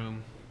some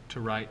room to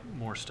write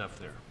more stuff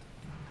there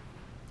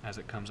as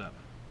it comes up.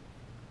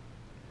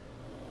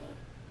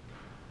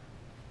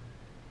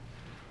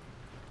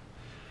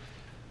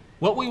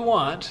 What we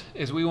want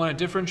is we want a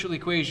differential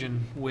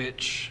equation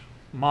which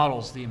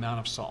models the amount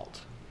of salt.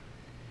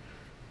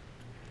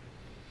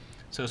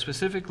 So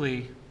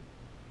specifically,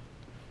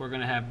 we're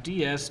going to have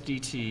ds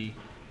dt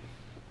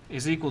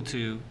is equal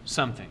to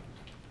something.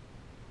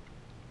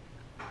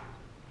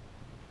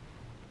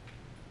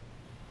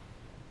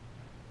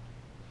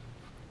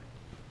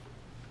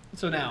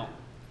 So now,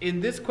 in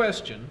this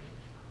question,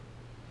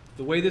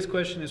 the way this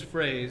question is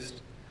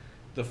phrased,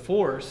 the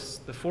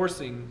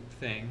forcing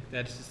thing,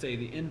 that is to say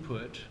the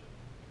input,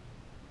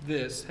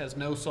 this has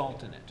no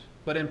salt in it.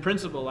 But in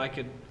principle, I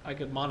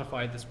could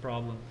modify this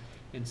problem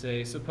and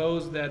say,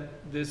 suppose that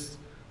this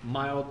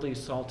mildly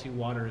salty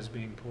water is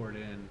being poured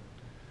in,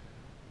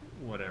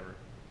 whatever.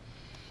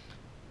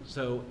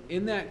 So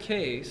in that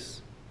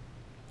case,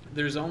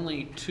 there's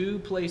only 2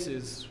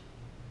 places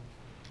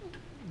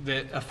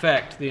that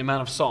affect the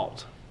amount of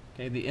salt.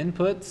 Okay, the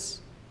inputs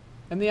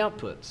and the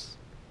outputs.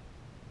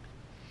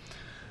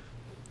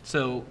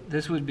 So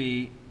this would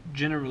be,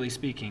 generally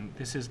speaking,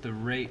 this is the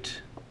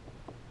rate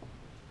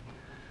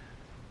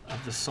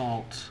of the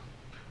salt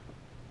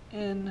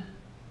in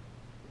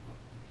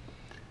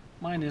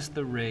minus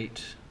the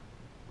rate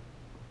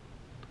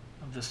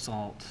of the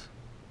salt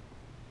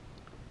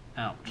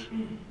out.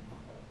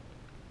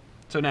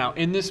 So now,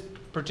 in this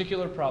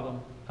particular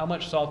problem, how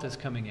much salt is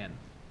coming in?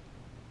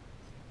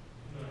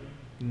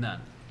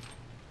 None.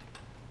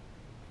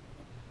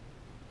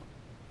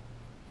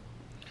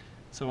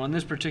 So on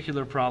this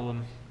particular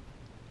problem,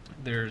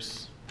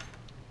 there's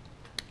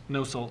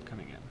no salt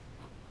coming in.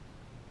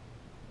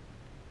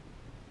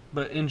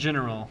 But in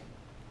general,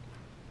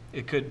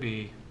 It could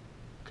be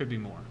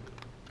more,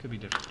 could be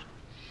different.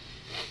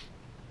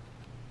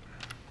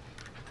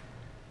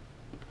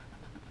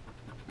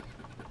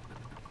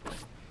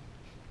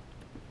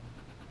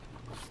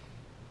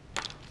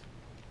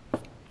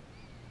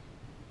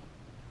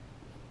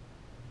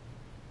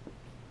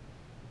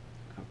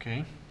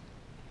 Okay.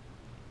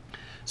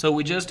 So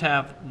we just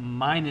have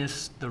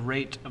minus the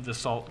rate of the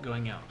salt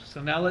going out.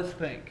 So now let's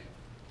think.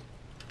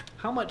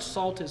 How much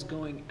salt is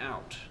going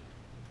out?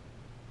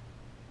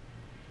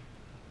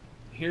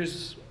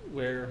 Here's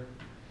where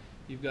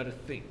you've got to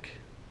think.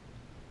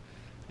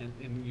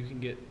 And you can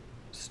get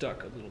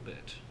stuck a little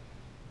bit.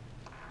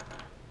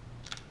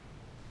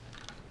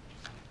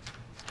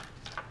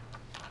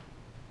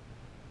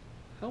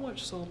 How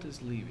much salt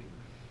is leaving?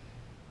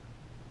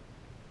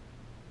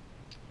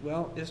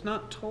 Well, it's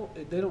not told,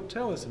 they don't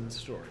tell us in the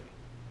story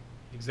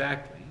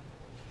exactly.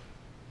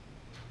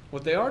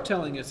 What they are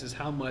telling us is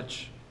how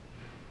much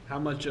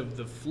of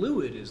the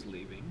fluid is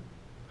leaving.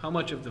 How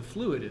much of the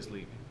fluid is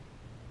leaving?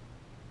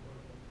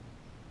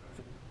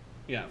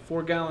 Yeah,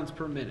 4 gallons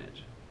per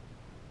minute.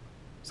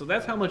 So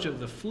that's how much of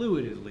the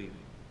fluid is leaving.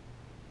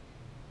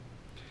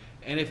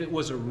 And if it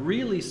was a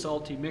really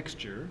salty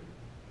mixture,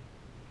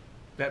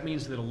 that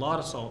means that a lot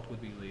of salt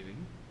would be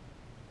leaving.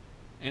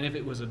 And if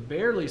it was a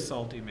barely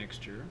salty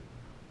mixture,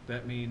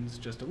 that means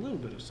just a little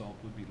bit of salt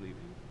would be leaving,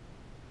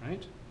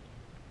 right?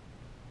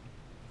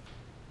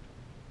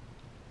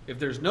 If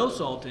there's no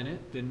salt in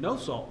it, then no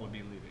salt would be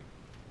leaving.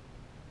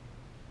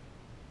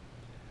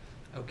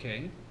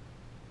 Okay.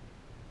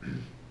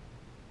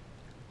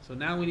 So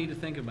now we need to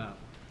think about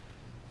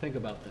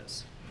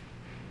this.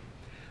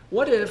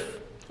 What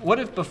if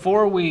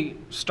before we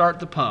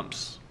start the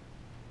pumps,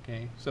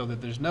 okay, so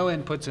that there's no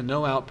inputs and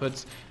no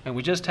outputs, and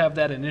we just have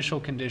that initial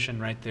condition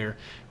right there,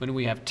 when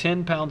we have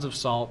 10 pounds of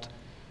salt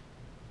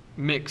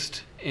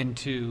mixed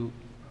into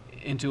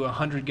a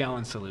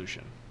 100-gallon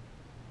solution.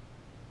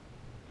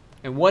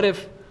 And what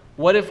if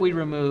we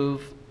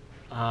remove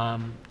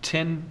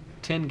 10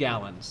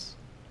 gallons?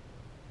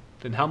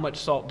 Then how much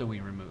salt do we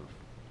remove?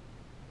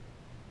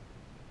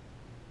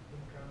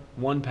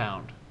 1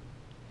 pound,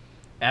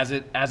 as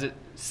it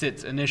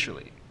sits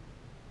initially.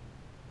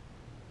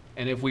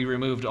 And if we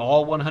removed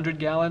all 100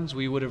 gallons,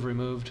 we would have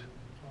removed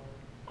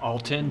all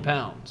 10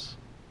 pounds.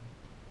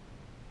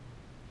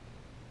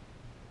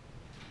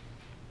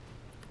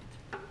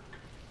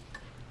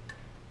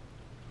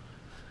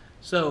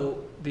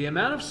 So the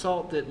amount of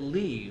salt that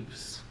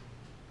leaves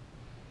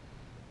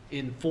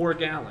in 4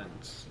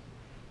 gallons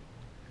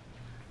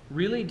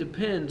really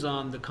depends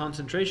on the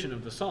concentration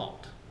of the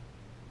salt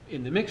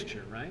in the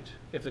mixture, right?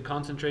 If the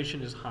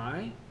concentration is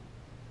high,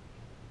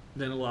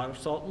 then a lot of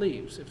salt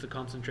leaves. If the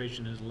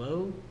concentration is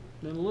low,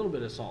 then a little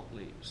bit of salt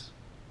leaves.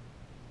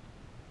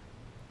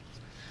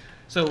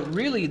 So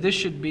really this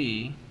should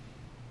be,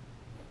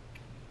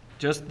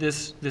 just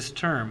this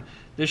term,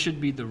 this should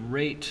be the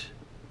rate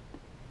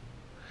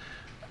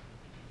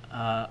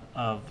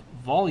of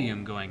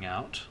volume going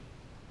out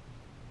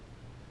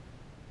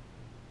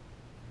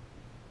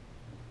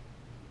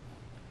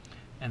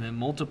and then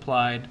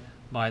multiplied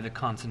by the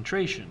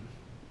concentration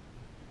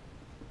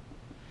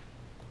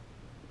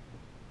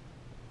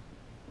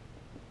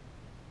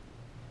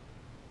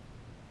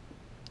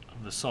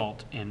of the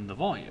salt in the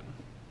volume.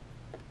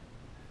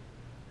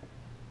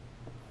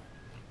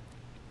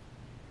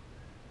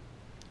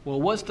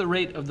 Well, what's the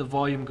rate of the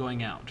volume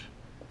going out?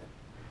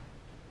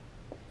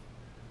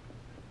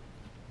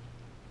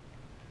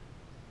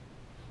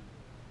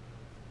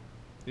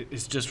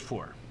 It's just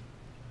 4.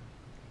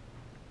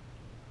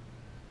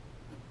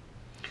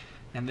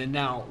 And then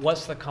now,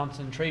 what's the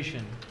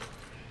concentration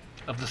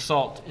of the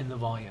salt in the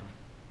volume?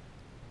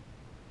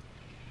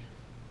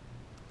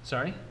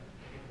 Sorry?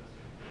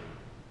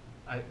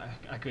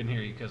 I couldn't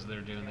hear you because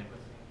they're doing it.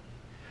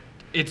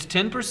 It's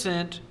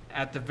 10%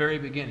 at the very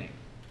beginning.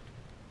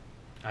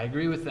 I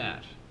agree with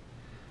that.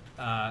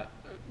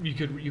 You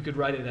could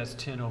write it as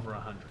 10 over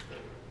 100 at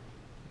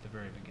the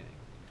very beginning.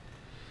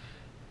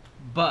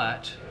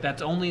 But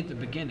that's only at the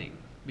beginning,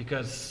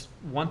 because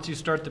once you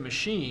start the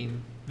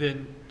machine,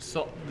 then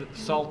the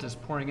salt is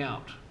pouring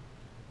out.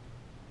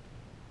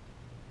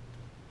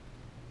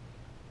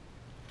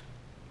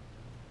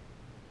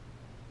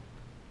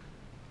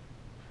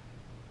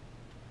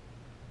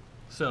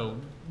 So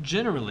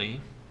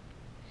generally,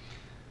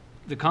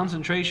 the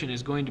concentration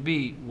is going to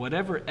be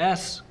whatever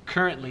S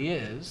currently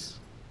is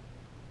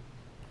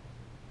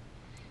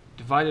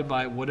divided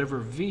by whatever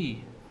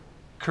V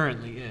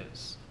currently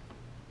is.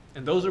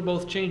 And those are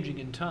both changing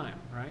in time,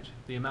 right?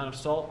 The amount of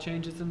salt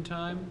changes in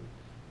time,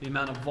 the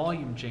amount of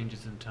volume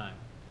changes in time,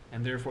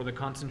 and therefore the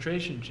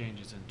concentration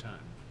changes in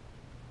time.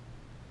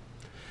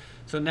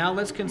 So now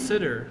let's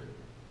consider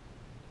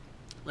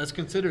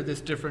this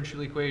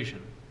differential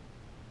equation.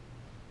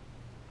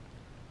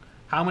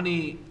 How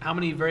many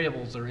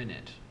variables are in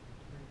it?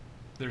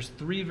 There's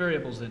 3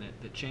 variables in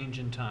it that change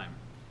in time.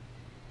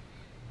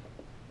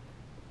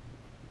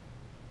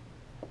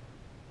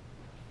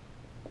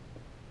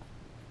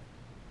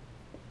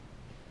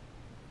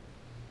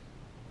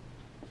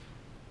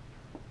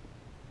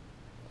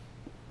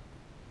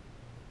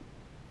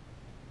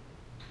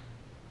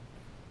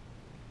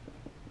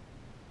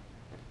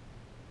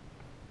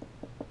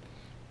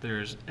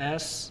 there's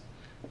S,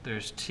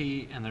 there's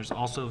T, and there's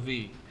also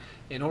V.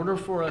 In order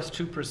for us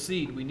to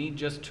proceed, we need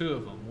just two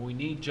of them. We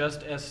need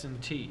just S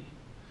and T.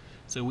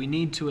 So we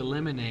need to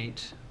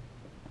eliminate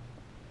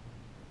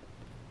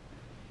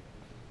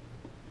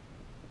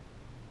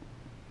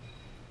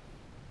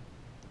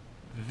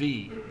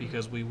V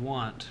because we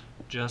want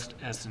just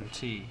S and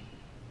T.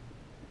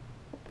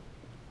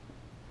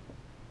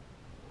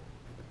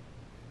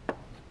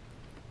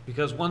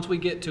 Because once we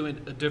get to a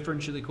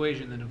differential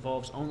equation that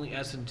involves only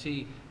S and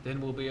T, then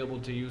we'll be able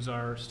to use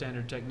our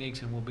standard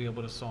techniques and we'll be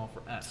able to solve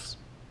for S.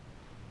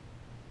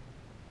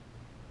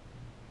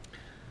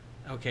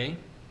 Okay?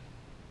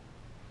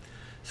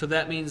 So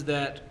that means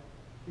that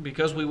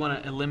because we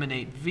want to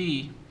eliminate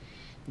V,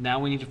 now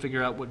we need to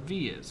figure out what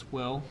V is.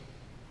 Well,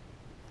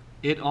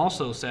 it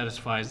also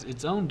satisfies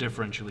its own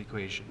differential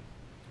equation.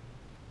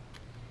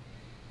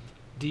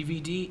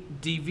 dV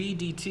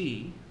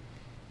dt,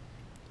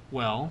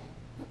 well,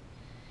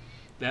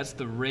 that's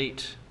the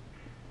rate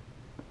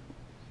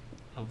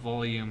of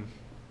volume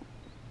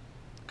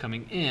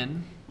coming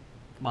in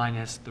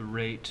minus the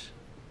rate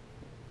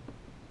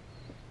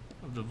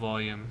of the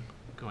volume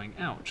going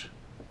out.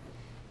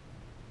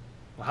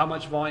 Well, how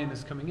much volume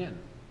is coming in?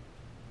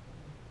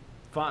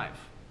 5.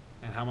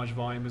 And how much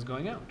volume is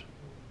going out?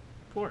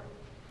 4.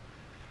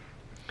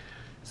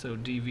 So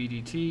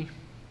dV dt.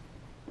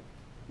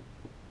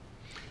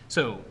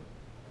 So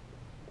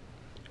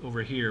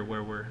over here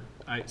where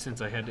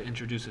since I had to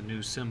introduce a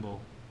new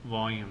symbol,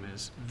 volume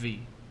is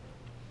V.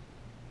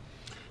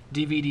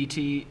 dV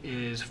dt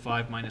is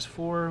 5 minus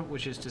 4,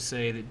 which is to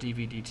say that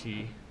dV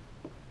dt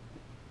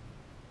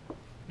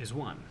is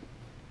 1.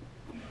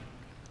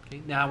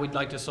 Okay, now we'd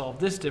like to solve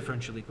this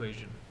differential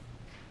equation.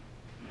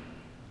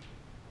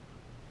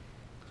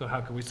 So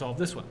how can we solve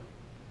this one?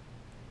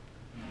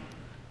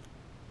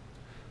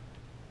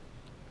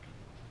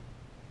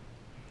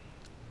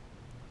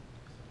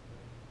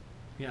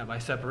 Yeah, by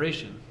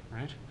separation,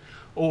 right?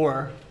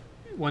 Or,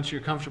 once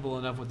you're comfortable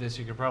enough with this,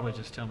 you could probably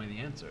just tell me the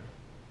answer.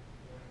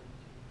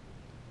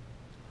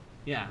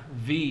 Yeah,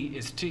 V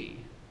is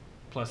T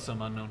plus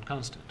some unknown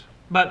constant.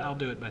 But I'll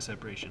do it by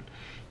separation.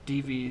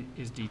 dV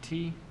is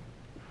dt.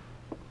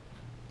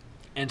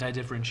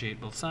 Anti-differentiate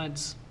both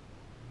sides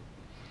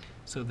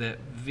so that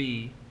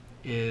V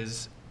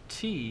is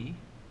T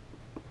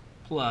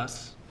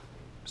plus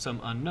some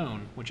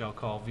unknown, which I'll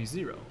call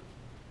V0.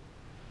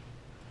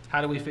 How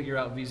do we figure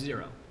out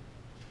V0?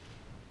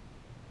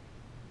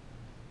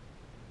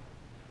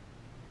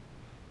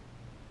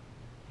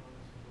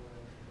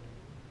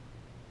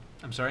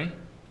 I'm sorry?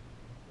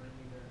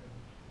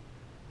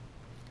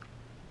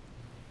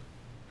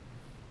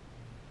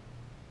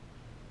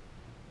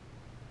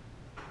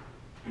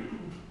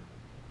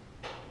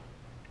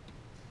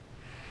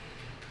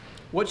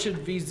 What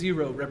should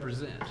V0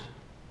 represent?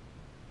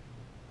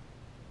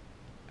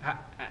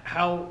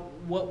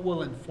 What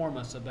will inform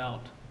us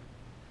about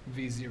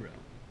V0?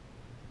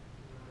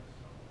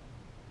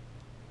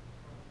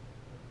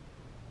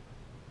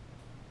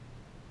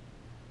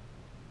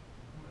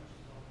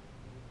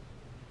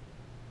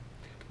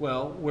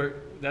 Well,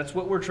 that's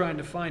what we're trying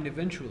to find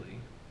eventually.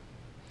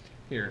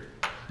 Here,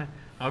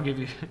 I'll give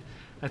you,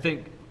 I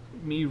think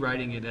me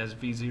writing it as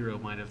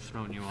V0 might have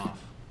thrown you off.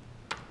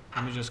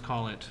 Let me just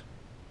call it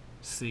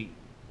C.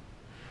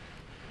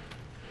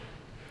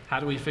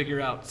 How do we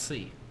figure out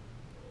C?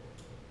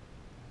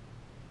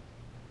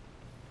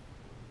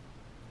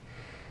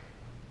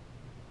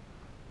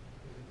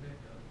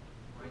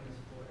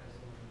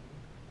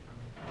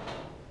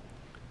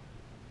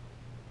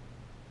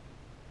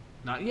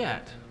 Not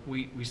yet.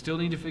 We still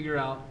need to figure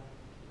out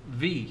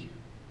V.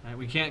 Right?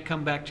 We can't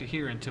come back to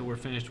here until we're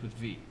finished with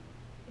V.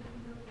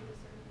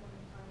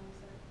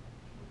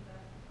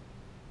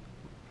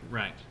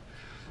 Right.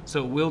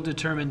 So we'll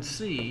determine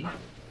C.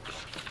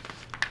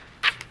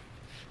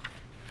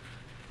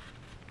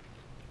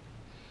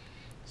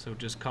 So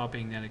just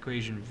copying that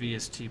equation, V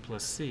is T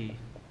plus C.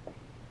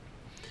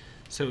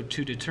 So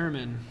to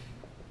determine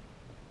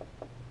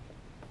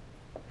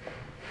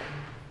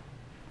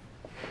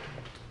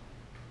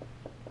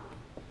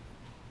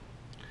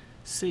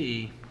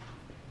C,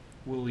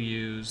 we'll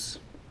use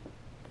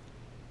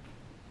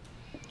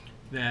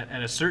that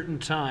at a certain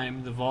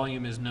time the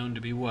volume is known to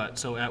be what?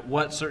 So at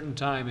what certain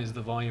time is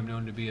the volume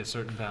known to be a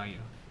certain value?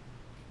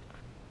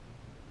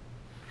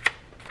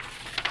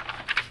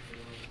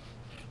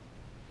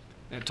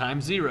 At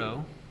time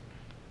 0,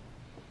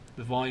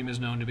 the volume is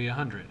known to be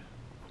 100.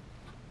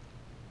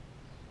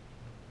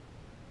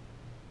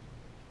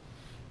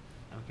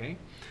 Okay,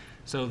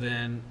 so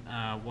then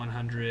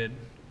 100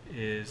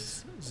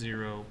 is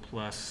 0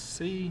 plus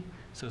C,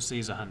 so C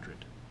is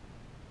 100.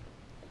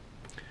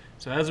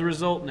 So as a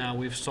result now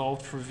we've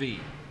solved for V.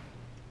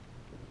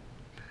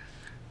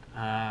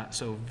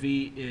 So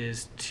V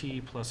is T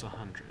plus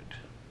 100.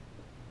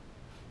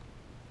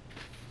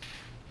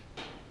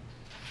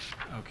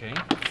 Okay.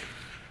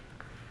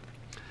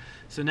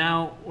 So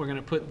now we're going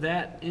to put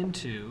that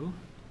into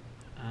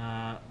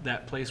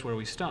that place where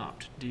we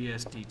stopped,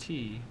 ds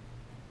dt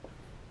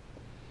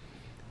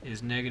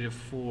is negative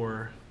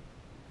 4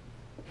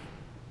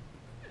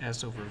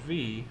 s over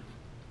v.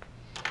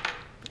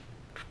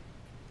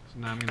 So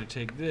now I'm going to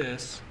take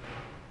this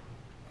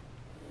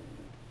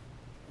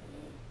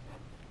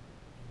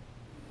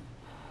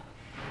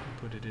and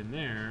put it in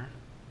there.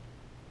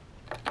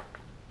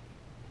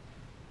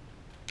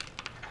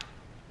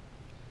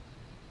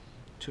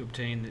 To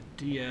obtain that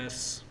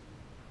ds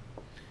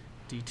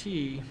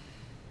dt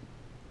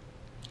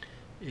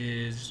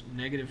is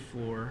negative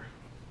 4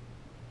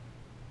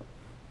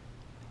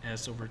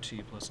 s over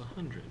t plus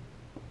 100.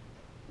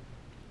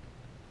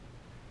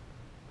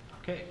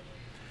 Okay.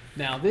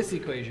 Now this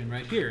equation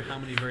right here, how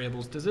many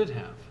variables does it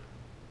have?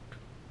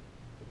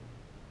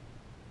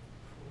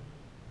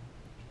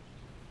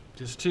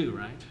 Just 2,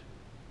 right?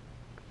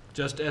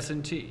 Just s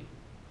and t.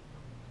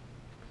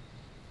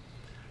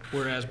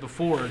 Whereas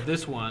before,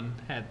 this one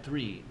had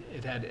 3.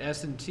 It had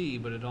s and t,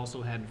 but it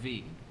also had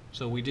v.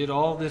 So we did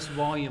all this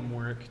volume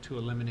work to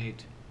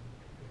eliminate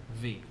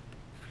v.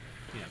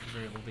 Yeah, the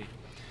variable v.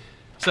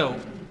 So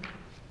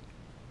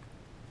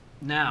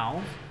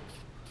now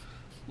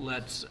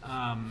let's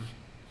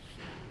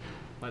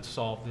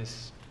solve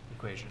this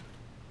equation.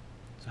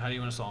 So how do you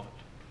want to solve it?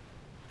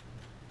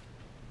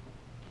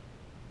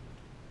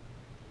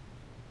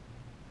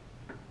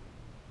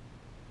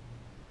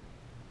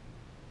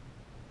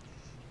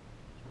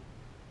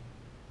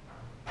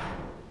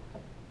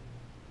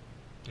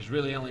 There's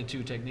really only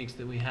 2 techniques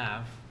that we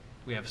have.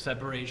 We have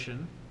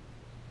separation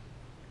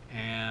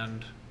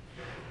and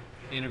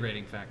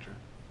integrating factor.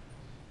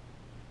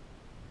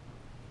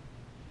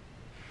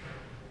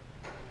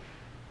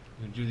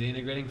 You do the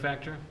integrating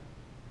factor?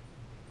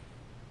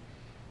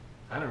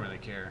 I don't really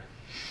care.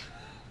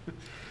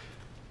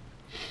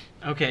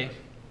 Okay,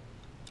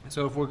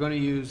 so if we're going to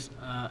use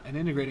an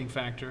integrating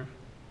factor,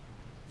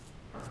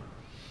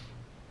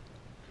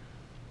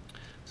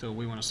 so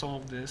we want to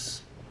solve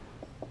this.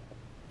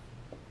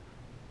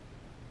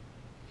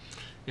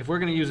 If we're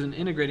going to use an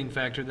integrating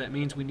factor, that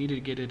means we need to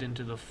get it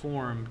into the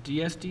form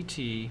ds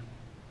dt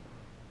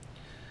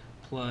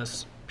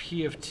plus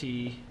p of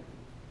t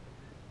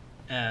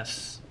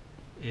s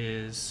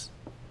is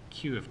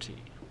q of t.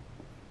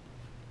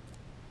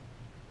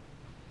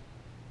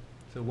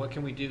 So what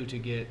can we do to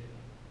get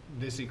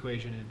this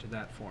equation into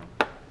that form?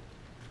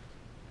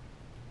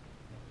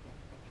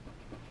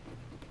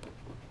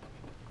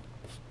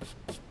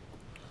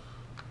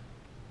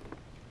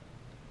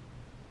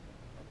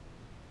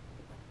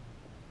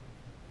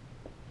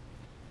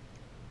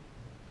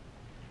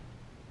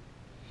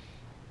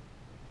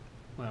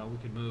 Well, we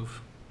could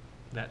move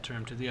that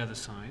term to the other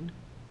side.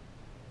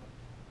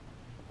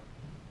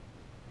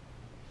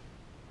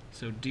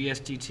 So ds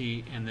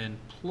dt and then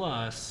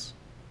plus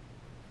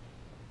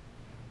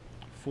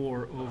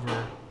 4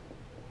 over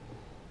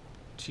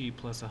t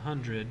plus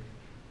 100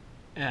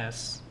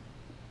 s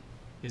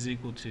is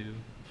equal to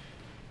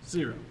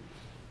 0.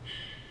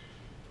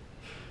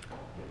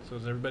 So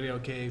is everybody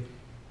okay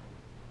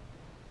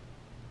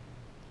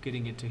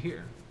getting it to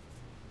here?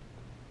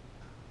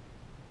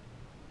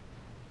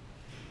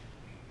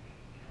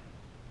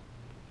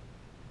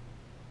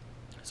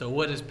 So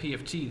what is P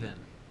of t then?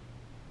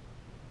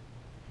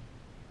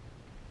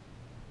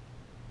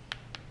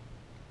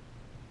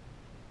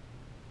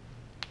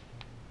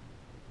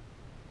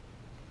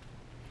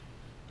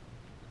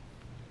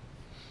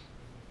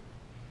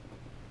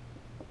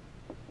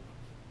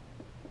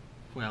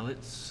 Well,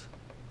 it's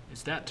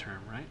that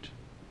term, right?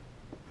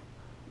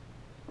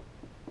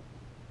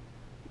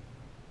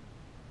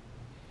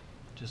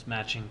 Just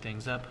matching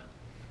things up.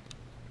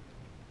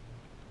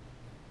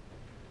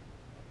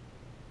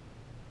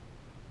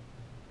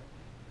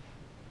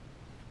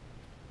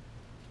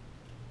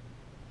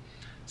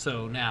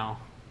 So now,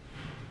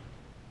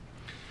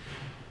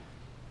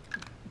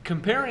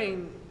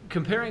 comparing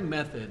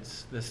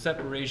methods, the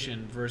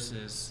separation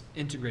versus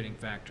integrating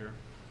factor.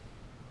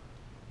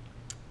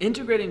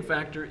 Integrating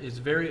factor is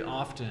very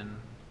often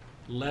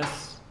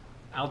less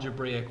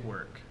algebraic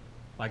work.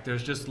 Like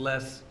there's just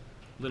less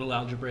little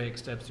algebraic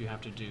steps you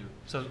have to do.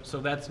 So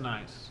that's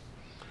nice.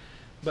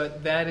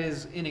 But that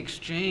is in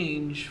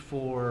exchange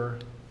for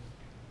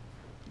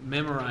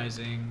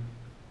memorizing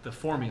the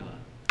formula.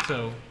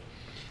 So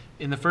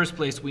in the first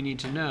place, we need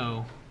to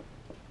know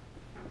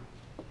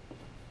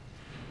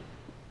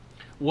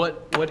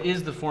what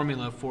is the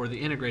formula for the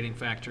integrating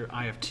factor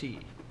I of t.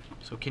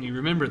 So can you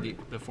remember the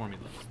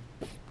formula?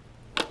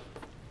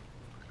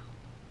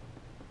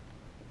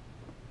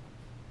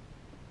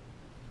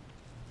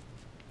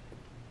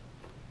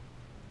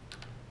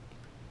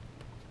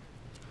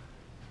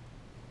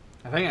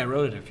 I think I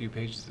wrote it a few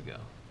pages ago.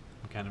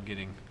 I'm kind of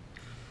getting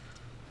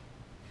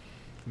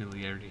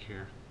familiarity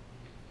here.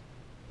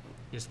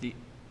 It's the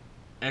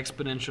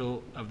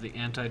exponential of the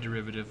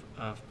antiderivative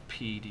of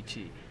p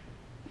dt.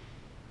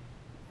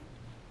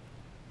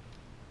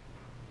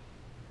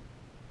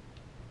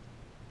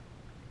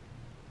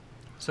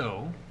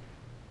 So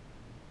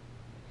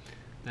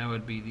that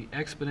would be the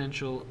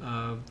exponential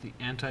of the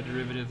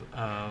antiderivative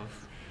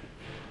of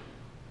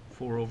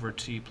 4 over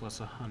t plus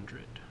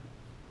 100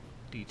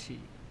 dt.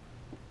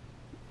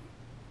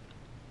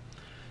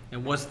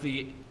 And what is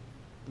the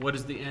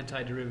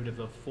antiderivative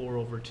of 4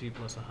 over t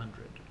plus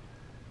 100?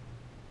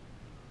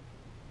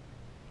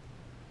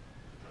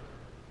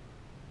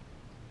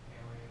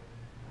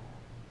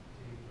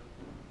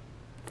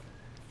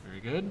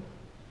 Very good.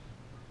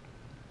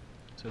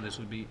 So this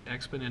would be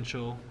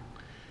exponential,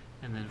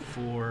 and then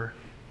 4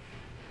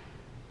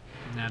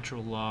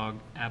 natural log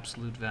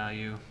absolute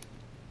value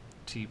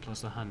t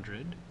plus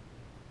 100.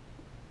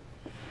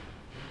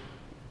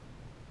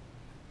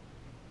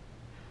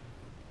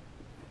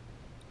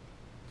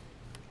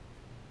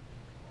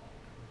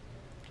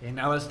 Okay,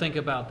 now let's think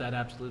about that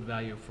absolute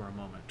value for a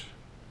moment.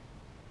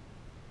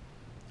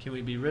 Can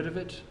we be rid of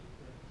it?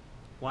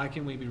 Why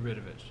can we be rid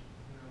of it?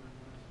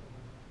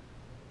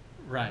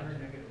 Right.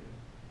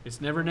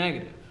 It's never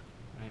negative,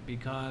 right?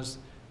 Because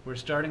we're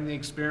starting the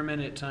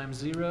experiment at time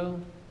 0,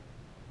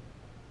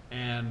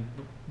 and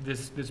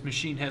this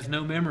machine has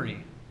no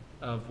memory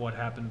of what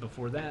happened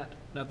before that.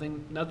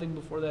 Nothing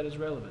before that is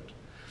relevant.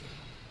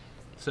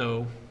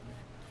 So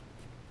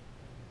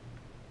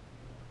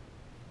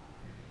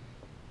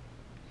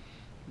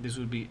this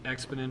would be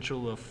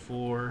exponential of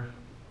 4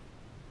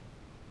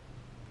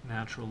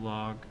 natural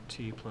log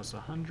t plus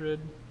 100.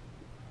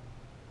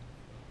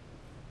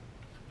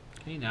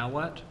 Okay, now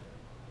what?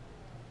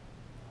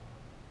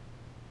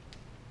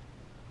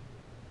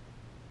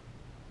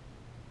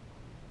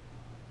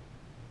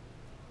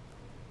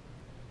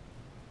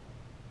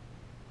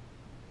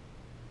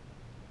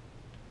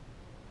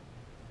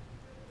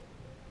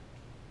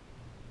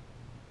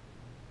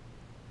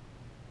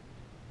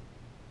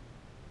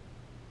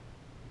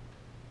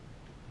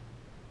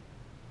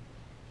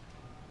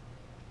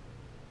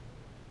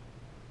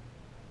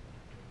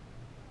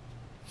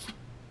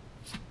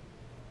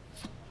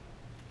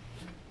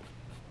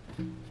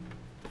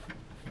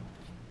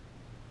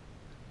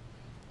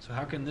 So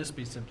how can this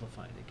be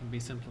simplified? It can be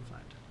simplified.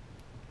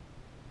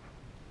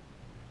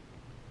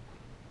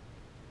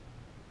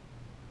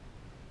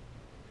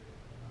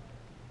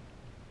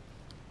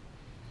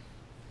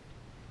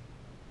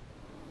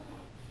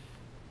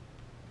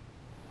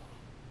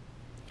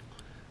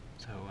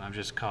 So I'm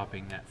just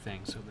copying that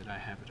thing so that I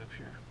have it up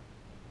here.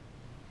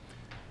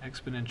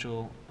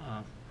 Exponential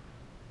of,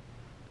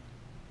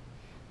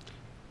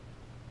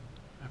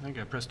 I think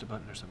I pressed a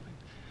button or something,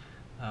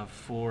 of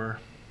 4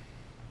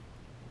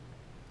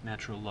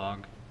 natural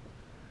log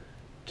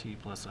t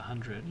plus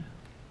 100.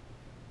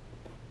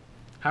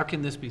 How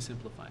can this be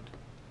simplified?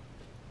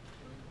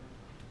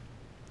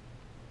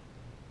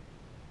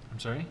 I'm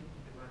sorry?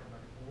 Divided by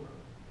 4.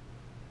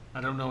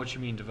 I don't know what you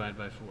mean divide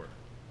by 4.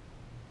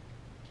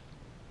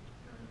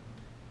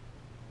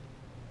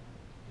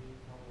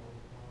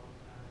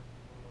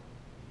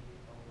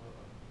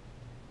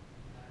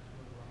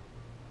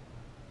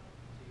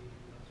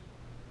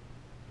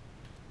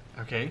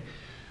 Okay,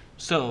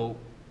 so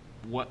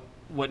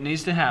what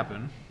needs to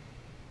happen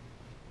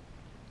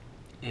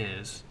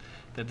is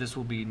that this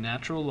will be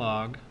natural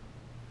log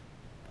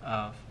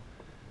of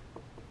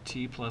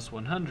t plus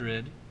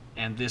 100,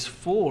 and this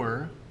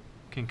 4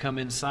 can come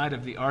inside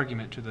of the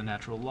argument to the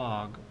natural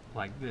log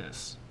like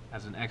this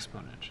as an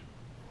exponent.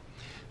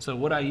 So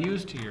what I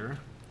used here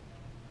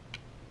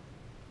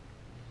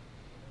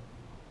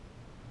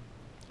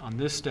on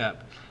this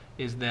step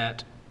is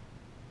that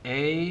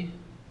a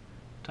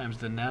times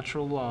the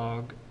natural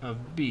log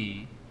of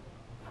b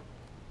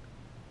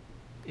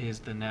is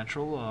the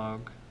natural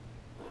log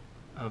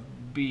of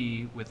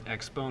b with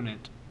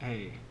exponent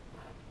a.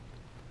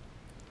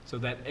 So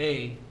that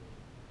a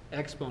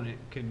exponent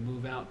can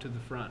move out to the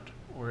front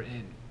or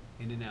in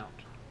and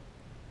out.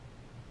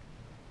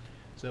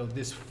 So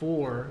this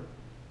 4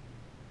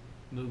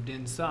 moved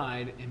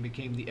inside and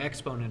became the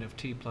exponent of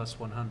t plus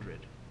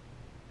 100.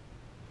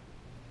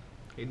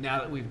 Okay, now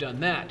that we've done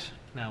that,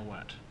 now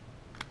what?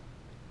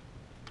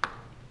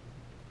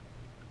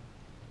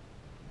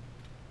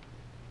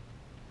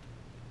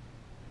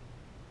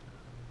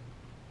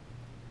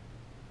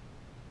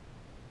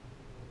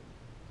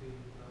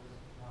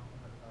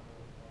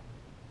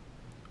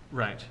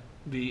 Right.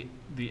 The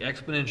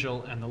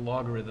exponential and the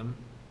logarithm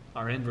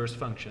are inverse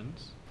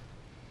functions,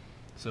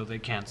 so they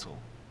cancel.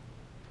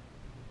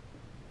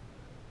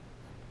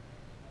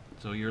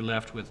 So you're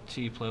left with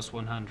t plus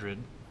 100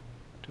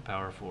 to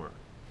power 4,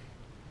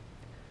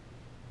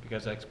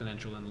 because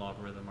exponential and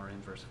logarithm are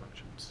inverse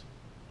functions.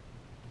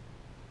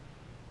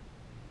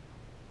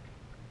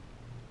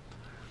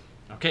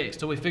 Okay,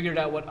 so we figured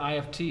out what I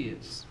of t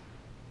is.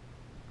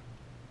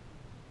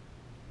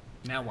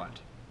 Now what?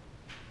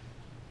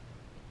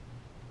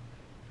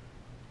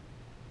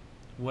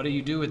 What do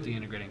you do with the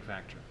integrating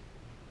factor?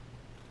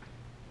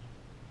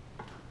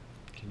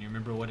 Can you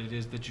remember what it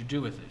is that you do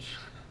with it?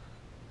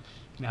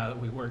 Now that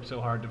we worked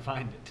so hard to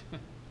find it.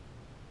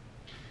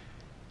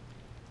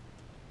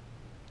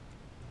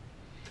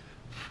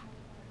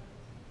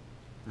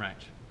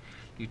 Right.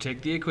 You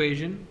take the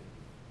equation,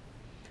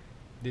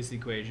 this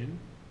equation,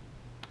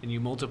 and you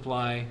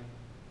multiply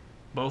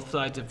both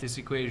sides of this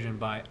equation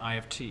by I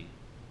of t.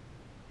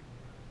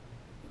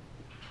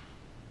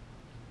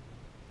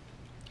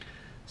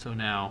 So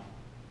now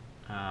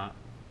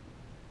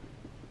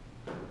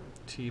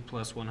t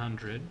plus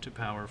 100 to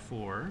power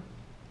 4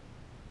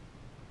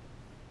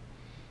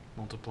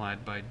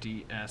 multiplied by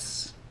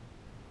ds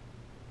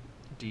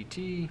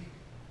dt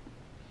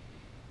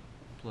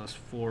plus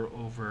 4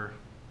 over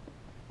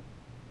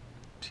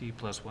t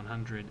plus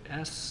 100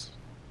 s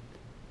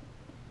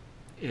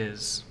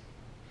is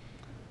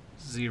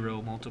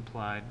 0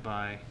 multiplied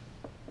by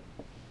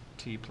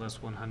t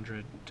plus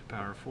 100 to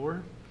power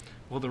 4.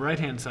 Well, the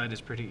right-hand side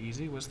is pretty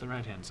easy. What's the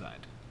right-hand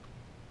side?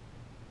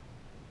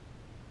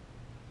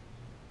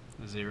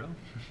 0.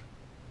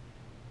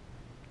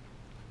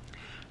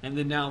 And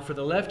then now for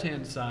the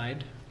left-hand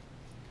side,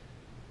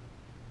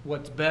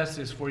 what's best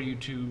is for you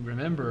to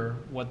remember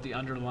what the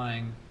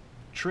underlying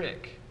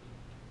trick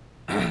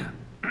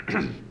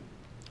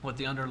what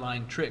the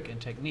underlying trick and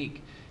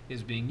technique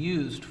is being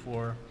used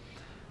for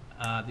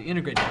the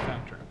integrating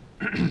factor.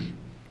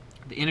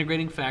 The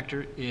integrating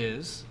factor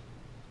is,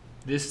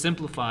 this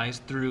simplifies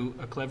through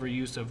a clever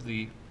use of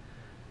the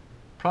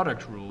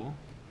product rule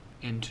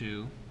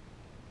into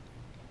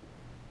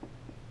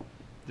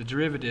the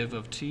derivative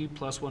of t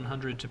plus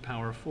 100 to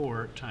power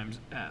 4 times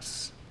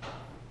s.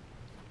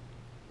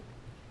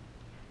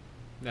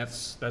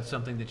 That's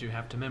something that you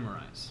have to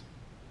memorize.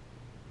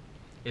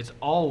 It's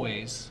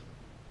always,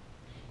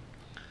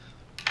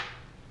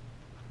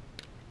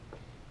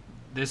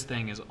 this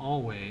thing is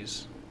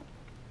always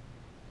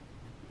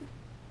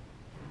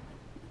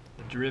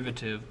the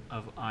derivative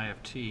of I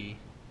of t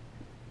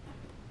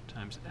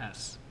times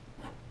s.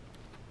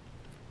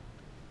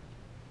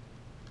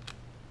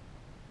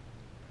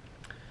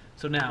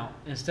 So now,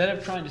 instead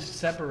of trying to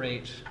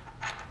separate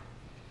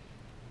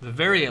the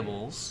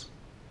variables,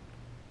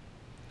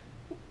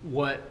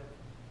 what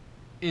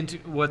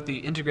the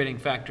integrating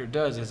factor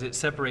does is it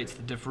separates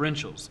the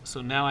differentials.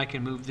 So now I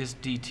can move this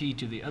dt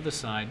to the other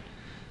side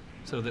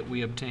so that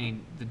we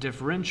obtain the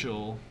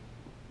differential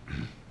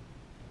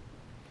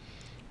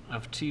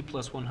of t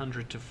plus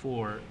 100 to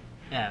 4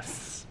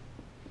 s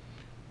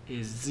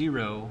is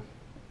 0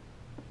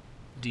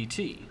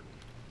 dt.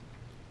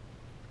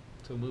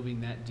 So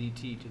moving that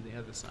dt to the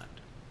other side.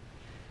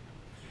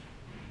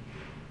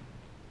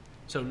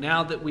 So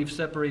now that we've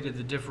separated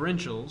the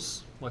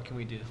differentials, what can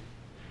we do?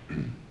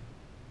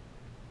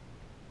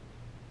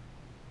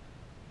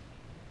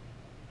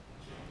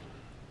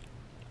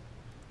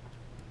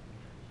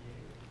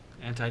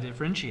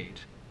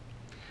 Anti-differentiate.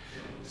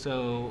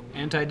 So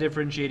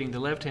anti-differentiating the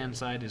left-hand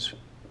side is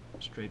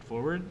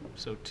straightforward.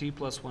 So t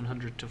plus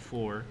 100 to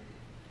 4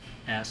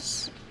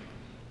 s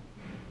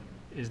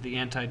is the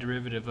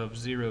antiderivative of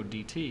 0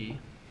 dt.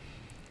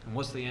 And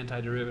what's the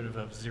antiderivative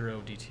of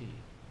 0 dt?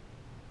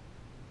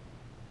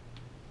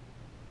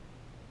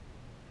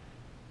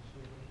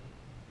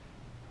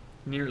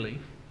 Nearly.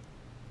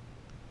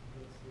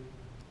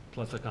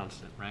 Plus a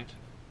constant, right?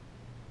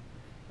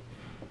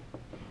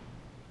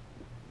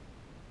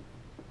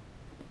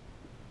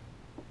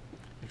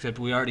 Except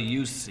we already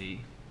used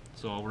c,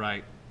 so I'll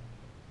write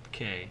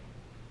k.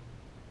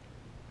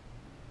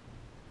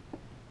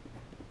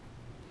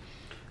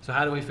 So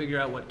how do we figure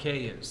out what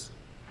k is?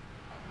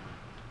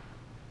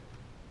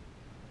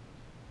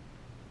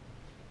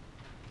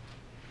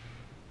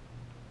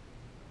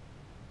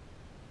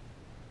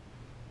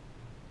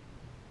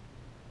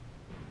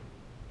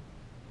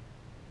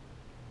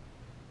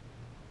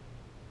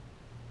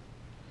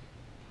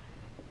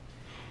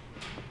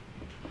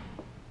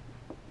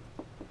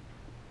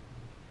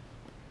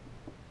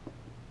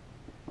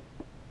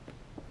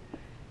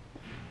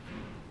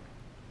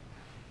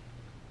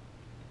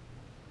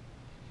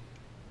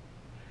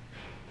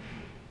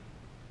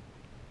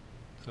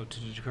 So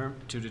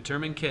to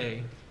determine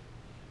k,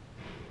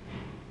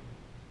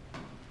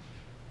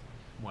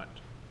 what?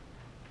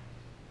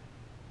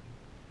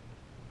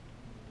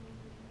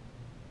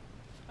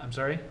 I'm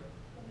sorry?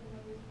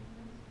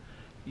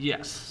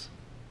 Yes.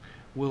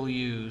 We'll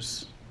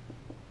use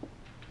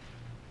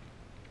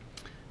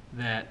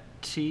that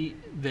t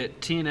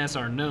and s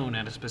are known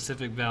at a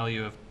specific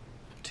value of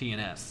t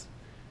and s.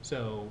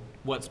 So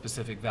what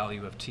specific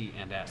value of t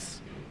and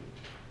s?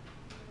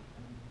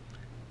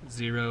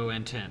 0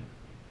 and 10.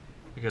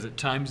 Because at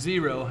time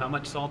 0, how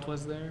much salt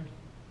was there?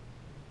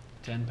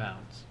 10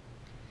 pounds.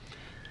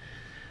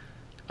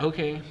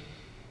 Okay.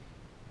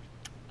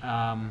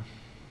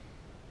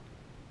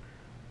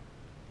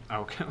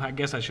 Okay, I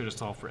guess I should have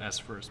solved for s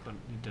first, but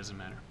it doesn't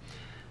matter.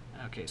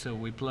 Okay, so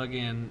we plug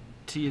in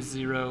t is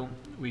 0,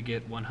 we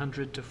get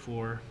 100 to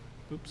 4.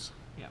 Oops.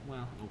 Yeah,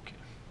 well, okay.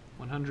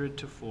 100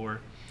 to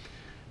 4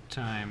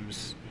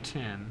 times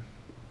 10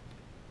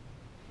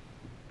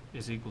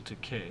 is equal to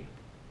k.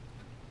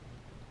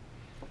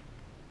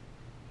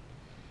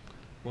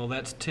 Well,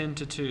 that's 10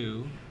 to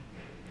 2.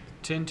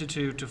 10 to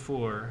 2 to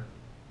 4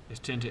 is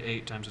 10 to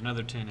 8 times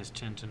another 10 is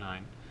 10 to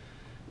 9.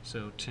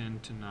 So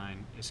 10 to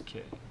 9 is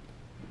k.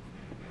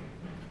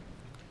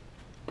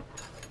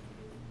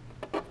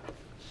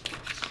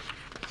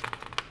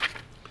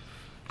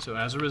 So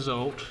as a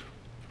result,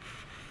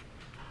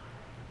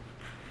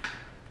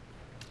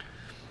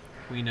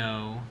 we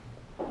know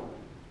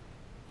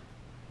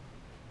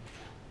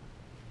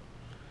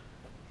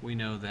we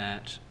know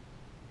that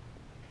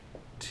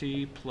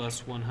t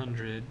plus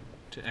 100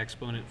 to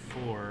exponent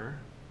 4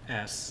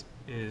 s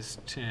is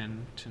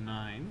 10 to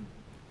 9.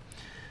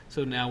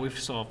 So now we've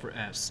solved for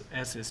s.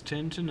 S is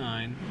 10 to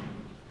 9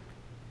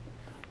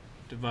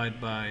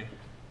 divided by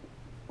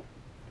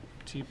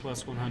t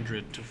plus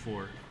 100 to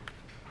 4.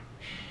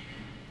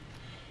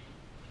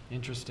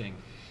 Interesting.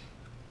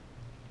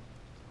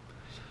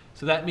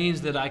 So that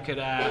means that I could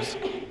ask,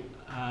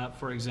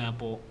 for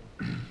example,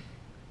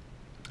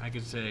 I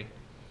could say,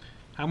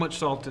 how much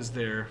salt is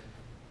there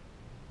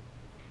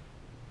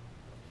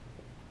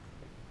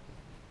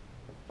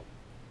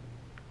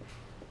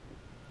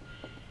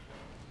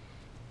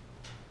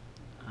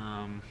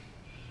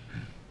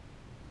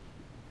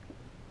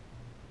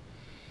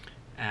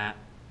at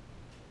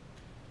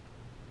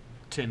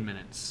 10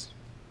 minutes?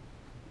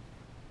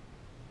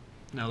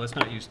 No, let's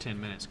not use 10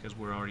 minutes because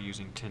we're already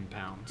using 10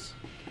 pounds.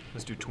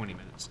 Let's do 20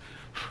 minutes.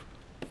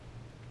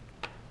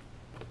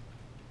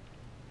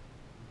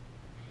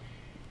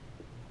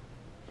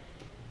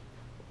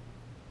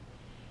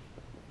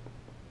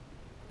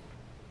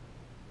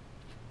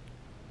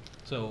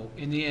 So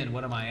in the end,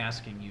 what am I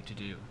asking you to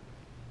do?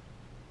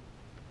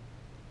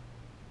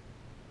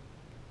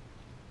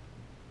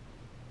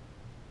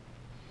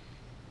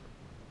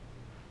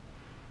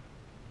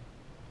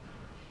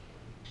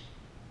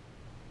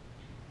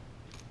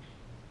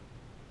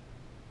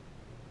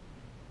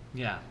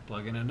 Yeah,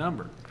 plug in a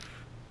number.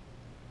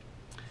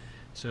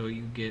 So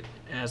you get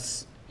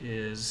S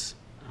is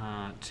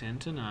 10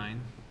 to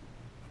 9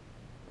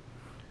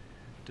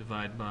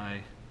 divided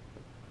by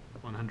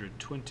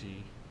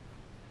 120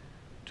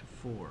 to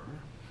 4.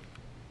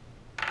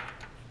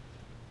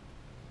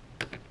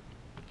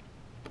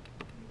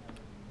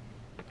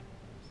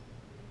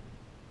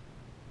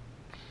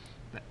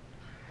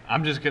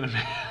 I'm just gonna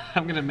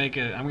I'm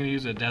gonna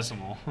use a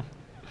decimal.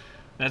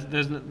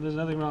 There's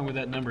nothing wrong with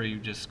that number you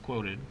just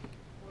quoted.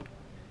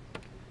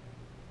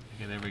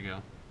 Okay, there we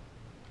go.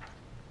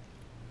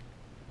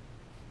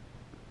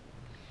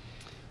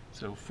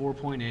 So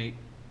 4.8,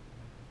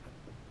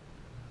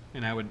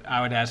 and I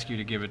would ask you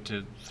to give it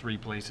to 3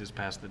 places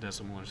past the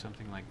decimal or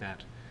something like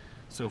that.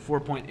 So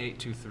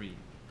 4.823.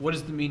 What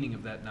is the meaning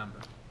of that number?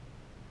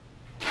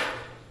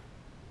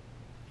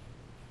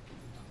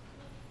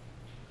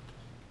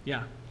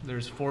 Yeah,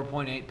 there's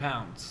 4.8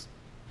 pounds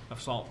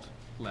of salt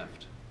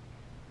left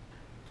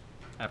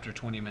after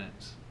 20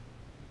 minutes.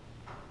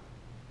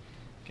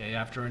 Okay,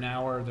 after an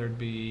hour there'd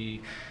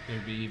be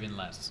even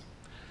less.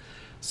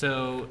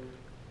 So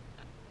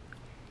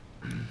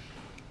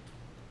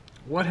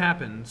what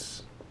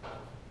happens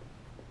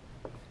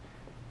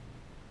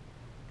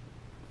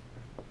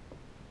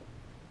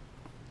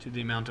to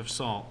the amount of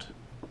salt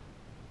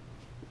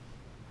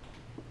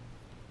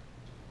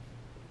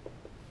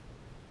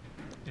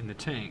in the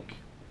tank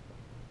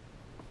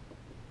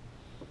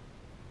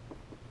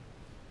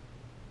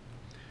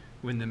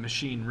when the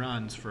machine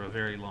runs for a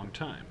very long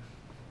time?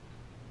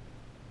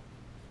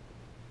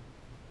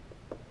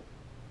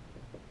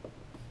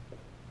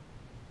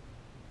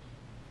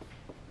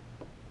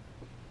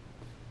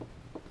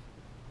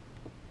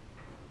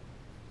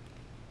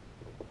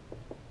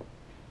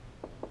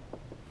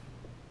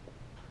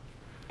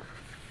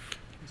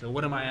 So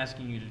what am I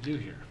asking you to do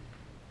here?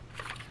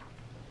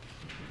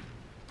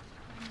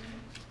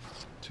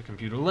 To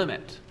compute a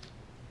limit.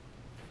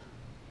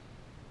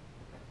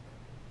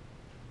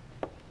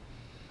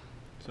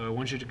 So I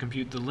want you to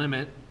compute the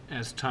limit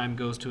as time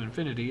goes to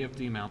infinity of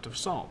the amount of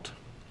salt.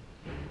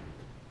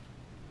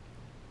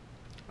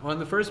 Well, in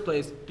the first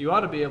place, you ought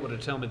to be able to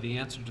tell me the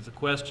answer to the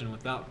question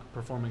without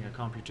performing a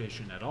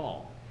computation at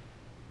all.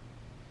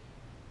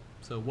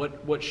 So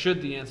what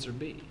should the answer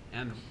be,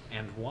 and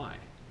why?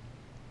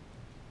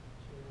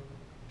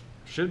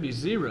 Should be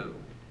 0.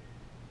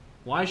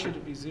 Why should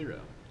it be 0?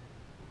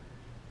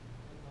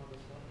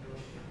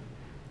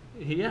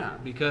 Yeah,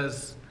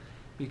 because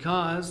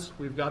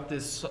we've got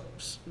this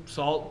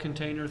salt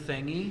container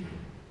thingy,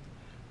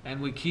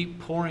 and we keep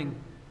pouring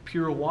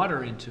pure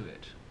water into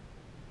it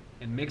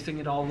and mixing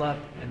it all up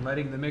and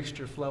letting the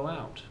mixture flow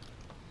out.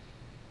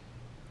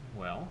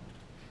 Well,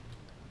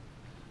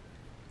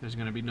 there's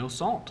going to be no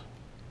salt.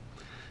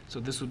 So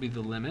this would be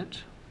the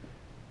limit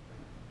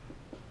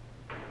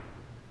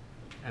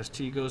as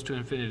t goes to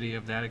infinity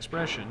of that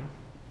expression.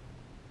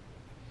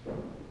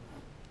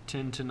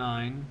 10 to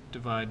 9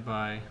 divided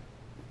by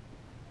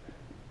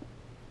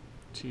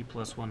t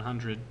plus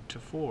 100 to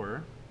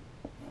 4.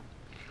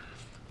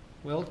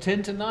 Well,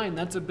 10 to 9,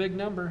 that's a big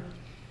number.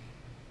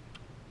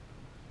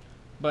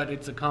 But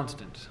it's a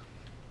constant.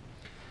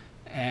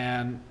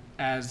 And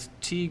as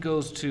t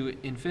goes to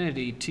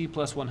infinity, t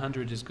plus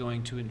 100 is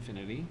going to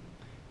infinity.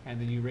 And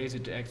then you raise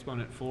it to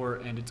exponent 4,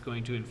 and it's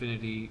going to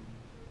infinity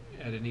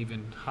at an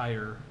even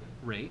higher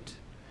rate.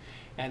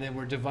 And then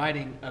we're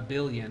dividing a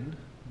billion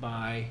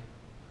by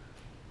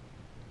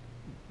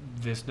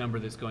this number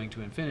that's going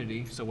to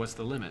infinity. So what's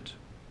the limit?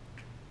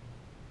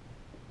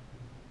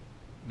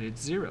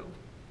 It's 0.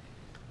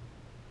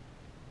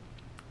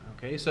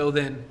 Okay, so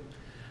then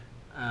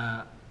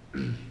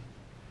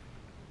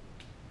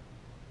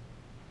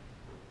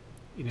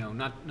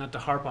not to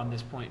harp on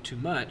this point too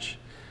much,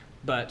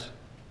 but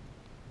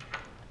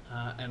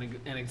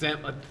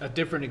a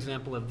different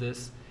example of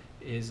this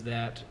is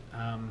that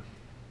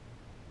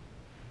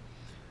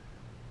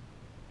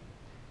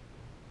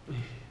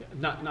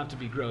not to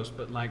be gross,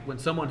 but like when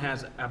someone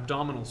has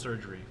abdominal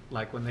surgery,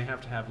 like when they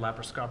have to have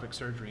laparoscopic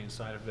surgery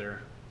inside of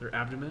their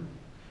abdomen,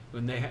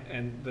 when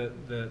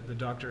the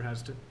doctor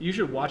has to, you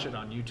should watch it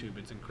on YouTube.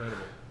 It's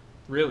incredible.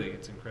 Really,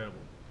 it's incredible.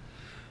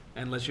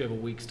 Unless you have a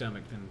weak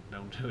stomach, then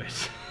don't do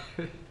it.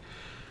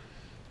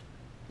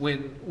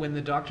 When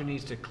the doctor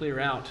needs to clear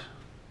out,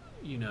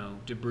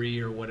 debris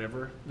or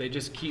whatever, they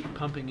just keep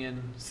pumping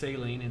in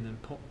saline and then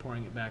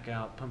pouring it back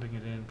out, pumping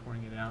it in,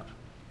 pouring it out,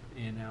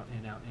 in, out,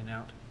 in, out, in,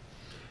 out.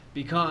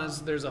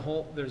 Because there's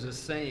a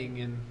saying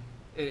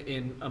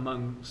in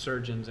among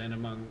surgeons and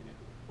among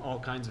all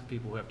kinds of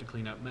people who have to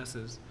clean up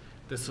messes,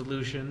 the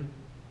solution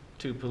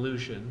to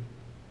pollution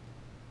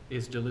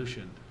is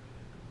dilution,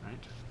 right?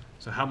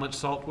 So how much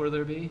salt will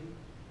there be?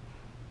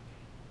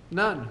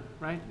 None,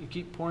 right? You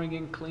keep pouring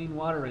in clean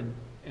water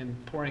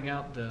and pouring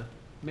out the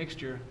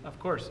mixture. Of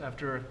course,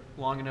 after a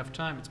long enough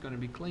time, it's going to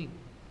be clean.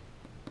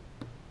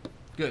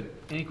 Good.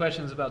 Any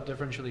questions about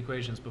differential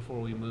equations before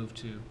we move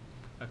to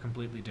a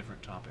completely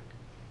different topic?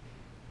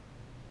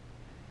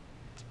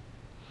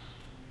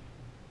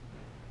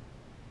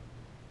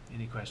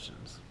 Any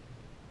questions?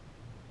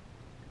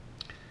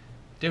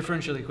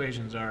 Differential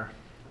equations are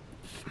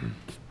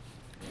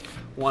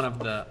one of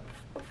the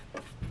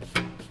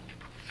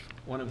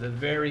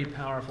very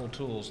powerful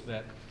tools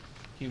that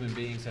human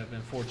beings have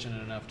been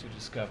fortunate enough to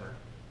discover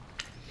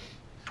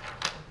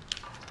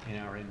in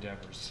our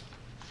endeavors.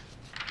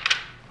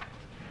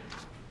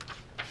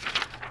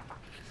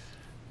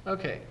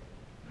 Okay.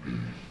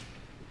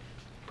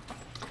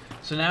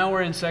 So now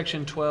we're in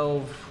section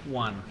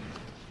 12.1.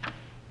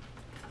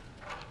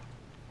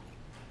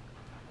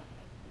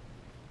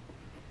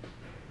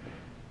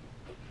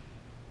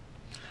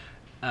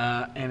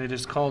 And it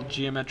is called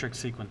geometric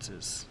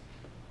sequences.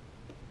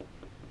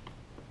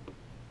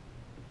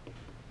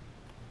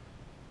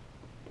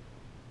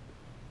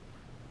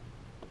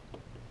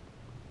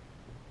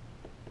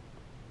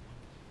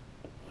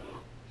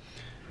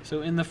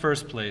 So in the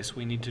first place,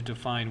 we need to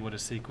define what a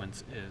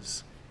sequence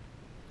is.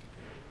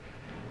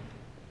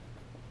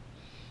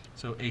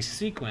 So a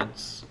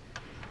sequence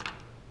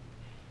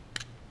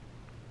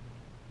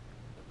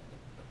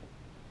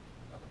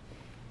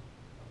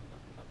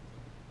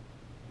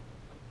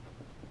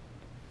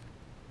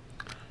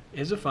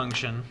is a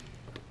function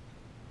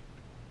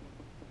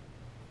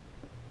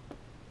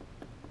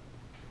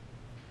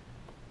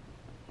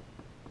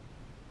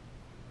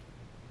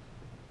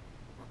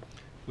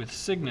with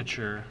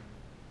signature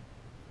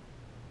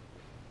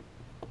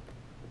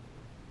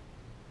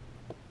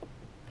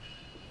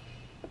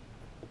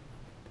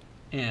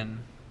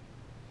n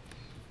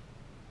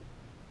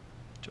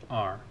to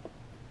r.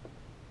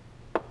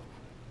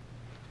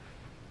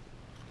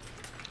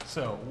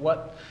 So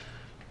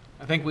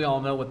I think we all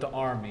know what the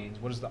R means.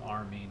 What does the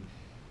R mean?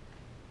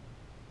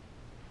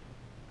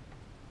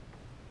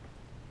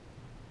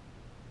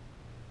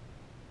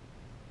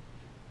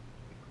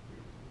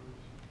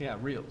 Yeah,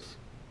 reals.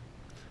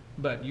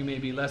 But you may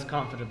be less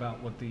confident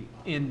about what the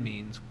N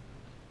means.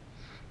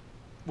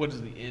 What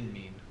does the N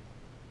mean?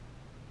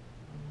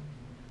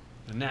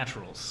 The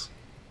naturals.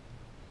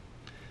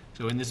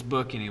 So in this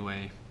book,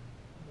 anyway,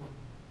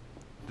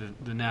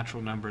 the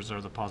natural numbers are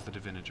the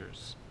positive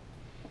integers.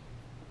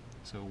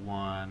 So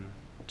 1,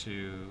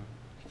 2,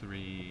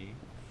 3,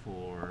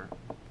 4,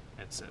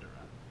 etc.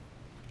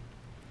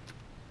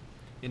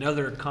 In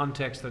other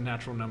contexts, the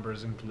natural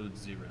numbers include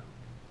 0.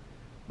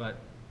 But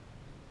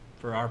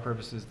for our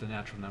purposes, the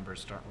natural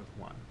numbers start with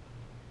 1.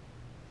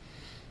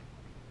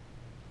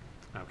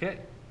 Okay.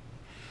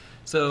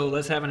 So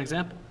let's have an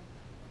example.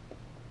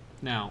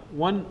 Now,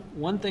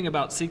 one thing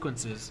about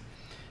sequences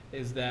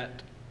is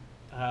that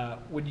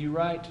when you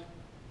write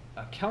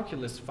a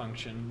calculus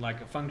function,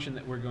 like a function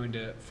that we're going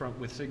to,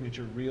 with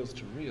signature reals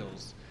to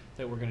reals,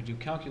 that we're going to do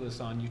calculus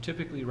on, you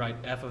typically write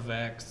f of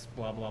x,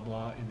 blah, blah,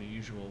 blah, in the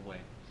usual way.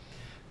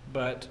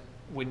 But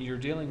when you're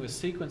dealing with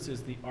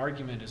sequences, the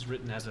argument is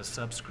written as a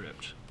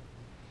subscript.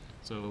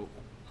 So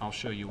I'll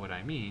show you what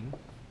I mean.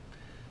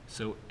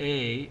 So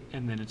a,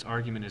 and then its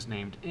argument is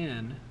named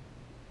n,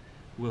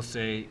 we'll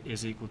say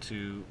is equal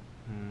to,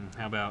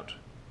 how about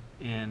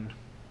n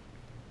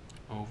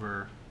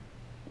over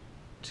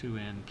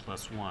 2n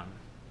plus 1.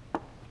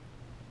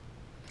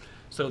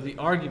 So the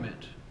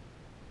argument,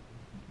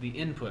 the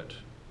input,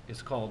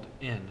 is called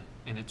n,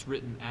 and it's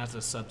written as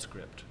a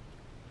subscript.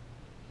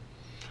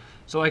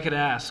 So I could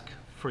ask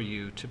for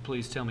you to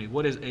please tell me,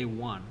 what is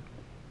A1?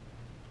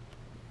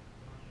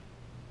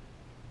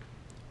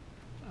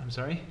 I'm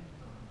sorry?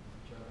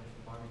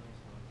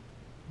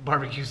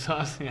 Barbecue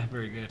sauce? Yeah,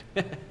 very good.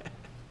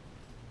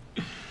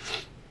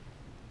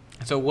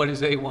 So what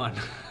is A1?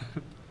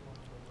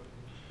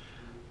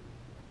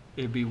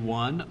 It'd be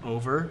 1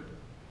 over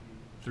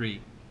 3.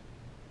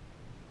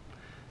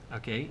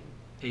 Okay,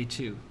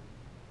 A2.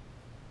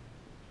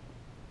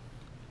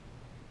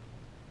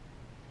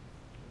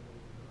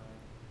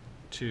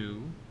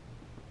 2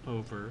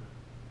 over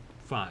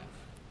 5.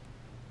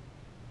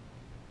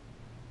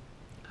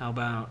 How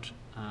about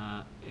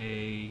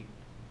a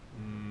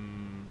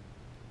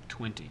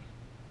 20?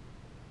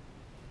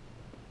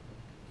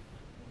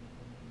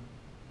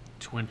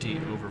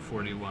 20 over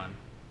 41.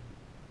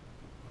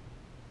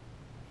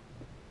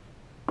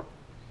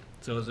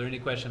 So is there any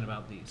question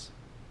about these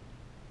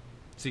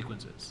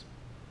sequences?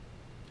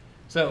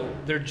 So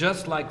they're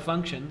just like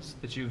functions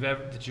that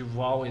you've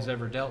always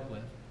ever dealt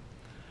with,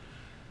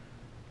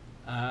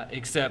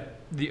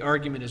 except the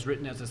argument is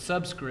written as a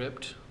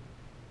subscript,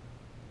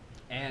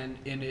 and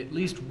in at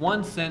least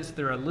one sense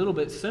they're a little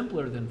bit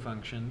simpler than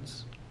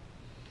functions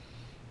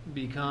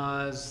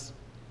because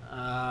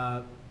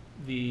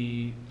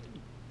the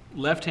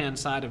left-hand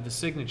side of the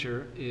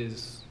signature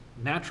is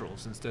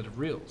naturals instead of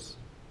reals.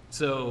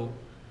 So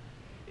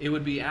it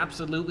would be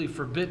absolutely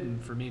forbidden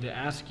for me to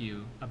ask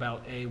you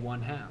about a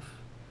 1/2.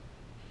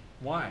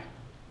 Why?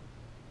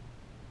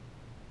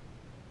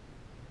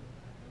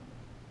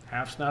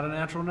 Half's not a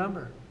natural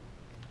number.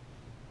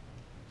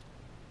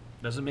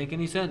 Doesn't make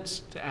any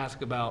sense to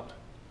ask about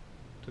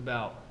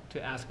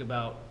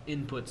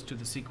inputs to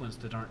the sequence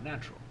that aren't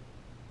natural.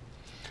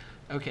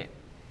 Okay.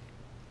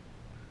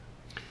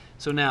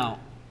 So now,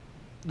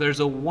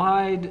 there's a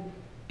wide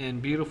and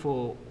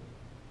beautiful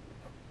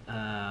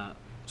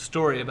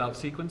story about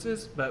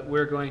sequences, but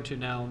we're going to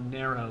now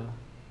narrow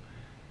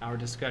our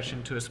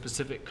discussion to a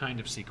specific kind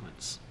of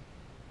sequence.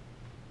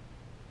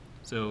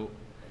 So,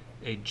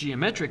 a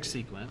geometric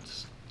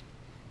sequence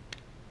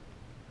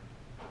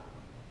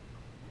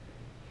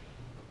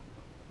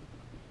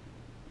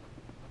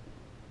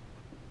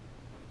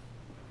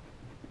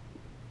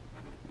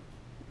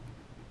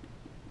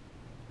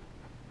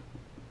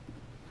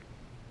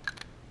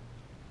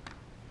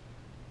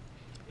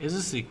is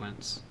a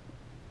sequence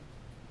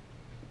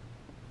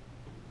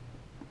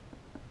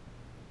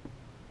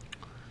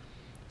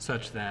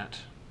such that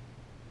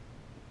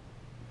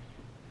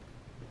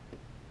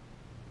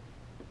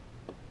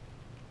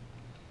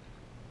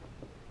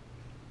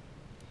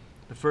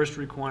the first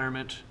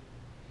requirement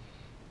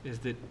is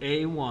that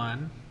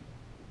A1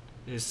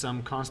 is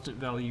some constant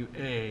value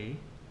A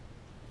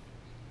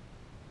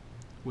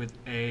with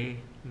A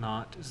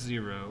not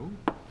 0.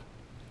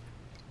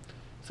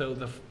 So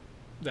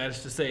that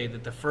is to say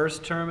that the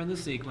first term in the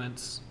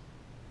sequence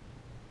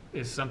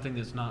is something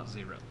that's not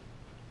 0.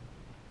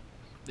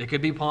 It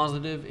could be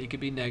positive, it could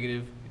be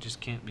negative, it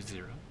just can't be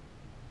 0.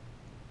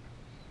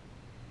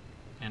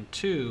 And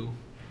 2,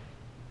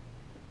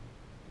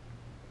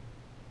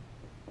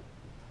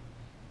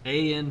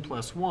 an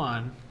plus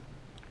 1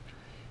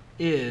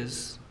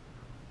 is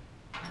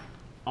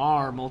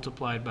r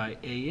multiplied by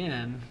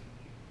an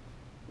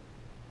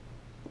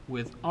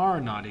with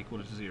r not equal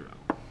to 0.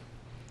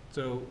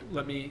 So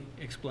let me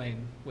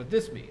explain what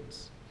this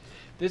means.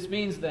 This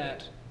means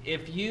that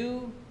if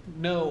you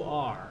know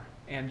r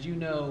and you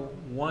know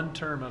one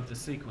term of the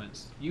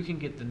sequence, you can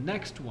get the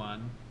next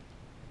one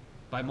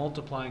by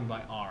multiplying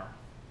by r.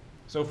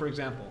 So for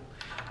example,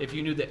 if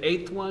you knew the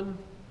 8th one,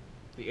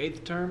 the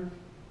 8th term,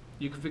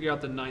 you can figure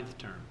out the 9th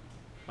term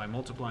by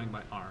multiplying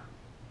by r.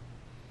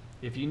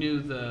 If you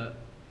knew the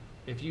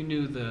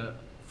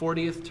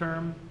 40th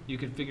term, you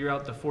could figure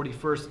out the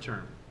 41st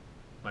term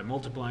by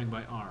multiplying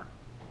by r.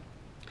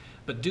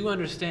 But do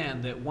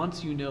understand that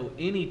once you know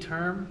any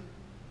term,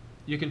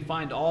 you can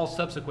find all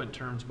subsequent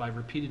terms by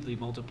repeatedly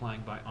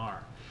multiplying by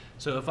r.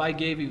 So if I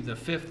gave you the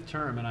 5th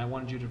term and I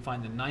wanted you to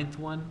find the 9th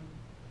one,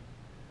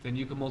 then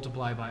you can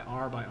multiply by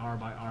r, by r,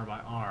 by r, by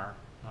r.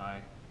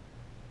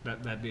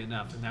 That'd be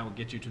enough, and that would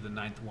get you to the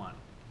 9th one.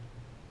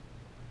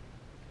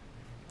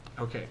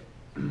 Okay.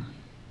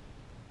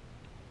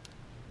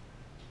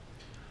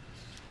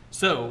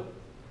 So,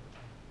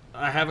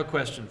 I have a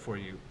question for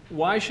you.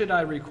 Why should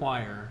I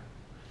require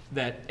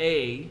that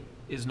A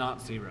is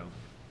not 0?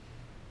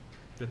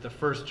 That the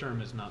first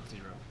term is not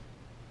 0?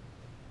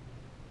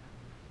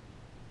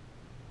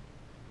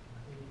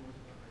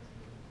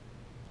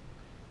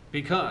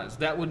 Because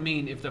that would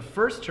mean if the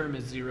first term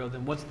is 0,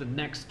 then what's the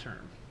next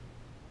term?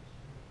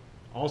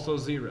 Also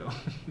 0.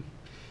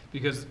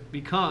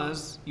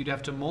 because you'd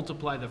have to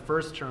multiply the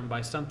first term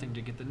by something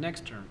to get the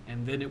next term,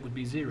 and then it would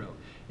be 0.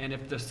 And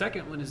if the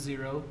second one is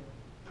 0,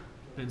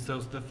 then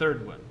so's the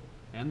third one,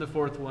 and the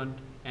fourth one,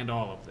 and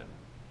all of them.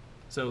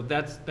 So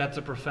that's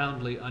a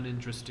profoundly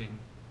uninteresting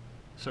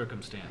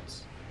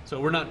circumstance. So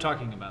we're not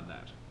talking about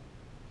that.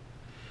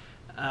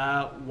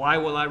 Why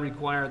will I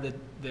require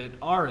that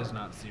r is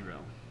not 0?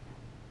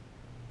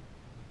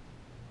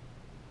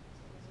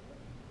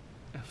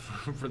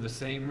 For the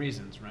same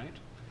reasons, right?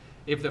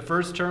 If the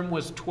first term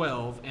was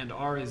 12 and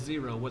r is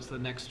 0, what's the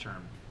next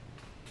term?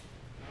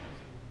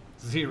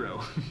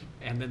 0.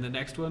 And then the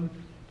next one?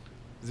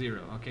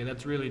 0. Okay,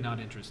 that's really not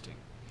interesting.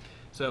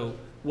 So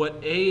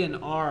what a and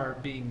r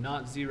being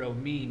not 0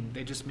 mean,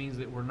 they just means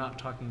that we're not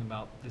talking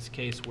about this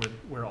case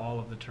where all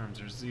of the terms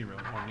are 0,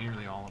 or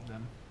nearly all of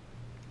them.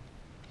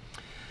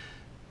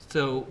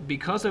 So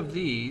because of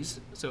these,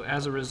 so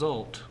as a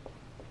result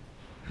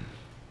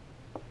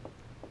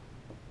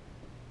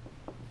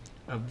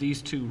of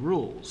these two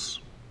rules?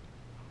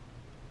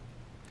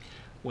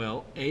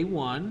 Well,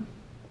 A1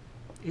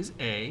 is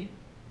A.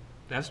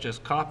 That's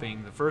just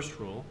copying the first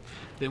rule.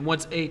 Then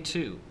what's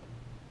A2?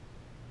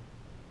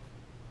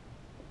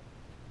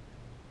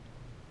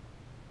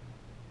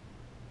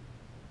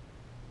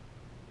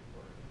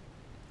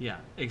 Yeah,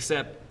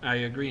 except I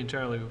agree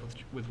entirely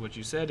with what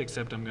you said,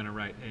 except I'm going to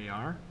write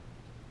AR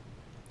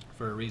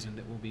for a reason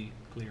that will be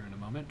clear in a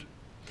moment.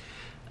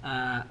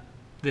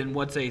 Then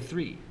what's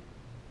A3?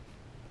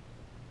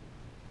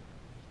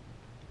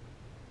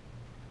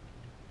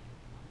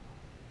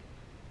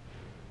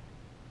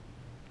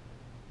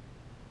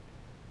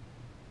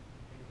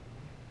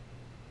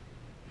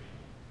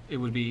 It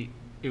would be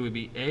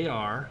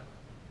AR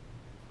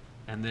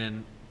and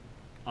then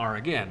R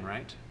again,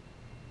 right?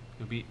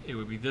 It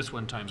would be this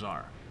one times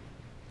R,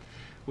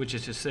 which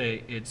is to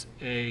say it's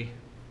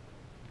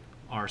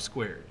AR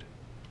squared.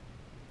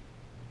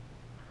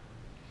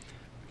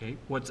 Okay,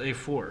 what's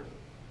A4?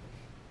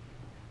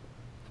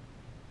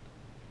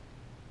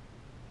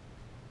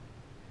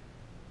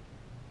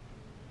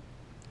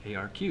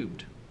 AR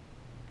cubed.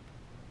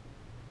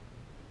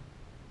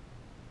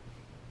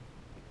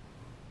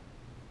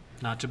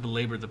 Not to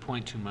belabor the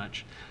point too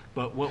much,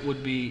 but what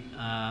would be,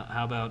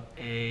 how about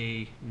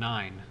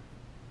A9?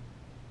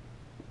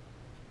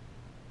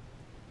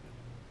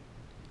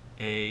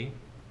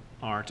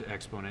 AR to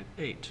exponent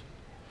 8.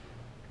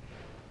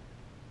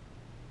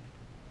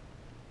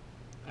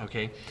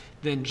 Okay,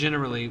 then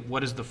generally,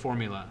 what is the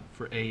formula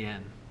for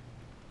AN?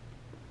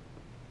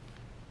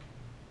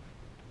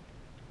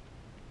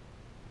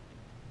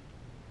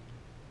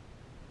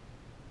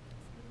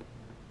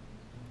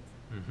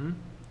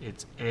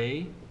 It's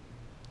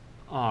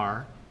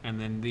AR, and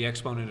then the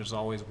exponent is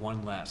always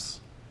one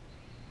less.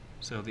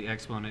 So the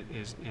exponent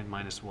is n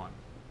minus 1.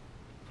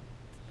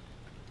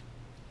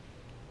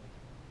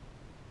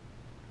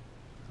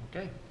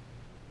 Okay,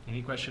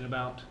 any question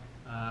about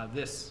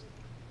this?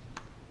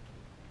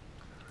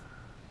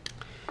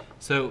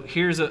 So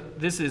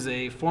this is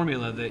a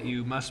formula that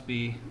you must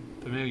be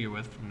familiar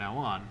with from now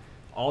on.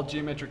 All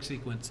geometric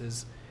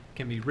sequences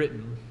can be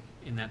written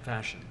in that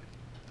fashion.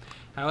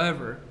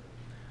 However,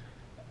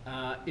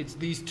 it's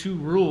these two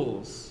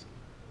rules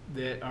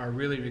that are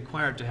really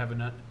required to have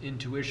an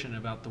intuition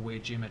about the way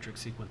geometric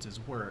sequences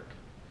work.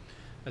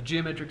 A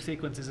geometric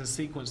sequence is a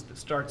sequence that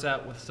starts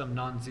out with some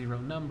non-zero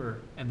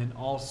number, and then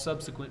all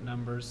subsequent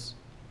numbers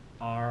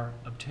are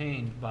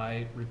obtained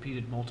by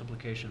repeated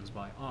multiplications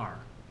by R.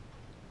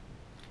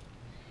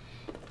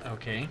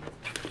 Okay,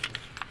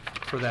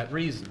 for that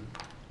reason,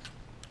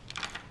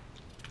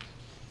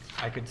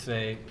 I could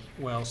say,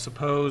 well,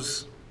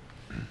 suppose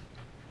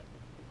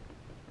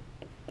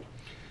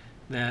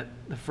that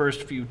the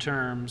first few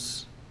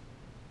terms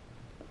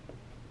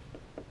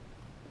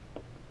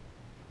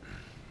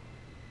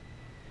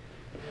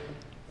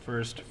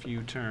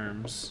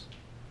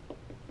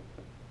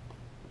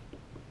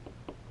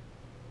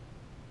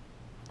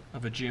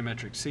of a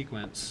geometric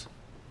sequence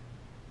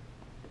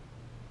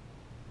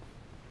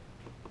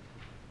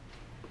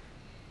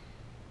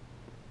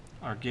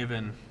are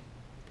given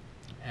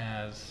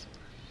as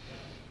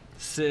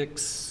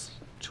 6,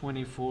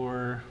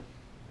 24,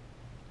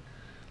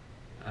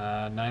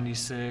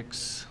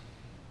 96,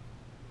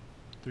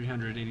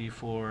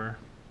 384.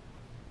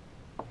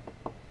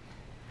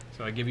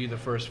 So I give you the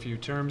first few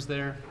terms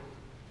there.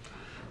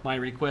 My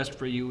request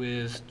for you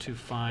is to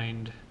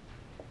find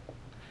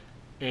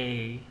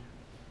A,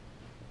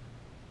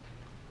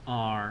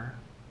 R,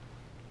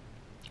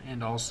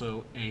 and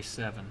also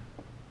A7.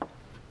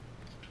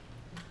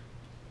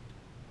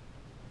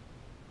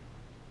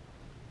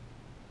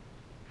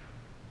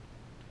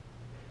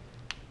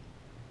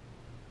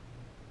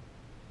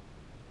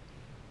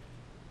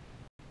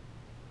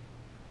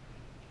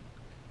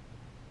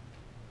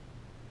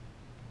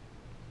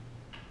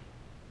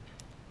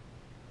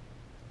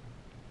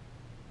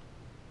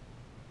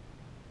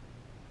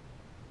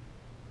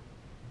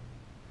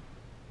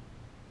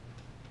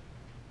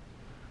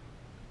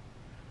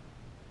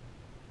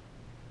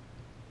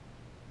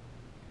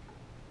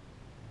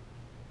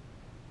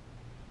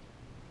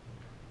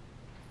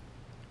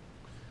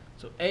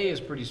 So A is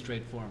pretty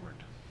straightforward.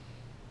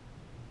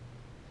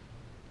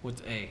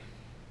 What's A?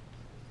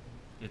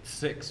 It's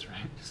 6, right?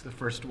 It's the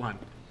first one.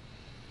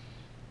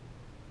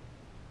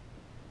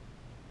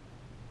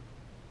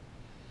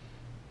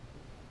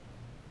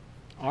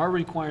 R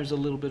requires a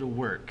little bit of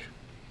work.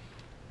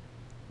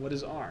 What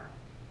is R?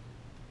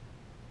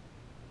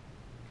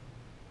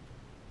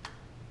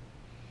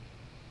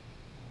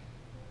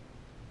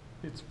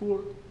 It's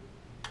 4.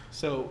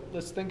 So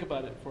let's think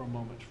about it for a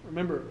moment.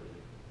 Remember,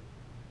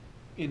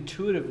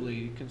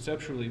 intuitively,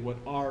 conceptually, what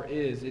R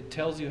is, it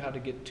tells you how to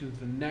get to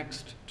the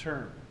next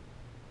term.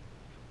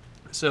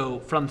 So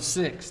from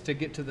 6 to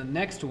get to the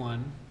next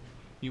one,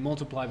 you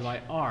multiply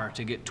by R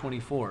to get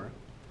 24.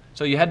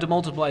 So you had to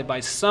multiply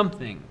by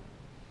something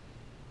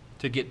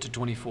to get to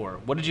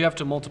 24. What did you have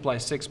to multiply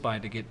 6 by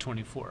to get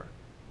 24?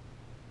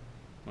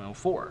 Well,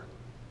 4.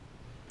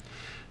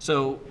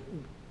 So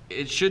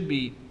it should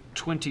be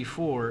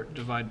 24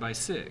 divided by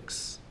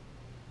 6.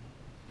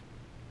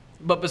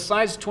 But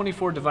besides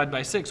 24 divided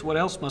by 6, what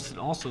else must it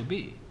also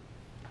be?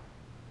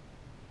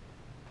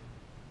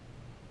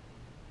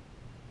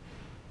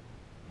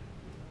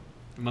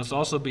 It must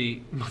also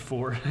be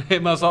 4.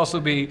 It must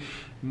also be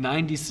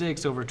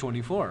 96 over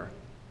 24.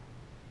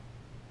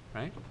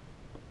 Right?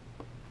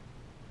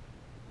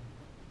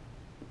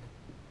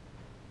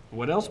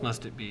 What else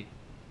must it be?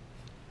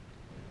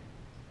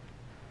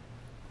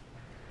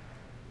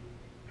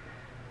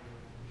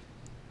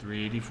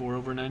 (384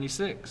 over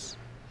 96).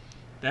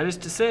 That is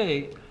to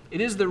say, it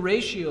is the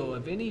ratio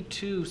of any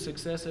two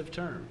successive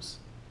terms.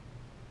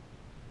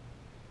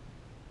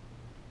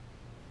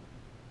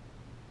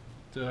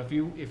 So if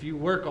you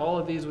work all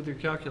of these with your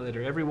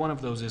calculator, every one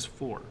of those is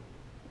 4.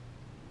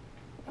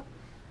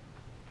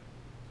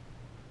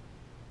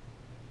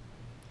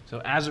 So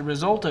as a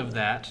result of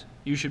that,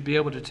 you should be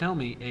able to tell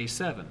me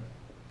A7.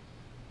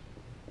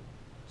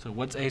 So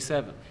what's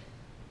A7?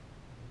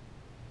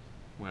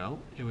 Well,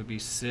 it would be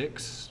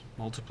 6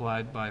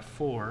 multiplied by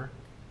 4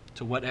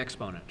 to what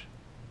exponent?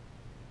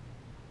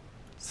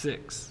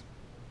 6,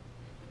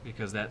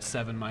 because that's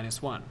 7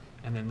 minus 1.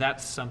 And then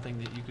that's something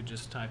that you could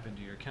just type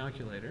into your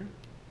calculator.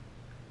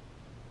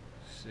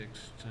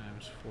 6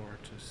 times 4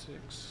 to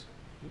 6.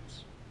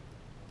 Oops.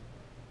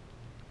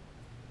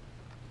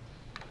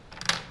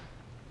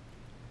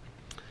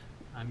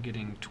 I'm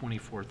getting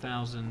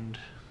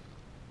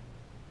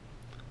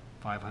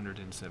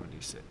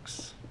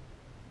 24,576.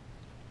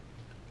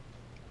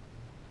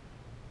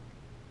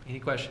 Any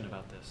question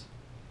about this?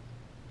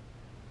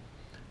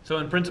 So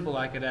in principle,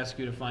 I could ask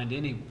you to find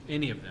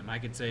any of them. I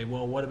could say,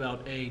 well, what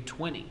about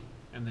A20?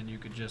 And then you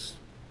could just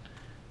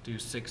do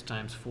 6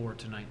 times 4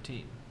 to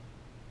 19.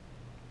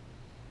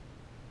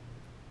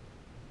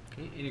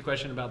 Okay, any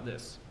question about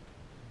this?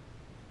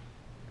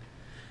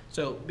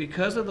 So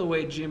because of the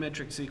way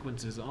geometric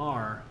sequences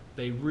are,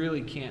 they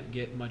really can't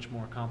get much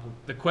more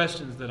complicated. The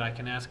questions that I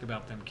can ask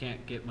about them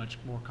can't get much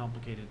more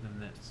complicated than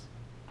this.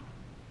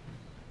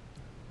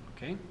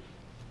 Okay?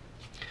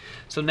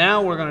 So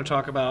now we're going to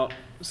talk about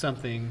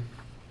something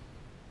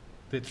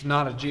that's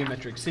not a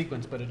geometric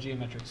sequence, but a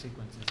geometric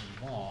sequence is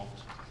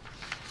involved.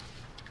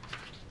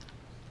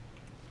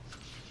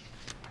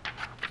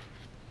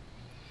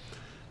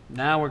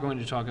 Now we're going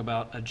to talk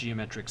about a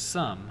geometric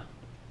sum.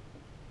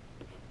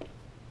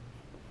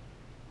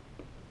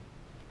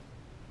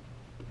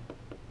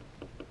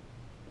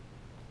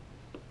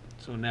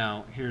 So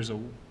now here's a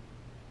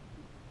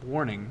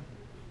warning,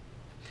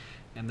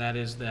 and that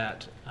is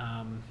that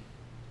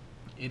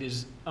it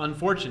is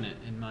unfortunate,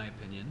 in my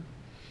opinion,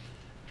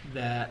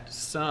 that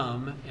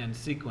sum and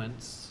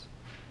sequence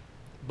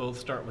both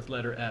start with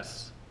letter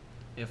S.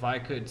 If I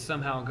could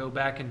somehow go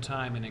back in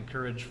time and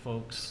encourage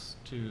folks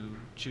to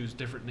choose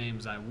different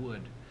names, I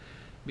would,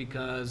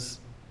 because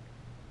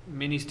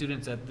many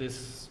students at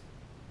this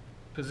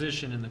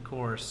position in the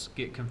course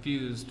get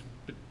confused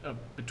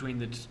between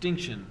the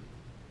distinction,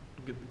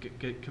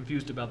 get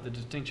confused about the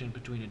distinction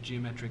between a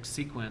geometric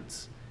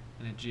sequence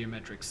and a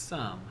geometric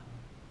sum.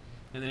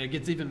 And then it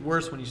gets even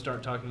worse when you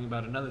start talking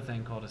about another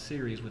thing called a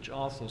series, which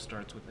also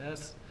starts with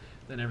S.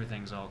 Then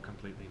everything's all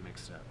completely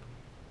mixed up.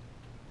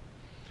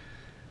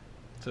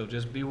 So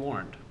just be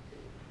warned.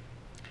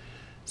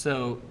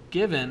 So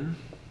given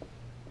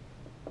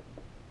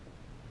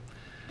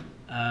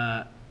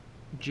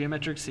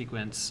geometric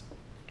sequence,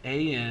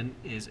 AN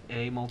is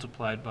A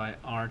multiplied by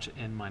R to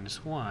N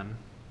minus 1,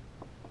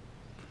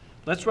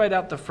 let's write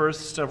out the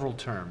first several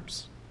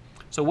terms.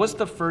 So what's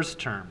the first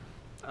term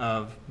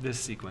of this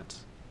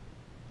sequence?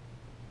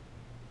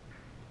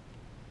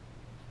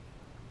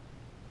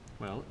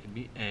 Well, it'd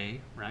be A,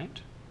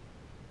 right?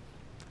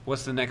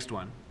 What's the next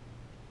one?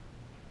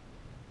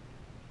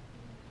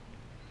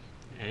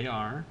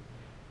 AR,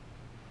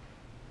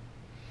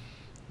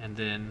 and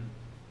then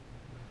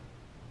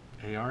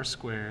AR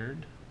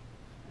squared,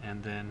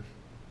 and then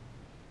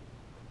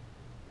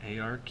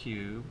AR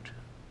cubed,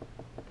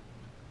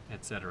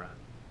 etc.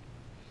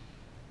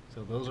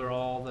 So those are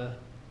all the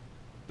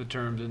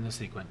terms in the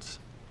sequence.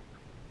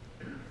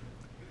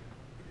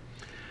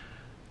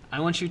 I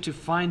want you to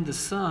find the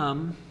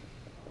sum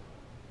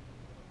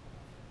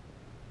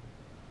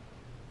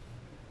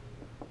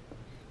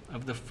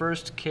of the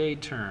first k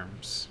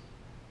terms.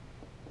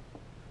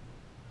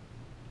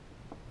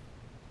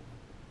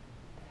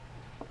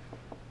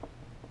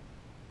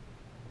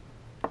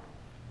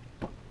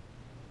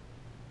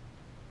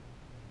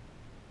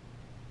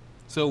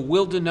 So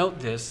we'll denote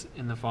this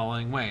in the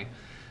following way.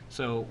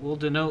 So we'll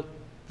denote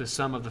the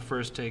sum of the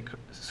first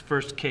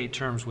k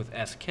terms with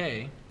sk,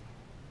 and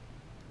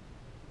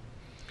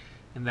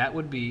that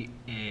would be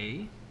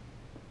A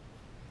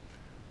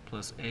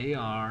plus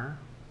AR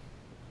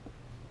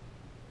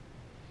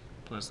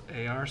plus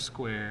AR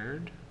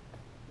squared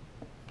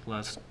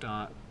plus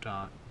dot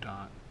dot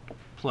dot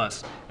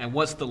plus. And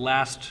what's the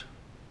last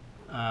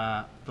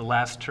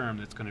term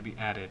that's going to be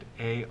added?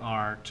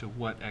 AR to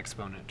what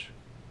exponent?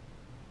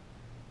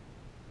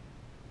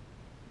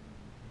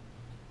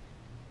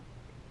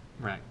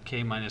 Right,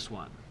 k minus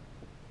 1.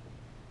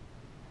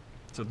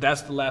 So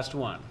that's the last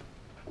one.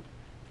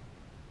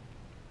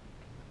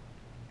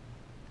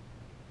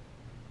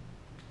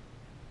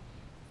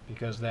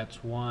 Because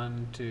that's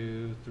 1,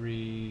 2,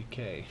 3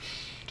 k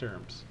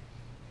terms.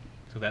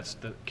 So that's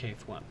the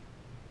kth one.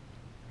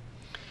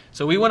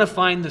 So we want to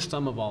find the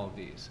sum of all of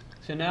these.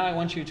 So now I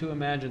want you to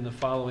imagine the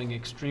following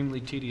extremely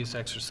tedious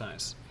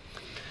exercise.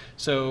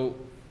 So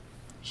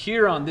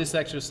here on this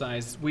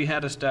exercise, we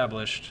had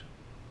established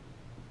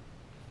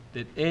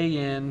that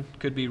an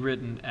could be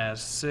written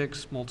as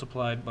 6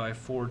 multiplied by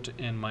 4 to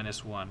n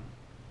minus 1.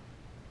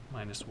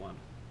 Minus 1.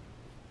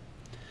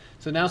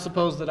 So now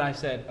suppose that I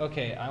said,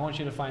 okay, I want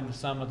you to find the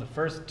sum of the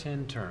first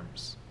 10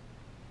 terms.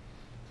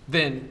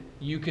 Then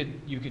you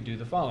could do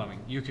the following.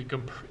 You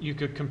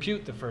could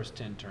compute the first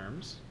 10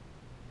 terms.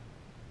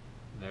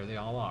 There they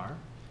all are.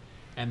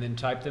 And then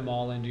type them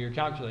all into your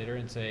calculator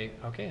and say,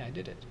 okay, I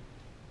did it.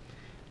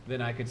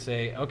 Then I could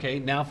say, okay,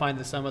 now find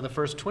the sum of the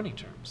first 20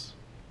 terms.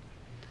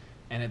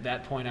 And at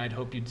that point, I'd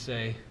hope you'd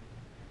say,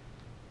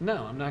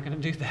 no, I'm not going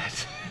to do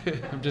that.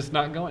 I'm just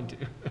not going to.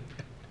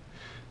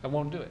 I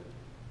won't do it.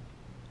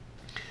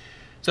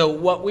 So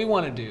what we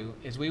want to do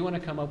is we want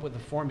to come up with a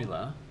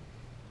formula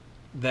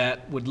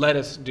that would let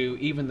us do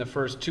even the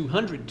first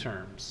 200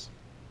 terms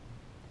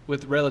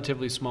with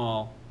relatively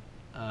small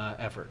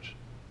effort.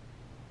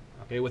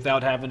 Okay,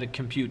 without having to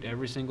compute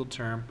every single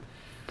term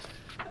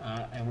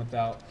and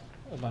without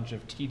a bunch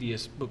of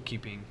tedious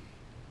bookkeeping.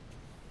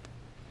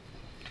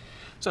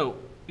 So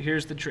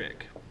here's the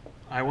trick.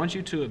 I want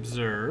you to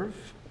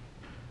observe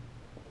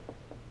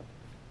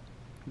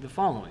the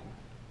following.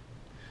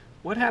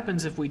 What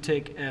happens if we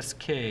take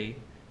sk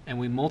and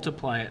we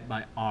multiply it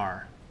by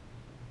r?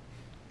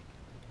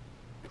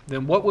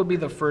 Then what would be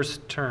the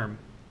first term?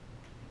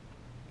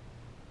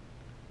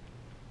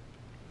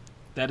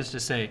 That is to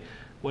say,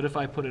 what if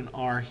I put an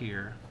r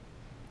here,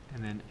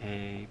 and then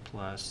a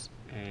plus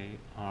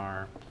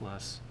ar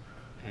plus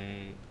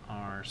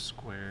ar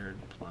squared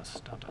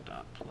plus dot dot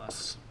dot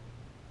plus.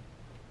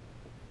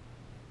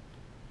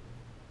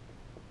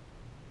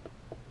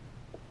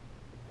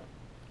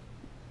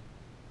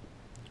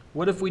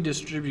 What if we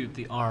distribute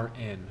the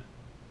rn?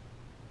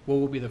 What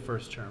will be the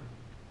first term?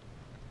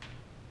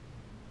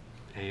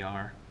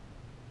 AR.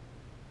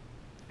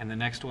 And the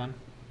next one?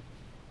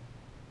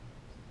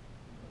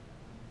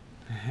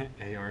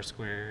 AR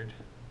squared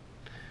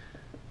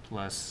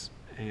plus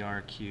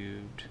AR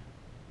cubed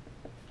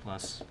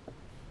plus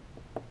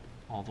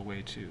all the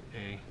way to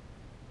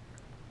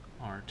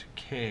AR to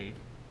K.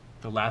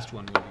 The last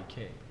one will be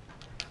K.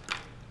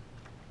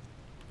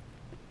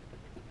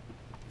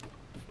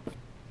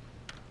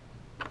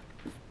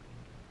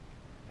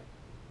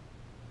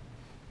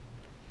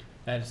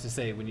 That is to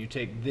say, when you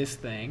take this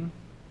thing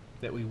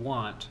that we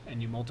want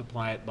and you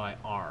multiply it by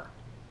r,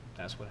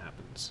 that's what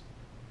happens.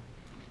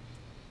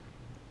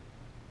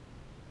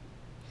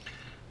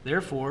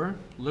 Therefore,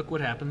 look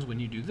what happens when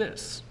you do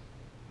this.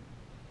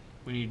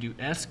 When you do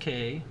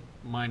sk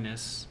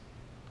minus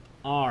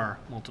r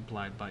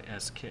multiplied by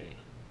sk.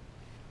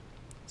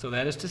 So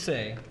that is to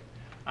say,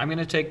 I'm going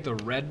to take the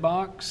red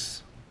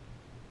box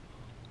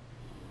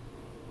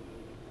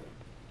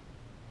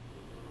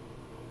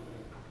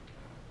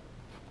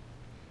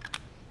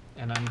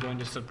and I'm going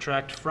to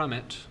subtract from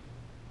it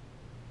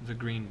the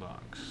green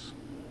box.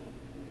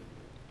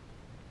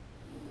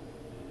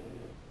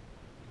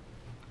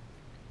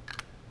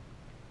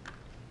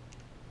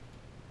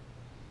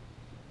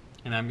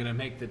 And I'm going to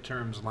make the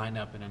terms line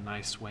up in a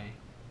nice way.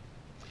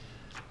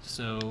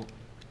 So,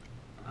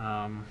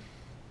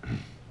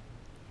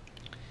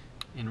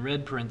 in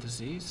red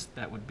parentheses,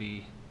 that would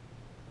be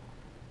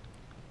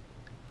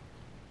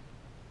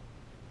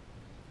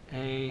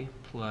a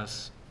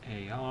plus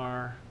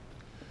ar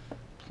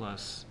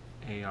plus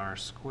AR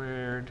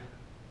squared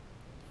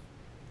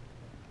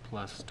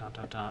plus dot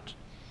dot dot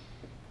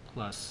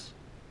plus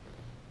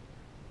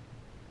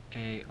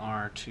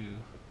AR to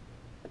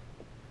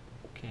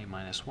K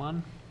minus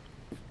 1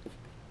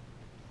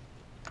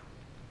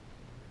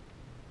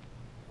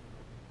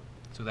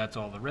 so that's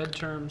all the red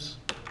terms,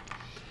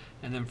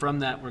 and then from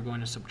that we're going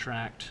to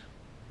subtract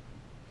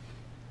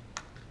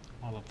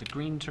all of the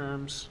green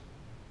terms,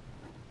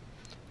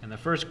 and the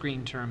first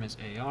green term is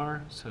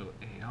AR, so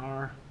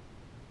AR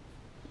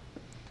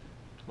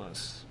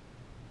plus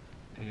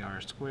AR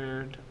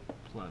squared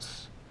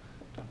plus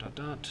dot dot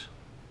dot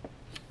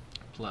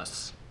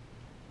plus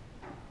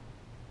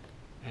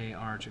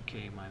AR to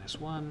K minus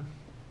 1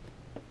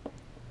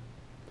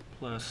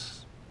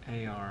 plus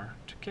AR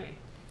to K.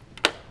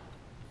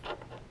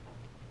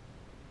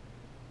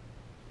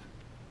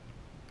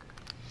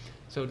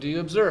 So do you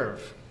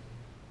observe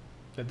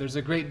that there's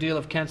a great deal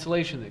of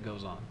cancellation that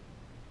goes on?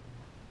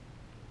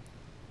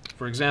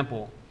 For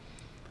example,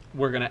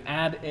 we're going to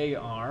add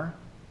AR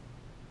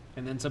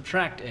and then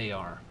subtract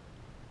AR.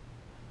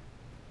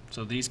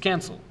 So these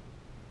cancel.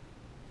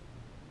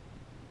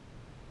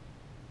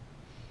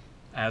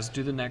 As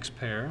do the next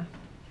pair.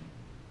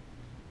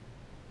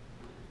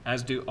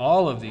 As do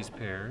all of these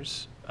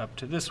pairs up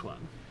to this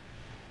one.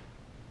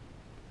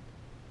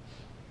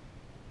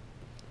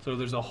 So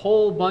there's a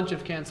whole bunch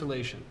of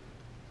cancellation.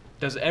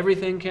 Does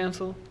everything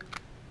cancel?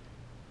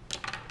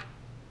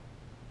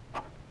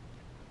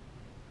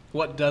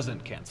 What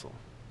doesn't cancel?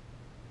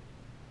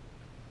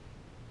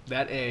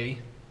 That A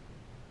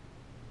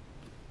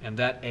and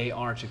that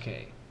AR to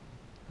K,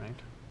 right?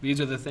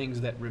 These are the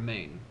things that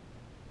remain.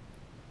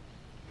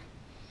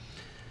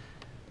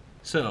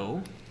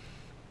 So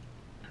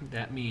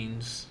that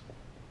means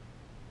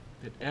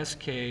that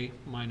SK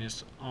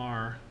minus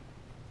R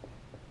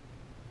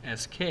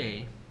SK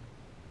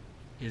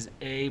is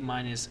A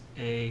minus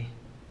A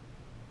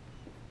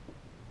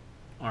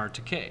R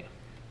to K.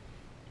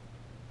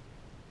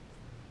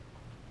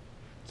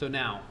 So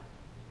now,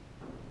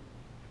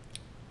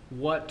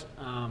 what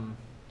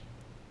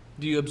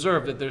do you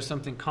observe that there's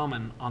something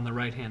common on the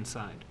right-hand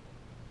side?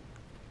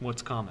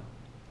 What's common?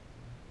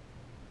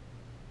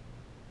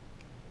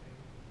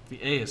 The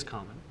A is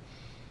common.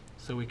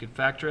 So we could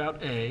factor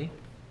out A.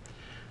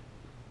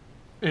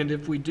 And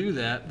if we do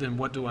that, then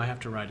what do I have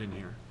to write in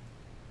here?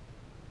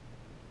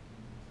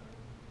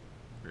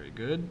 Very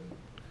good.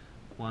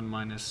 1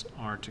 minus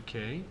R to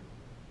K.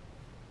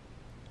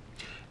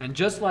 And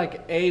just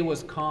like A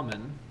was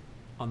common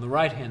on the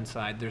right-hand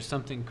side, there's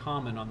something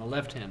common on the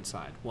left-hand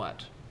side.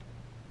 What?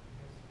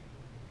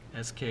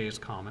 SK is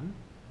common.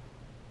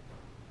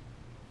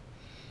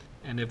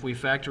 And if we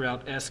factor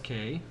out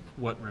SK,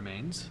 what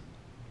remains?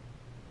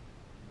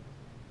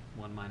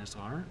 1 minus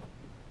R.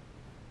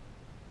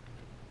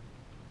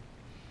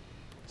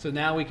 So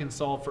now we can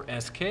solve for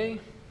SK.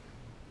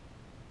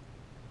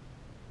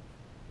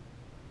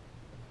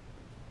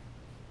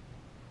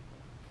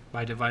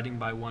 By dividing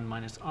by 1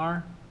 minus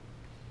R.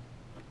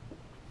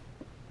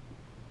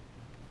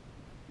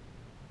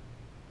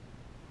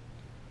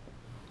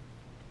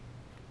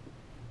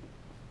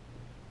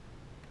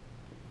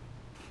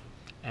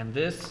 And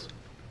this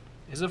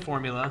is a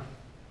formula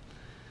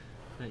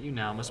that you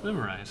now must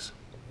memorize,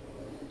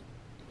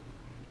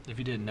 if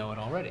you didn't know it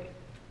already.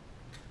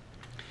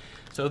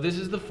 So this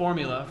is the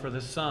formula for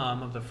the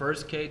sum of the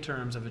first k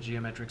terms of a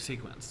geometric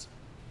sequence.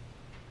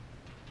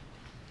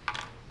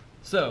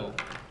 So,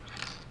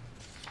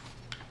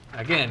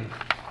 again,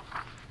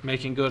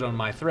 making good on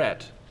my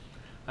threat,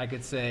 I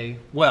could say,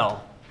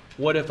 well,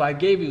 what if I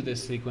gave you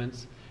this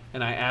sequence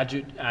and I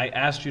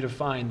asked you to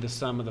find the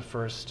sum of the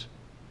first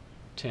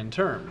 10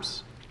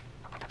 terms?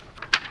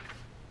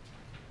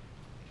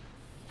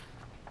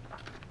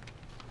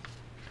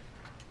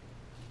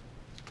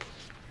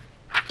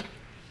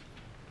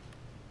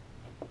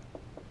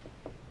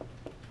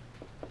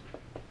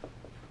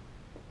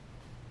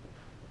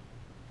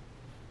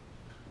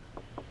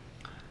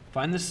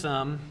 Find the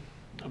sum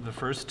of the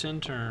first 10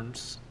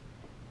 terms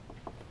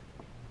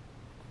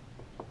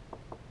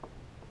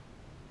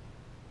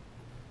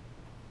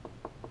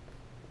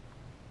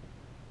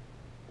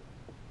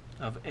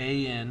of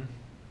AN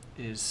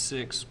is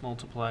 6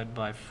 multiplied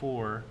by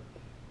 4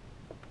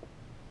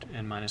 to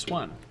n minus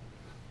 1.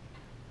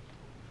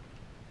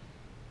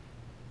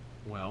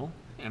 Well,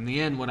 in the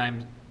end, what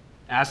I'm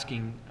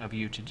asking of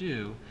you to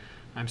do,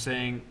 I'm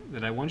saying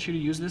that I want you to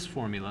use this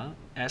formula,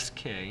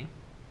 SK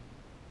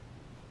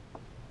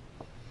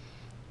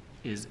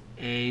is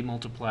A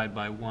multiplied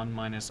by 1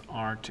 minus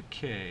R to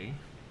K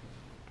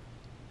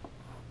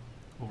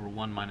over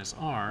 1 minus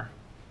R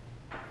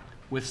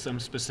with some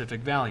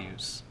specific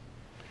values.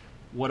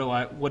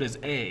 What is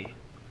A?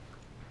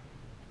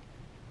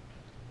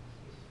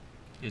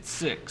 It's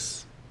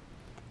 6.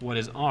 What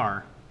is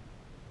R?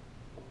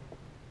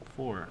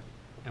 4.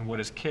 And what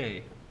is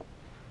K?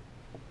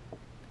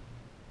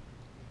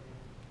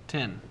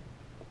 10.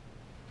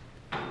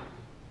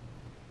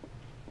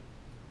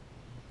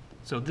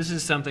 So this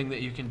is something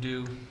that you can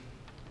do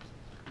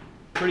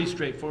pretty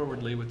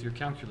straightforwardly with your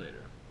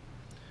calculator.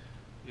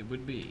 It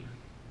would be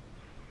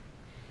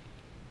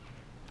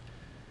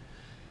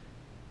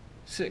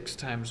 6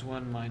 times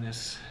 1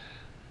 minus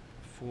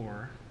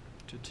 4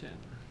 to 10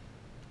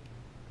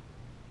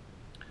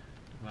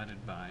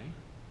 divided by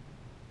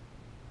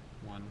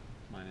 1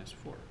 minus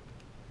 4.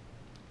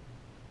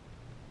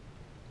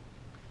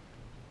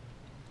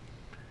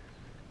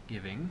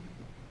 Giving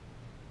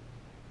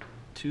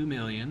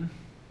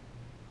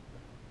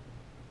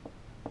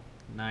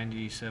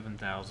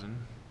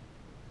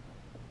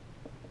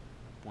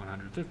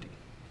 2,097,150.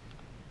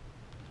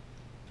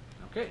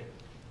 Okay.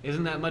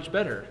 Isn't that much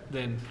better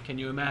than, can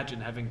you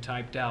imagine having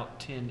typed out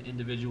 10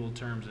 individual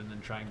terms and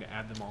then trying to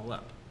add them all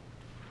up?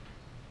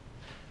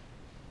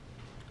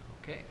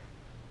 Okay.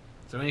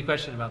 So any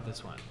question about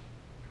this one?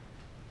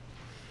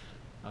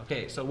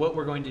 Okay, so what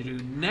we're going to do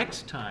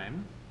next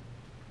time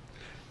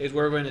is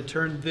we're going to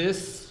turn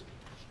this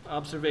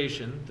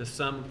observation, the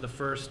sum of the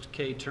first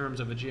k terms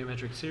of a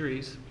geometric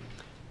series,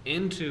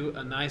 into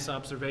a nice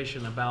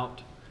observation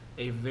about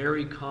a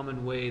very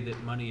common way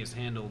that money is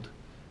handled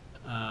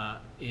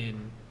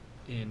in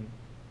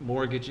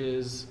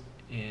mortgages,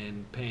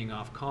 in paying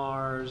off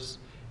cars,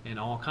 and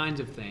all kinds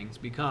of things,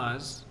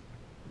 because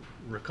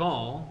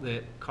recall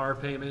that car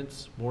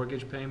payments,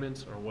 mortgage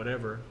payments, or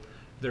whatever,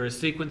 they're a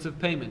sequence of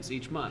payments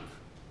each month.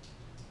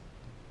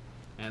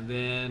 And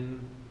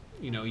then,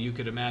 you know, you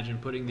could imagine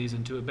putting these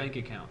into a bank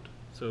account.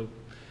 So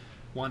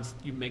once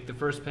you make the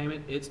first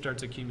payment, it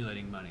starts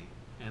accumulating money.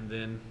 And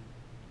then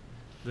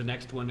the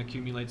next one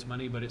accumulates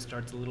money, but it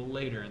starts a little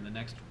later. And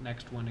the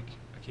next one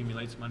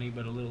accumulates money,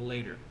 but a little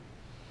later.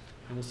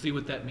 And we'll see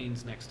what that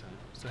means next time.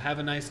 So have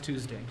a nice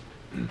Tuesday.